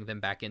to bring them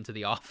back into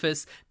the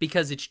office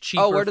because it's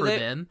cheaper for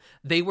them.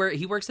 He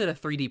works at a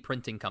 3D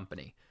printing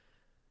company.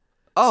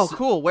 Oh, so,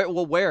 cool. Where?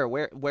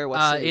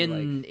 What city?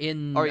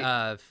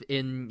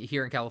 In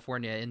here in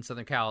California, in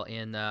Southern Cal,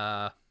 in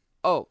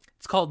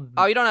it's called.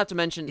 Oh, you don't have to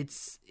mention.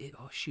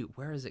 Oh shoot,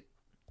 where is it?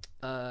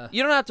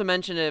 You don't have to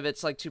mention it if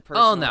it's like too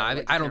personal. Oh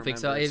no, I don't think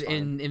so.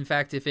 In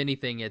fact, if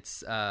anything,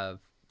 it's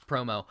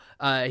promo.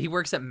 He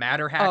works at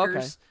Matter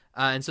Hackers,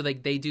 and so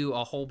they do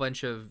a whole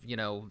bunch of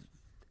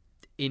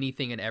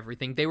anything and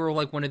everything. They were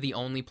like one of the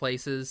only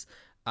places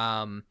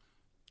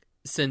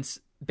since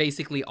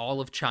basically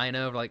all of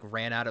China like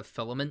ran out of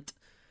filament.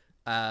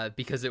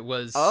 Because it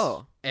was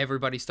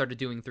everybody started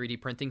doing 3D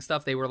printing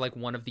stuff. They were like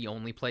one of the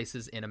only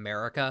places in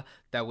America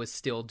that was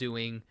still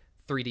doing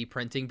 3D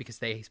printing because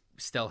they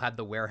still had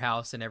the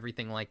warehouse and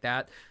everything like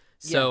that.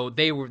 So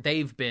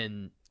they've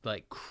been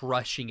like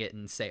crushing it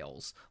in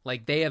sales.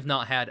 Like they have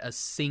not had a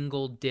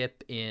single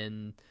dip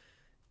in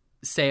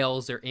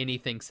sales or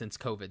anything since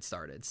COVID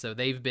started. So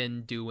they've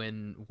been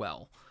doing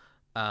well.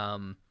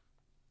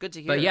 Good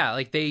to hear. But yeah,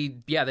 like they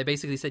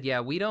basically said,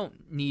 yeah, we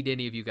don't need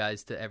any of you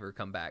guys to ever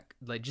come back.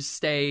 Like just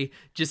stay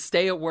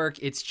at work.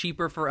 It's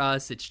cheaper for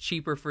us. It's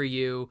cheaper for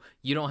you.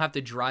 You don't have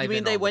to drive. You mean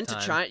in they all went the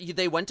time. to China?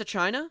 They went to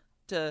China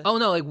to? Oh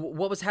no! Like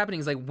what was happening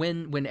is like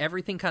when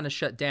everything kind of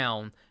shut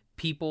down,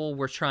 people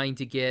were trying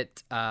to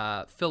get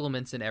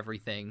filaments and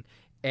everything.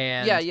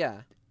 And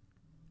yeah.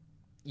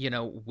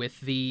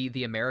 With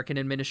the American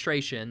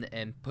administration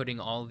and putting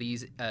all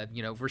these,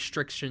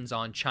 restrictions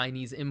on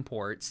Chinese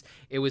imports,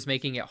 it was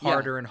making it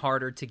harder and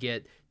harder to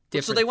get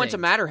different So they went to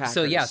Matter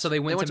Hackers. So they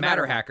went to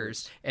Matter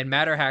Hackers. And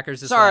Matter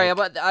Hackers is sorry,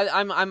 but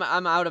I'm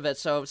out of it,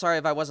 so sorry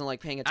if I wasn't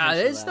like paying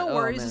attention it's to that. no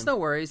worries, it's no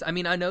worries. I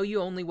mean, I know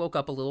you only woke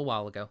up a little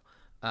while ago.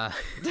 Oh,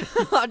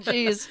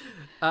 jeez.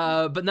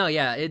 But no,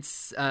 yeah,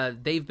 it's,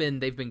 they've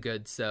been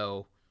good,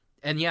 so,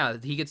 and yeah,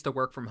 he gets to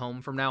work from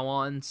home from now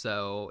on,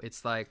 so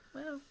it's like,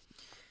 well...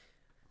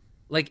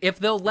 Like, if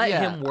they'll let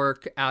him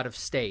work out of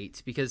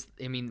state, because,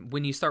 I mean,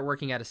 when you start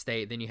working out of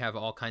state, then you have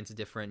all kinds of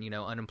different,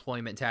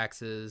 unemployment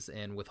taxes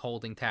and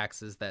withholding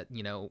taxes that,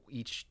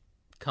 each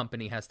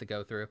company has to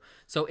go through.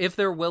 So if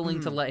they're willing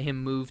to let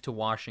him move to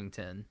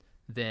Washington,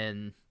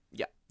 then,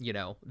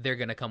 they're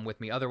going to come with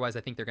me. Otherwise,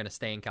 I think they're going to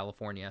stay in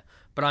California.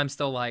 But I'm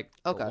still like,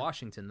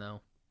 Washington, though.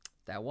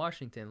 That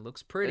Washington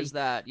looks pretty. Is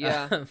that,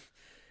 yeah.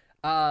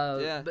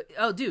 Yeah. But,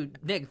 oh, dude,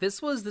 Nick,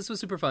 this was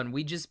super fun.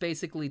 We just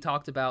basically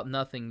talked about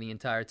nothing the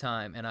entire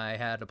time, and I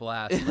had a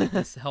blast. Like,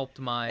 this helped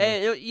my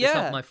this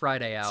helped my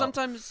Friday out.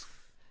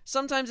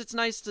 Sometimes it's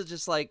nice to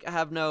just like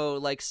have no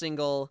like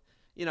single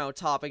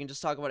topic and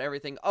just talk about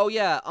everything. Oh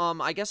yeah,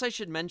 I guess I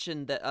should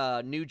mention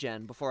that New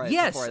Gen before I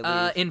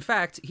leave. In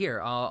fact,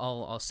 here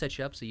I'll set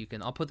you up so you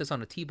can. I'll put this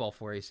on a T-ball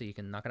for you so you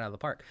can knock it out of the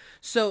park.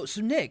 So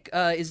Nick,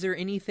 is there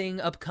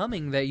anything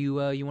upcoming that you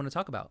want to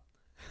talk about?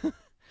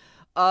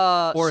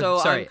 I'm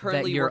currently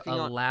that you're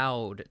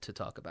allowed to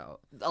talk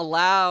about.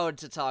 Allowed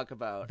to talk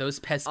about those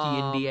pesky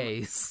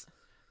NDAs.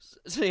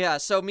 So yeah,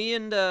 so me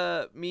and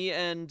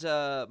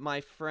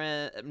my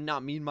friend,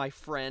 not me and my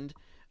friend,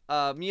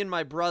 me and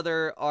my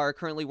brother are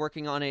currently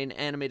working on an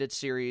animated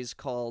series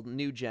called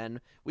New Gen.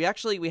 We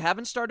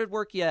haven't started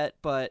work yet,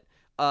 but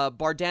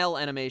Bardell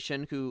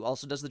Animation, who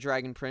also does the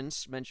Dragon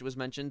Prince, was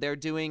mentioned. I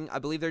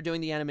believe they're doing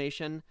the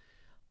animation.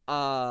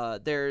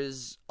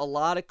 There's a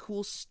lot of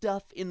cool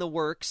stuff in the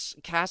works.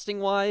 Casting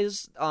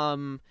wise,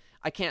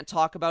 I can't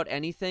talk about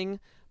anything,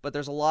 but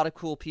there's a lot of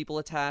cool people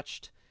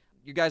attached.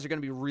 You guys are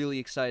going to be really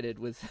excited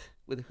with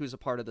who's a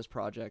part of this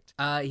project.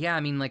 Yeah, I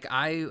mean, like,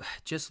 I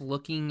just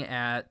looking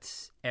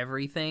at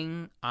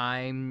everything,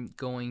 I'm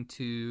going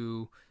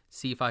to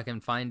see if I can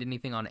find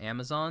anything on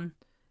Amazon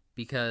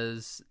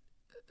because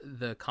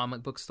the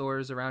comic book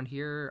stores around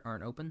here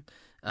aren't open.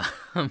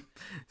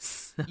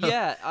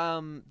 Yeah,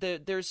 I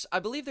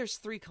believe there's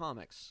 3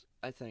 comics,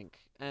 I think,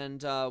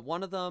 and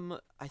one of them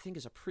I think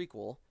is a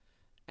prequel,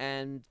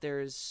 and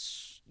I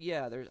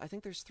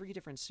think there's 3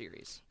 different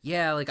series.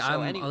 Yeah, like,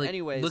 so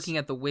anyways, looking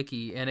at the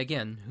wiki, and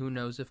again, who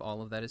knows if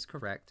all of that is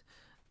correct.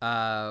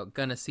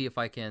 Gonna see if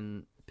I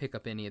can pick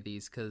up any of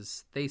these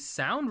because they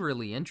sound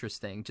really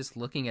interesting. Just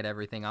looking at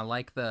everything, I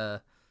like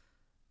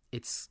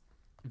it's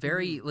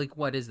very like,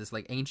 what is this,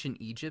 like ancient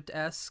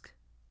Egypt-esque?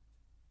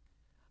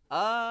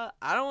 I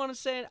don't want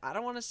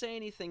to say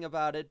anything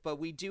about it, but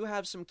we do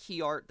have some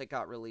key art that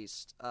got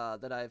released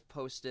that I've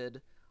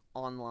posted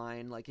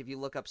online. Like, if you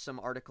look up some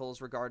articles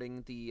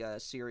regarding the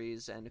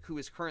series and who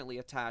is currently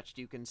attached,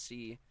 you can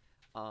see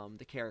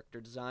the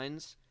character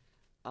designs.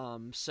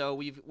 So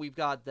we've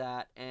got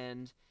that,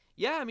 and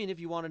yeah, I mean, if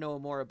you want to know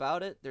more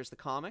about it, there's the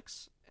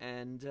comics,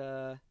 and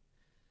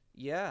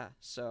yeah,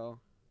 so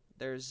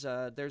there's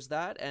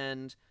that,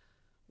 and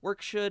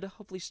work should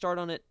hopefully start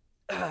on it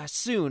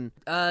soon.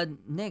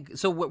 Nick,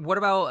 so what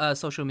about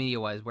social media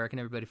wise? Where can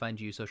everybody find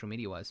you social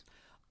media wise?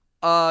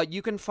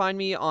 You can find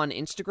me on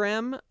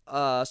Instagram,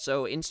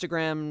 so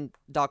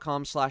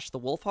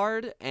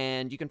instagram.com/thewolfhard,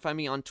 and you can find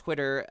me on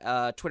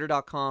Twitter,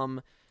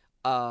 twitter.com,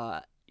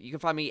 you can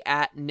find me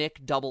at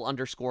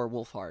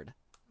Nick__Wolfhard.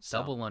 So.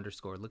 Double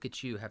underscore. Look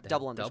at you. Have to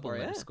double have double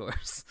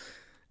underscores.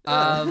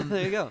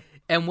 There you go.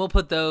 And we'll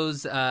put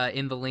those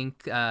in the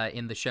link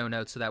in the show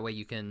notes, so that way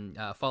you can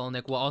follow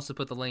Nick. We'll also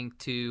put the link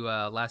to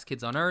Last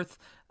Kids on Earth,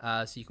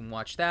 so you can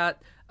watch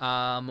that.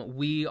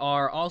 We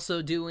are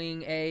also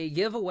doing a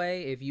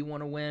giveaway if you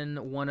want to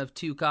win one of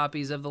 2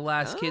 copies of The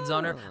Last Kids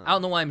on Earth. I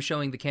don't know why I'm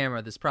showing the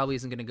camera. This probably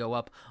isn't going to go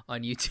up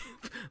on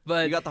YouTube,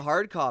 but you got the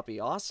hard copy.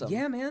 Awesome.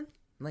 Yeah, man.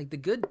 Like the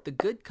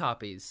good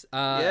copies.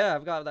 Yeah,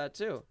 I've got that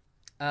too.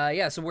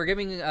 Yeah, so we're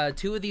giving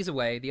 2 of these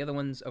away. The other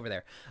one's over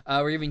there.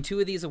 We're giving 2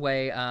 of these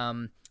away.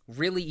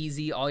 Really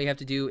easy. All you have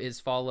to do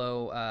is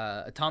follow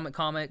Atomic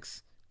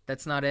Comics.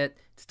 That's not it.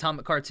 It's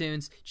Atomic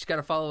Cartoons. You just got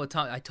to follow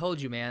Atomic. I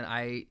told you, man.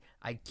 I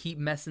keep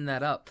messing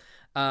that up.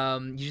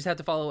 You just have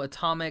to follow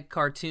Atomic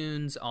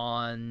Cartoons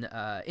on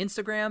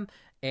Instagram,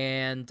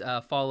 and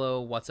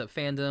follow What's Up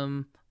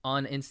Fandom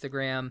on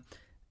Instagram.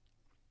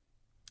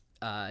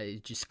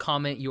 Just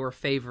comment your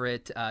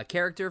favorite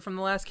character from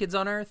The Last Kids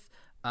on Earth.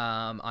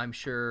 I'm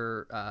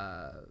sure,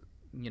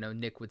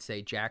 Nick would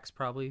say Jack's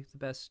probably the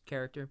best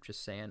character.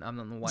 Just saying. I don't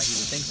know why he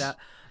would think that.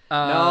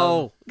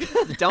 No,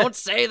 don't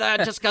say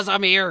that just because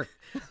I'm here.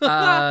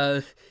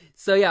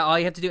 So yeah, all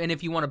you have to do, and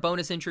if you want a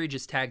bonus entry,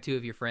 just tag 2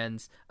 of your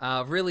friends.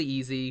 Really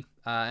easy,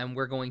 and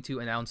we're going to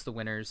announce the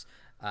winners.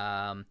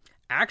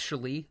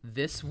 Actually,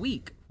 this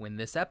week when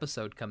this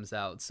episode comes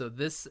out. So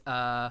this,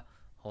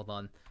 hold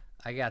on,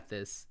 I got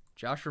this.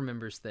 Josh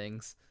remembers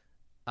things.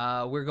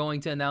 We're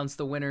going to announce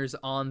the winners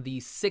on the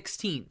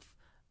 16th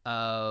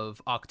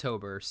of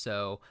October.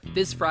 So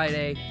this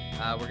Friday,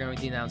 we're going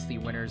to announce the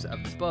winners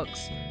of the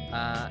books.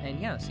 And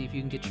yeah, see if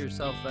you can get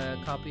yourself a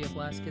copy of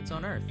Last Kids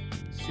on Earth.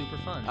 Super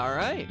fun. All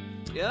right.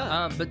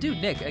 Yeah. But dude,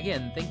 Nick,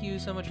 again, thank you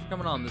so much for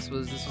coming on. This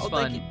was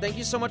fun. Thank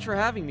you so much for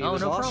having me. It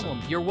was no awesome.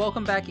 problem. You're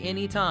welcome back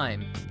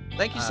anytime.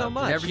 Thank you so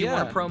much. Whenever you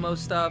want to promo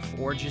stuff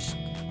or just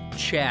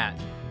chat.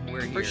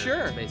 We're here. For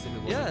sure.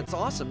 Basically, it's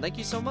awesome. Thank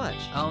you so much.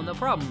 Oh, no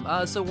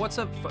problem. So what's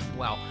up?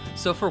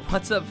 So for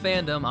What's Up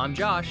Fandom, I'm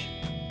Josh.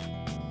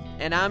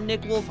 And I'm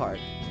Nick Wolfhard.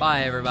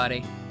 Bye,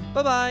 everybody.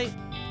 Bye-bye. On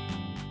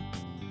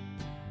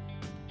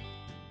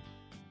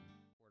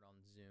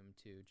Zoom,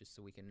 too, just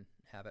so we can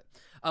have it.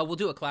 We'll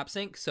do a clap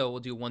sync. So we'll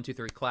do 1, 2,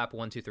 3, clap,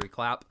 1, 2, 3,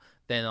 clap.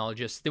 Then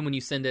when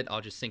you send it,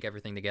 I'll just sync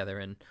everything together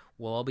and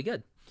we'll all be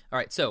good. All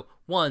right, so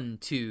 1,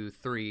 2,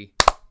 3.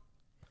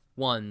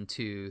 1,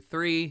 2,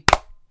 3.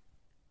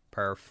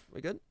 Perf.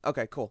 We good?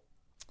 Okay, cool.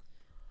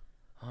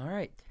 All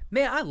right.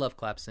 Man, I love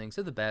clap syncs.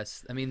 They're the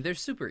best. I mean, they're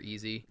super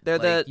easy. They're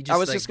like, I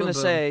was like, just gonna boom,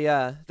 boom. say,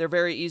 yeah, they're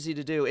very easy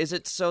to do. Is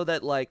it so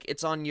that like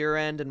it's on your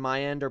end and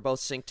my end are both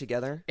synced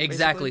together?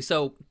 Exactly.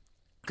 basically?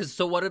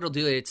 So what it'll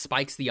do, it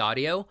spikes the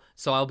audio.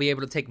 So I'll be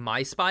able to take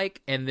my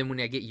spike, and then when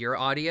I get your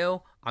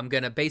audio, I'm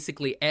gonna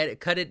basically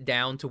cut it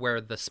down to where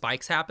the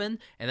spikes happen,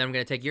 and then I'm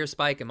gonna take your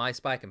spike and my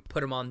spike and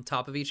put them on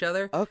top of each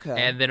other. Okay.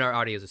 And then our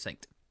audios are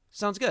synced.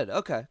 Sounds good.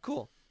 Okay,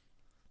 cool.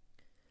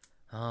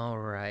 All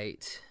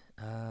right.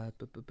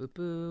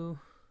 Boo.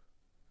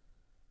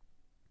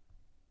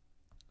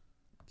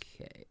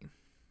 Okay.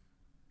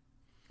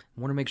 I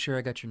want to make sure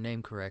I got your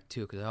name correct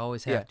too, because I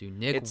always have to.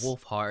 Nick it's-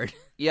 Wolfhard.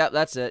 Yeah,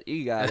 that's it.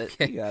 You got it.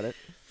 Okay. You got it.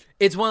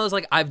 It's one of those,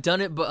 like, I've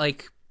done it, but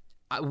like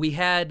we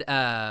had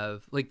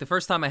like the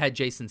first time I had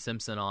Jason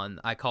Simpson on,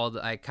 I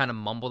kind of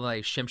mumbled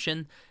like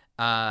Shimshin,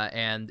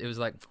 and it was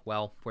like,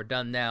 well, we're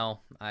done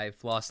now.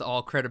 I've lost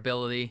all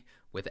credibility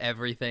with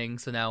everything,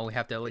 so now we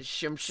have to like,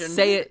 Shimshin.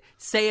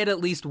 say it at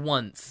least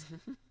once.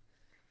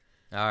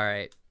 All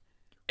right.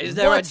 Is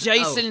there What's- a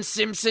Jason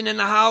Simpson in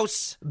the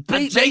house? A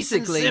Jason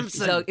Basically,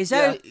 Simpson. so is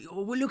that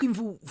we're looking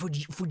for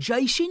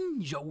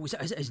Jason? Is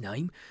that his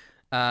name?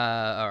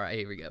 All right,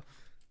 here we go.